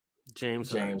for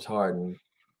James Harden.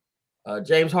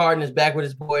 James Harden is back with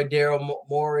his boy Daryl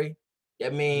Morey. I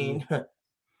mean,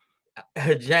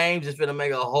 James is going to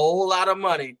make a whole lot of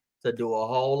money to do a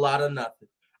whole lot of nothing.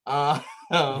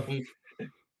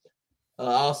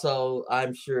 Also,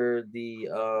 I'm sure the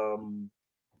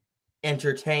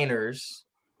entertainers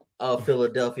of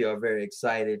Philadelphia are very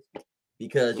excited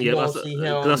because you won't see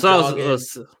him jogging.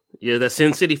 That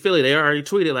Sin City Philly. They already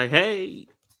tweeted like, "Hey,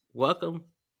 welcome."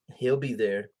 He'll be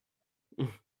there.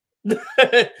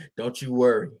 Don't you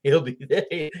worry. He'll be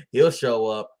there. He'll show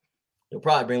up. He'll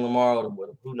probably bring Lamar Odom with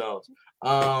him. Who knows?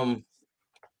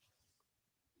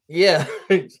 Yeah.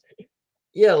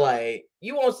 Yeah, like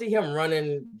you won't see him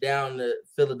running down the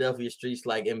Philadelphia streets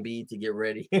like Embiid to get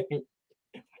ready.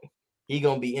 He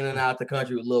gonna be in and out the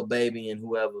country with Lil Baby and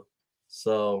whoever.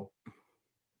 So,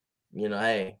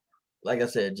 hey, like I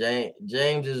said,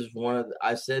 James is one of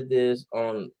I said this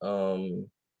on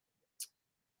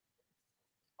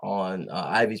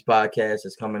Ivy's podcast.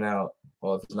 It's coming out,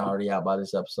 or if it's not already out by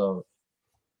this episode.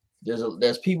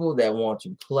 There's people that want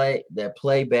to play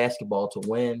basketball to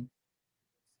win.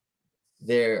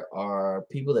 There are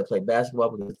people that play basketball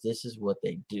because this is what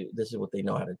they do. This is what they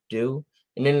know how to do.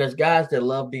 And then there's guys that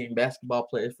love being basketball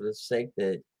players for the sake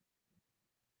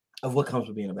of what comes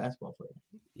with being a basketball player.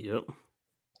 Yep.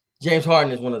 James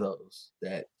Harden is one of those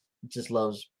that just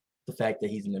loves the fact that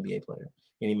he's an NBA player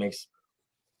and he makes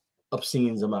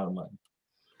obscene amount of money.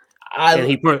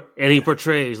 And he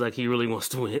portrays like he really wants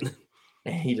to win.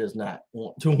 And he does not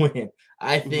want to win.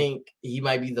 I think he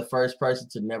might be the first person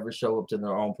to never show up to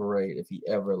their own parade if he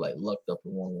ever lucked up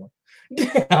and won one.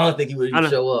 I don't think he would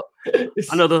even show up.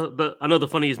 I know the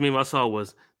funniest meme I saw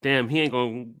was, damn, he ain't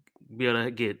gonna be able to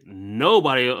get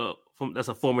nobody that's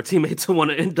a former teammate to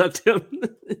want to induct him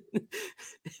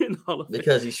in Hall of Fame.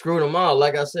 Because he screwed them all.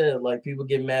 Like I said, people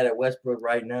get mad at Westbrook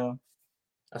right now.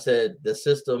 I said the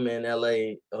system in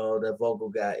LA, that Vogel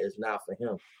guy is not for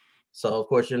him. So of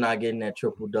course you're not getting that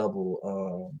triple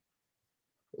double,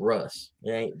 Russ.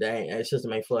 That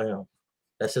system ain't for him.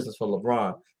 That system's for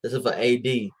LeBron. This is for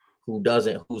AD,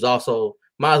 who's also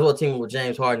might as well team with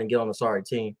James Harden and get on the sorry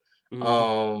team.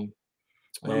 My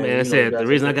man said the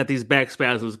reason I got these back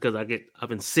spasms is because I've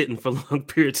been sitting for long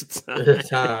periods of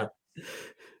time.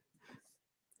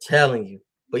 Telling you,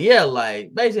 but yeah,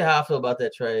 basically how I feel about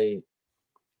that trade.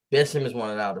 Ben Simmons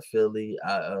wanted out of Philly.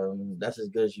 That's as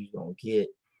good as you're gonna get.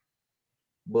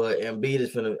 But Embiid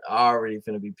is already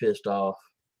be pissed off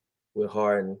with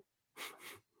Harden,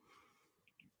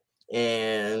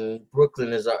 and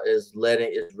Brooklyn is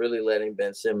really letting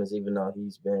Ben Simmons, even though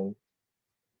he's been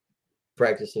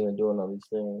practicing and doing all these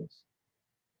things,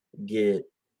 get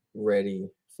ready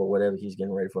for whatever he's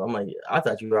getting ready for. I'm like, I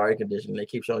thought you were already conditioned. They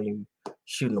keep showing you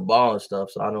shooting the ball and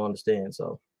stuff, so I don't understand.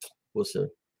 So we'll see.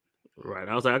 Right,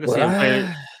 I was like, I can see him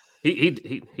playing.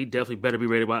 He definitely better be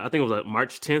ready by. I think it was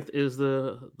March 10th is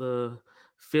the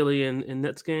Philly and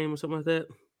Nets game or something like that.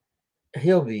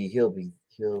 He'll because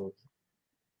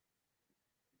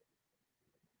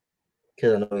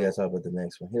I know we got to talk about the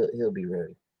next one. He'll be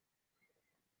ready.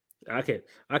 I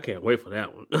can't wait for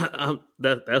that one.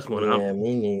 That's one. Yeah,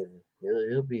 me neither.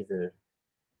 He'll be there.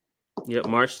 Yep,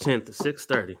 March 10th at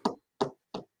 6:30.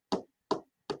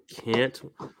 Can't.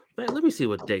 Man, let me see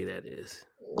what day that is.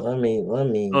 Let me.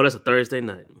 Oh, that's a Thursday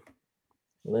night.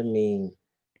 Let me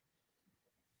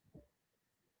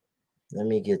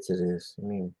get to this. Let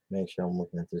me make sure I'm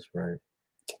looking at this right.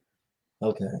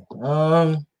 Okay.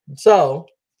 So.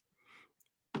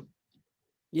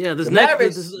 Yeah, this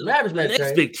Mavericks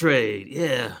next big trade.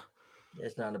 Yeah.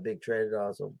 It's not a big trade at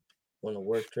all. So one of the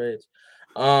worst trades.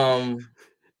 I'd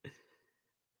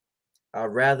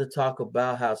rather talk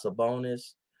about how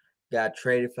Sabonis got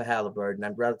traded for Halliburton.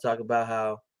 I'd rather talk about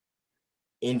how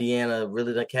Indiana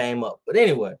really done came up. But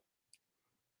anyway.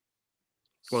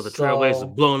 Well, the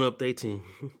Trailblazers blowing up their team.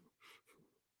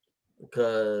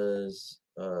 Because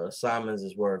Simons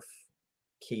is worth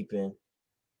keeping.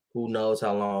 Who knows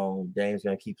how long Dame's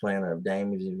going to keep playing or if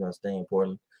Dame is going to stay in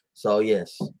Portland. So,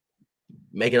 yes,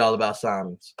 make it all about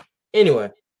Simons.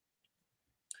 Anyway,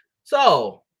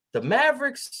 so the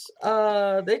Mavericks,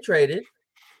 they traded.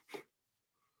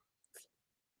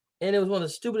 And it was one of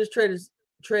the stupidest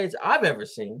trades I've ever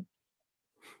seen.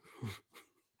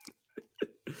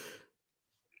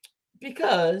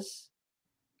 Because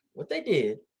what they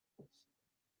did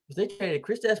was they traded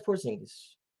Kristaps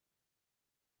Porzingis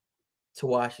to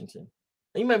Washington.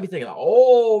 And you might be thinking,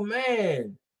 oh,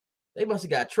 man, they must have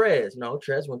got Trez. No,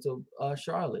 Trez went to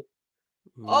Charlotte.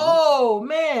 Mm-hmm. Oh,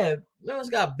 man, they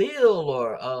must have got Bill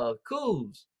or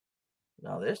Kuz.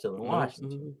 No, they're still in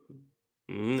Washington.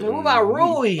 Mm-hmm. What about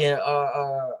Rui and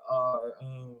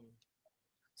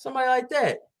somebody like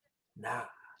that? Nah.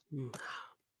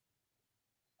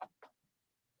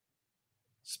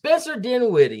 Spencer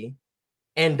Dinwiddie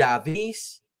and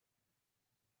Davis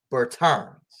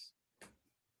Bertans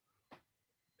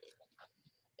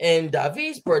And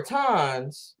Davis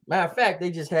Bertans, matter of fact,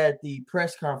 they just had the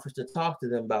press conference to talk to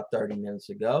them about 30 minutes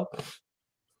ago.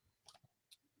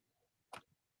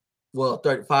 Well,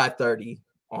 5:30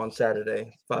 on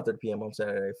Saturday, 5:30 p.m. on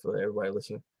Saturday for everybody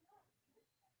listening.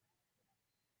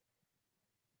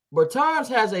 Bertans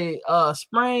has a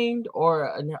sprained or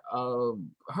a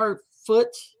hurt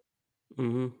foot.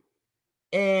 Mm-hmm.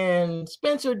 And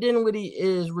Spencer Dinwiddie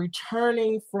is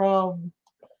returning from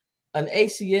an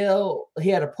ACL. He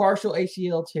had a partial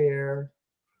ACL tear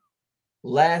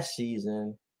last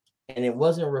season, and it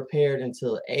wasn't repaired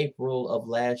until April of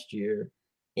last year.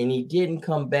 And he didn't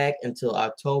come back until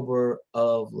October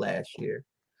of last year.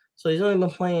 So he's only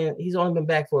been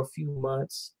back for a few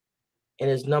months, and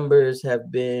his numbers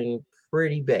have been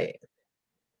pretty bad.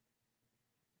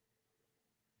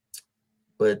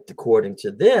 But according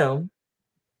to them,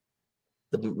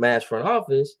 the Mavs front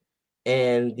office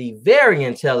and the very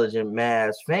intelligent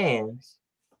Mavs fans,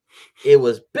 it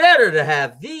was better to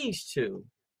have these two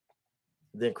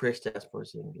than Kristaps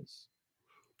Porzingis.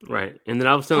 Right, and then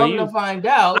I was telling you, to find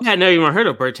out, I had never even heard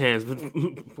of Bertans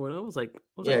before. I was like,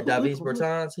 Davis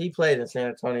Bertans, he played in San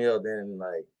Antonio. Then,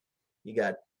 I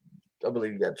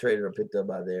believe he got traded or picked up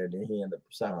by there. Then he ended up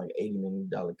signing like $80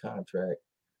 million contract.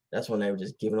 That's when they were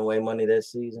just giving away money that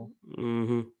season.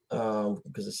 Mm-hmm.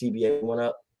 Because the CBA went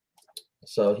up,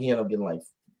 so he ended up getting like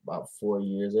about 4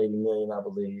 years, $80 million, I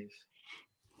believe.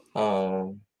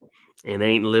 And they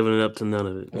ain't living up to none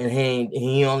of it. And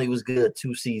he only was good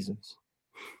 2 seasons.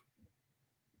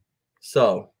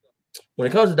 So when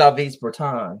it comes to Davis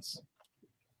Bertans,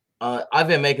 I've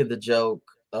been making the joke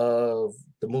of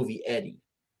the movie Eddie.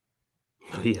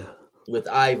 Oh, yeah. With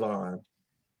Ivan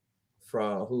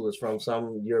who was from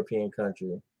some European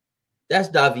country. That's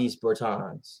Davis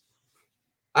Bertans.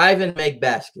 Ivan make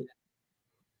basket.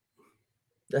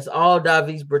 That's all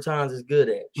Davis Bertans is good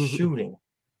at, shooting.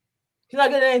 He's not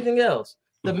good at anything else.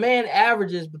 The man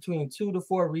averages between 2 to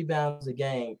 4 rebounds a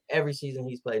game every season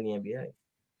he's played in the NBA.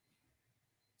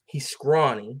 He's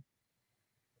scrawny.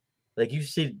 Like you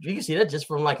can see that just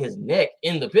from like his neck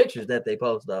in the pictures that they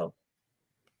post though.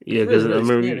 Yeah, because I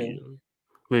remember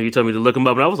you told me to look him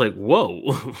up, and I was like,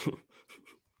 "Whoa!"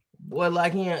 Boy,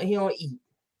 like he don't eat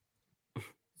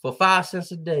for 5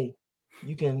 cents a day.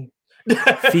 You can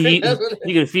feed.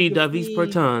 You can feed Davis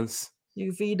Bertans. You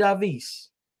can feed Davis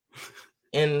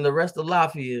and the rest of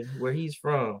Lafayette, where he's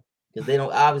from, because they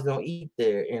obviously don't eat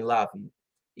there in Lafayette,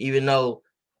 even though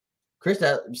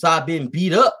Kristaps started being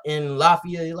beat up in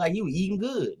Lafayette, like he was eating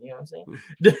good. You know what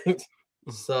I'm saying?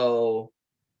 So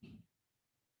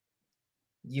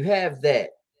you have that.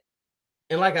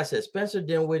 And like I said, Spencer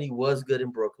Dinwiddie was good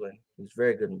in Brooklyn. He was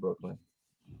very good in Brooklyn.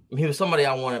 He was somebody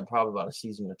I wanted probably about a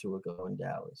season or 2 ago in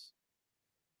Dallas.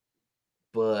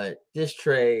 But this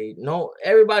trade,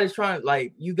 everybody's trying,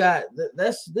 like, you got,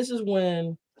 this is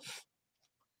when,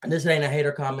 and this ain't a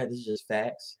hater comment, this is just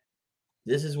facts.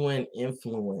 This is when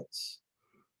influence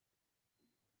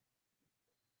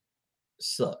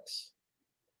sucks.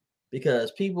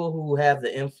 Because people who have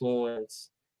the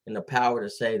influence and the power to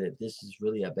say that this is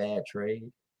really a bad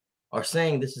trade are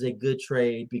saying this is a good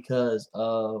trade because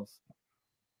of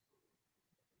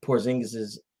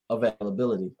Porzingis'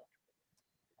 availability.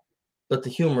 But the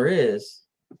humor is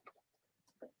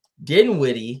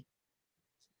Dinwiddie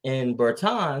and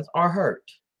Bertans are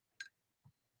hurt.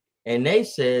 And they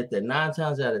said that 9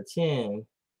 times out of 10,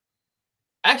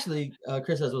 actually,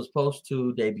 Kristaps was supposed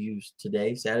to debut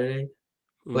today, Saturday,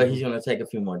 but he's going to take a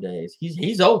few more days.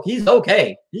 He's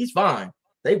okay. He's fine.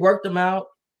 They worked him out.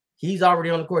 He's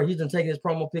already on the court. He's been taking his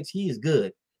promo picks. He is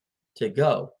good to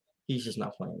go. He's just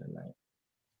not playing tonight.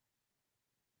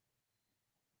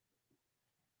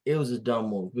 It was a dumb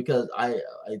move because I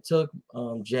took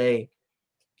Jay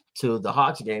to the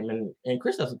Hawks game and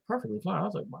Kristaps was perfectly fine. I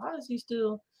was like, why is he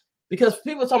still? Because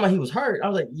people were talking about he was hurt. I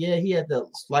was like, yeah, he had the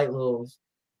slight little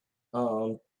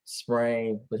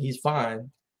sprain, but he's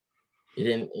fine. It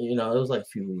didn't, it was like a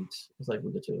few weeks. It was like a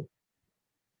week or 2.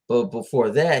 But before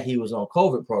that, he was on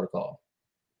COVID protocol.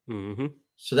 Mm-hmm.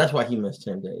 So that's why he missed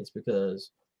 10 days,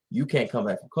 because you can't come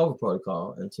back from COVID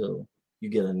protocol until you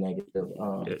get a negative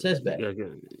test back. I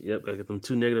get them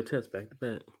 2 negative tests back to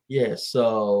back. Yeah,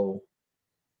 so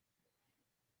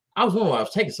I was wondering why it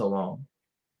was taking so long.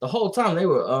 The whole time they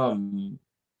were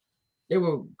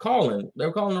calling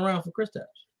around for Kristaps.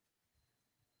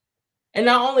 And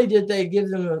not only did they give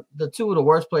them the 2 of the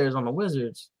worst players on the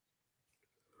Wizards,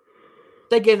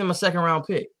 they gave them a 2nd round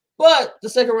pick. But the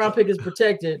 2nd round pick is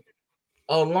protected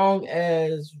as long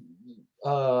as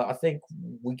I think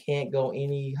we can't go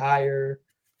any higher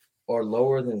or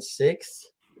lower than 6th,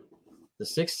 the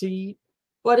 6th seed.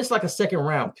 But it's like a 2nd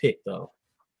round pick, though.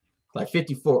 like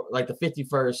 54, like the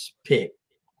 51st pick.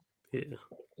 Yeah.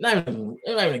 Not even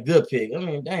a good pick. I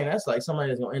mean, dang, that's like somebody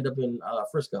that's gonna end up in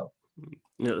Frisco.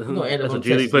 Yeah, Gonna end up that's a on G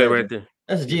League Texas player Legend. right there.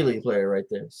 That's a G League player right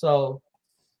there. So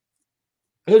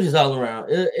it was just all around.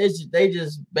 They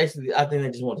just basically, I think they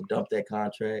just want to dump that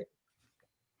contract.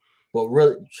 But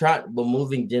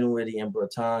moving Dinwiddie and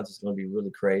Bertans is going to be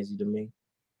really crazy to me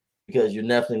because you're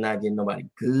definitely not getting nobody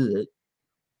good.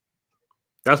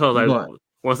 That's what I was like.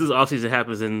 Once this offseason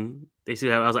happens and they see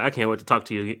that, I was like, I can't wait to talk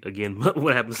to you again.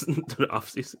 What happens to the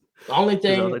offseason?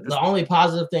 The only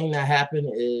positive thing that happened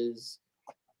is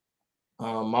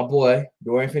my boy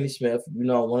Dorian Finney-Smith. You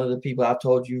know, one of the people I've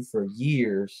told you for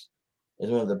years is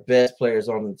one of the best players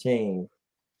on the team.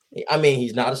 I mean,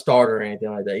 he's not a starter or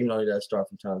anything like that, even though he does start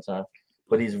from time to time.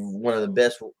 But he's one of the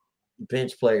best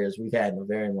bench players we've had in a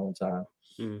very long time.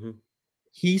 Mm-hmm.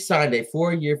 He signed a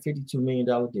 4-year, $52 million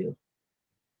deal.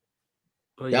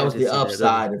 Oh, yeah, that was the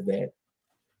upside of that.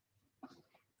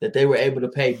 That they were able to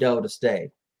pay Doe to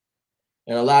stay.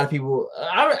 And a lot of people,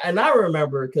 I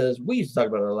remember because we used to talk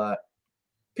about it a lot.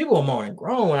 People were moaning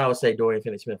grown when I would say Dorian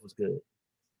Finney-Smith was good.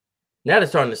 Now they're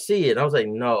starting to see it. I was like,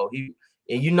 no, he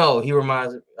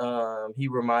reminded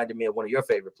me of one of your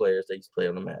favorite players that used to play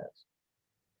on the Mavs.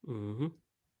 Mm-hmm.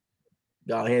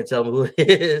 Go ahead and tell me who it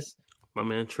is. My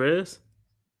man Trez?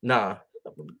 Nah.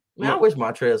 Man, I wish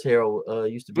my Trez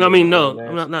Harrell used to be. No, I mean, no,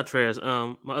 I'm not Trez.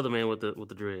 My other man with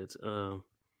the dreads. Damn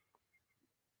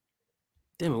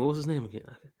it, what was his name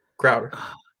again? Crowder.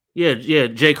 Yeah,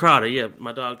 Jay Crowder. Yeah,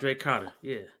 my dog Jay Crowder.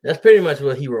 Yeah. That's pretty much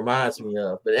what he reminds me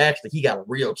of. But actually, he got a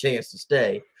real chance to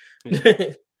stay.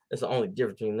 Yeah. That's the only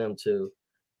difference between them two.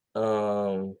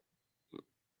 But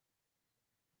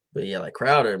yeah, like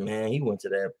Crowder, man, he went to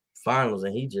that finals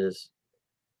and he just,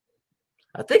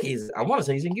 I want to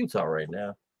say he's in Utah right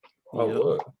now.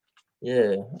 Oh,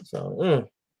 yeah. So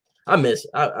I miss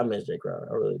Jay Crowder.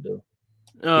 I really do.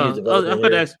 I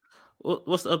could ask,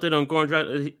 what's the update on Goran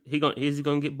Dragic? Is he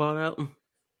gonna get bought out?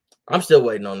 I'm still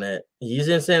waiting on that. He's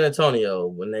in San Antonio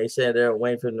when they said they're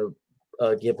waiting for him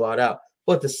to get bought out.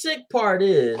 But the sick part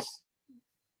is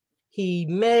he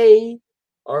may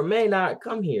or may not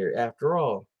come here after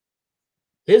all.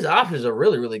 His options are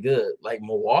really, really good, like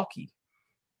Milwaukee.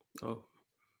 Oh,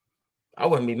 I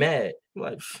wouldn't be mad.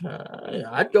 Like,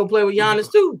 I'd go play with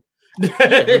Giannis too.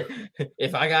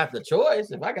 If I got the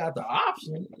choice, if I got the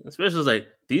option. Especially like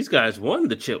these guys won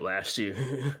the chip last year.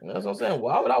 That's what I'm saying.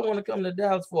 Why would I want to come to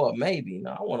Dallas for a maybe?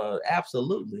 No, I want to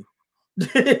absolutely.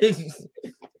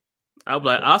 I'll be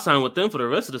like, I'll sign with them for the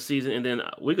rest of the season, and then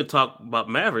we could talk about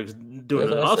Mavericks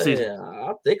during the offseason.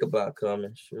 I'll think about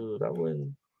coming. Shoot, I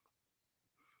wouldn't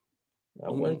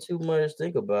too much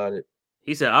think about it.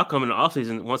 He said, I'll come in the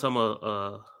offseason once I'm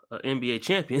a NBA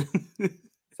champion.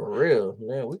 For real,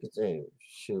 man, we can say,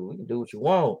 shoot, we can do what you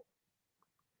want.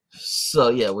 So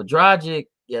yeah, with Dragic,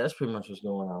 yeah, that's pretty much what's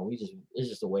going on. It's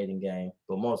just a waiting game,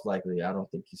 but most likely, I don't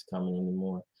think he's coming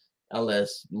anymore,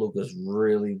 unless Luka's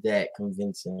really that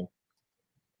convincing.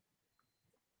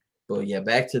 But yeah,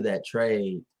 back to that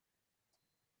trade.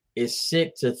 It's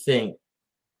sick to think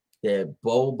that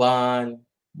Boban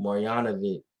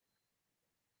Marjanovic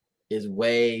is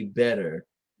way better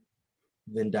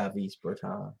than Davis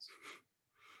Bertans.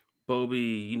 Bobby,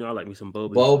 you know I like me some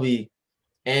Bobby. Bobby.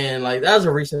 And like that was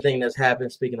a recent thing that's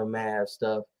happened, speaking of Mavs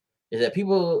stuff, is that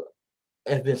people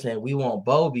have been saying we want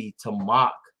Bobby to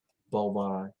mock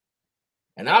Boban.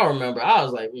 And I remember I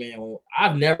was like, man,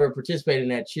 I've never participated in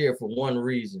that cheer for one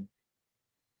reason.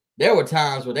 There were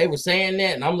times where they were saying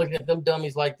that, and I'm looking at them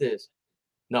dummies like this.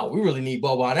 No, we really need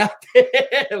Boban out there.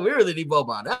 We really need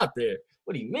Boban out there.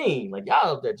 What do you mean? Like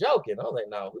y'all up there joking? I was like,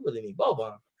 no, we really need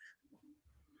Boban.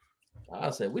 I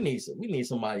said we need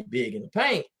somebody big in the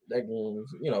paint that can,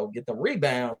 get the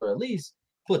rebound or at least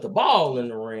put the ball in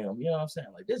the rim. You know what I'm saying?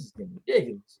 Like this is getting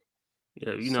ridiculous.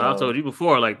 Yeah, I told you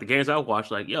before, like the games I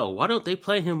watched, like, yo, why don't they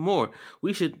play him more?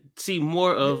 We should see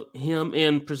more of him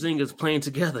and Porzingis playing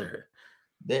together.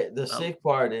 The sick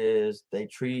part is they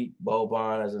treat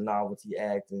Boban as a novelty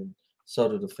act, and so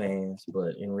do the fans.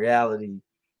 But in reality,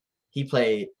 he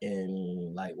played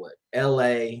in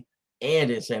LA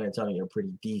and in San Antonio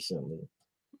pretty decently.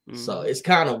 Mm-hmm. So it's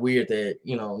kind of weird that,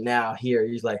 now here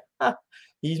he's like,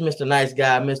 he's Mr. Nice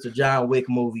Guy, Mr. John Wick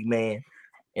movie man,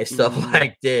 and stuff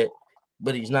like that.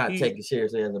 But he's not taken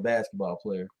seriously as a basketball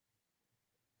player.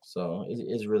 So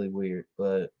it's really weird.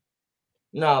 But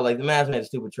no, like the Mavs made a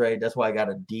stupid trade. That's why I got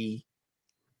a D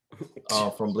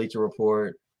from Bleacher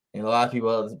Report. And a lot of people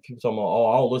talking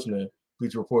about, I don't listen to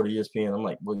Bleacher Report or ESPN. I'm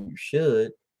like, well, you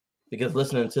should. Because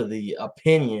listening to the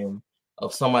opinion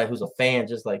of somebody who's a fan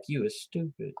just like you is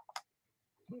stupid.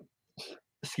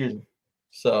 Excuse me.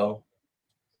 So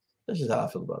that's just how I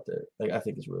feel about that. Like I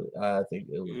think it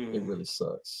really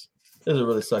sucks. It's a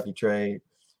really sucky trade.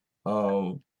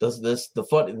 And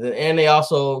they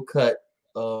also cut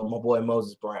my boy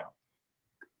Moses Brown.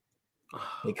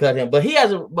 They cut him, but he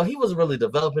wasn't really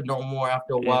developing no more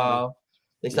after a while.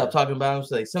 They stopped talking about him,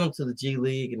 so they sent him to the G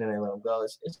League and then they let him go.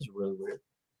 It's just really weird.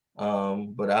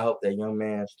 But I hope that young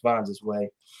man finds his way.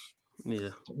 Yeah.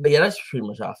 But yeah, that's pretty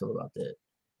much how I feel about that.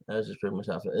 That's just pretty much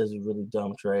how I feel. It's a really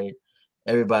dumb trade.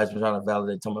 Everybody's been trying to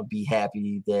validate, talking about be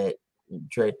happy that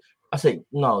trade. I say,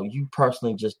 no, you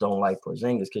personally just don't like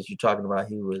Porzingis because you're talking about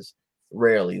he was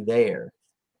rarely there.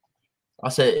 I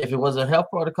said, if it was a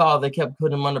health protocol, they kept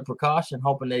putting him under precaution,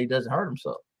 hoping that he doesn't hurt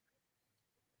himself.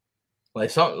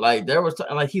 Like there was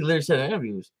he literally said in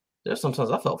interviews, there's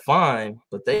sometimes I felt fine,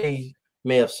 but they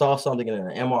may have saw something in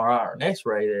an MRI or an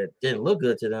X-ray that didn't look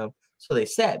good to them, so they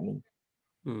sat me.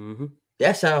 Mm-hmm.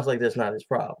 That sounds like that's not his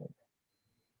problem.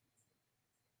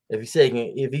 If he said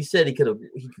he could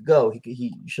go,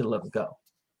 he should have let him go.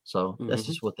 So that's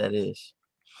just what that is.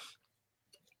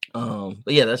 But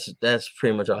yeah, that's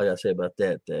pretty much all I gotta say about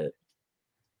that. That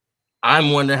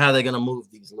I'm wondering how they're gonna move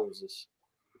these losers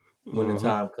when the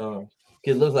time comes.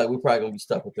 Because it looks like we're probably gonna be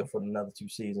stuck with them for another 2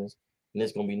 seasons, and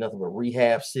it's gonna be nothing but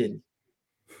rehab city.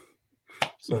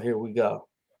 So here we go.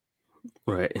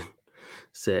 Right.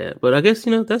 Sad, but I guess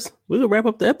we'll wrap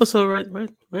up the episode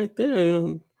right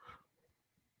there.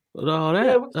 With all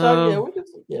that, we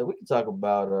can talk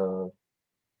about.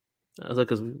 I was like,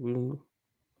 because we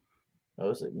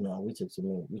took so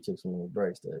many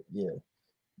breaks that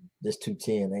this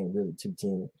 210 ain't really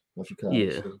 210 once you cut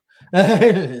it.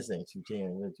 This ain't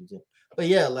 210, really 210. But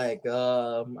yeah, I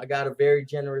got a very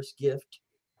generous gift.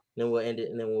 Then we'll end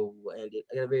it, we'll end it.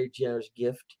 I got a very generous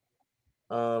gift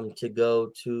to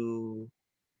go to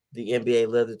the NBA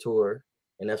Leather Tour,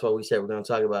 and that's why we said we're going to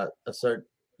talk about a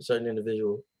certain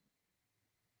individual.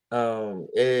 The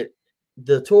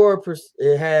tour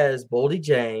it has Boldy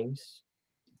James,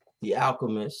 The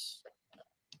Alchemist,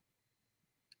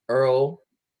 Earl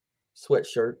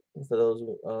Sweatshirt for those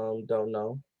who don't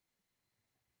know.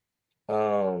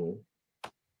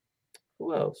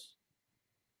 Who else?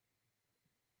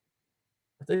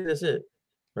 I think that's it,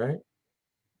 right?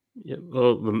 Yeah.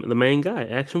 Well, the main guy,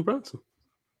 Action Bronson.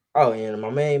 Oh, yeah,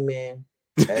 my main man,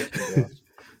 Action Bronson.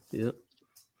 Yep.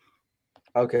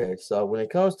 Okay, so when it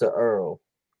comes to Earl,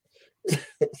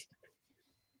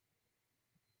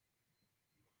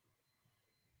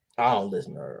 I don't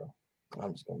listen to Earl.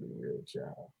 I'm just gonna be real,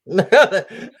 child.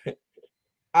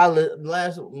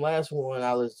 Last one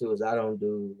I listen to is I Don't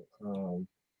Do. Hold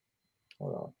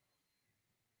on,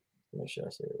 make sure I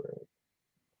say it right.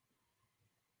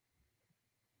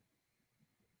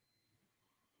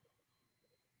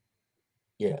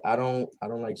 Yeah, I don't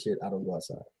like shit. I Don't Go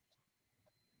Outside.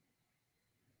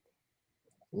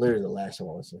 Literally the last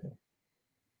one I listened to him.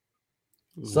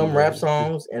 Some rap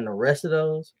songs and the rest of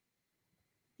those,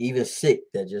 even Sick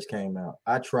that just came out.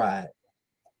 I tried.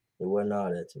 It wasn't all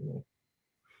that to me.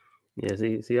 Yeah,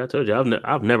 see, I told you,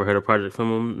 I've never heard a project from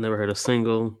him. Never heard a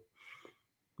single.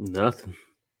 Nothing.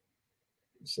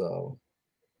 So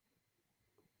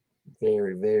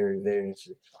very, very, very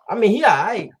interesting. I mean,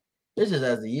 it's just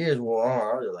as the years wore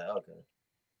on, I was like, okay.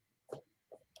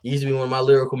 He used to be one of my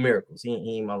lyrical miracles. He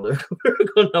ain't my lyrical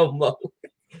miracle no more.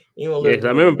 Yeah, because I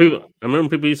remember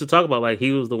people used to talk about like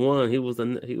he was the one. He was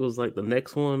like the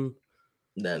next one.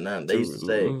 They used to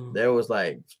say there was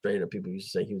like straight up people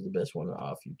used to say he was the best one in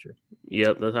our future.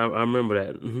 Yep, I remember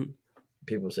that. Mm-hmm.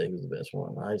 People say he was the best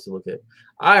one.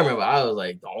 I remember I was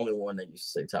like the only one that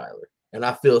used to say Tyler, and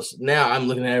I feel now I'm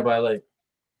looking at everybody like,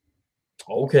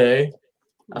 okay.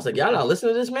 I was like, y'all not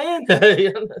listening to this man?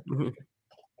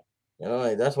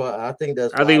 That's why I think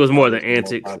that's. I think it was more the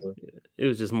antics. It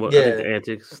was just more. I think the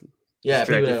antics. Yeah,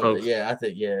 folks. I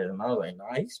think and I was like,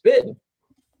 nah, he's spitting.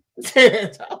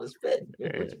 Tyler spitting.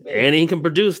 And he can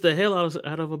produce the hell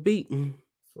out of a beat.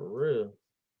 For real.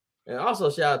 And also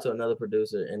shout out to another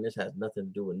producer, and this has nothing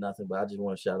to do with nothing, but I just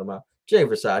want to shout him out, Jay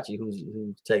Versace, who's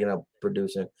taking up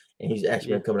producing, and he's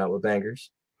actually been coming out with bangers.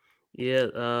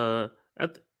 Yeah,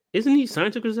 isn't he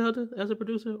signed to Griselda as a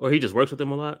producer, or he just works with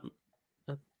them a lot?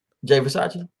 Jay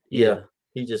Versace, yeah,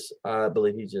 I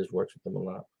believe he just works with them a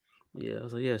lot. Yeah, I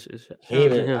was like, yes.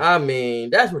 I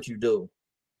mean, that's what you do.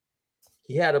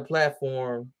 He had a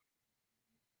platform,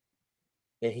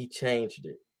 and he changed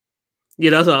it.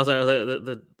 Yeah, that's what I was like.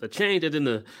 The change, and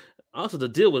then also to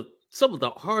deal with some of the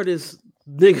hardest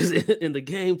niggas in the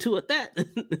game too. At that,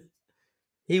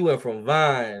 he went from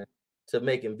Vine to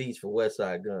making beats for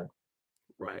Westside Gun.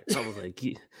 Right. I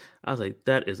was like,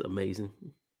 that is amazing.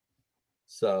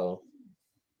 So,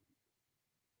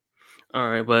 All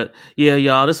right, but yeah,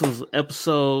 y'all, this was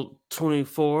episode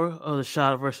 24 of the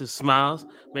Shot versus Smiles.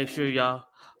 Make sure y'all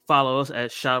follow us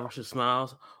at Shot versus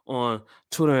Smiles on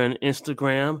Twitter and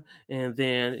Instagram, and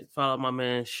then follow my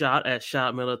man Shot at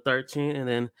Shot Miller 13, and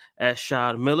then at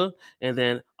Shot Miller, and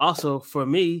then also for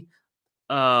me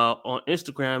on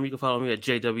Instagram, you can follow me at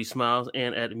JW Smiles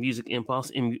and at Music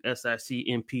Impulse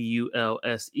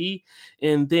MUSICMPULSE,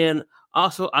 and then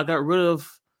also I got rid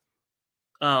of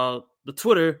the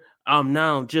Twitter. I'm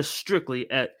now just strictly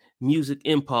at Music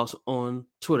Impulse on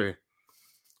Twitter.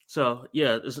 So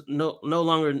yeah, there's no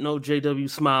longer no JW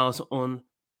Smiles on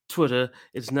Twitter.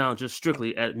 It's now just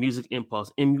strictly at Music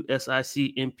Impulse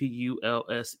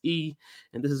MUSICMPULSE.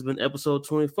 And this has been episode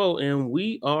 24, and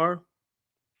we are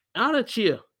out of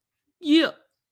here. Yeah.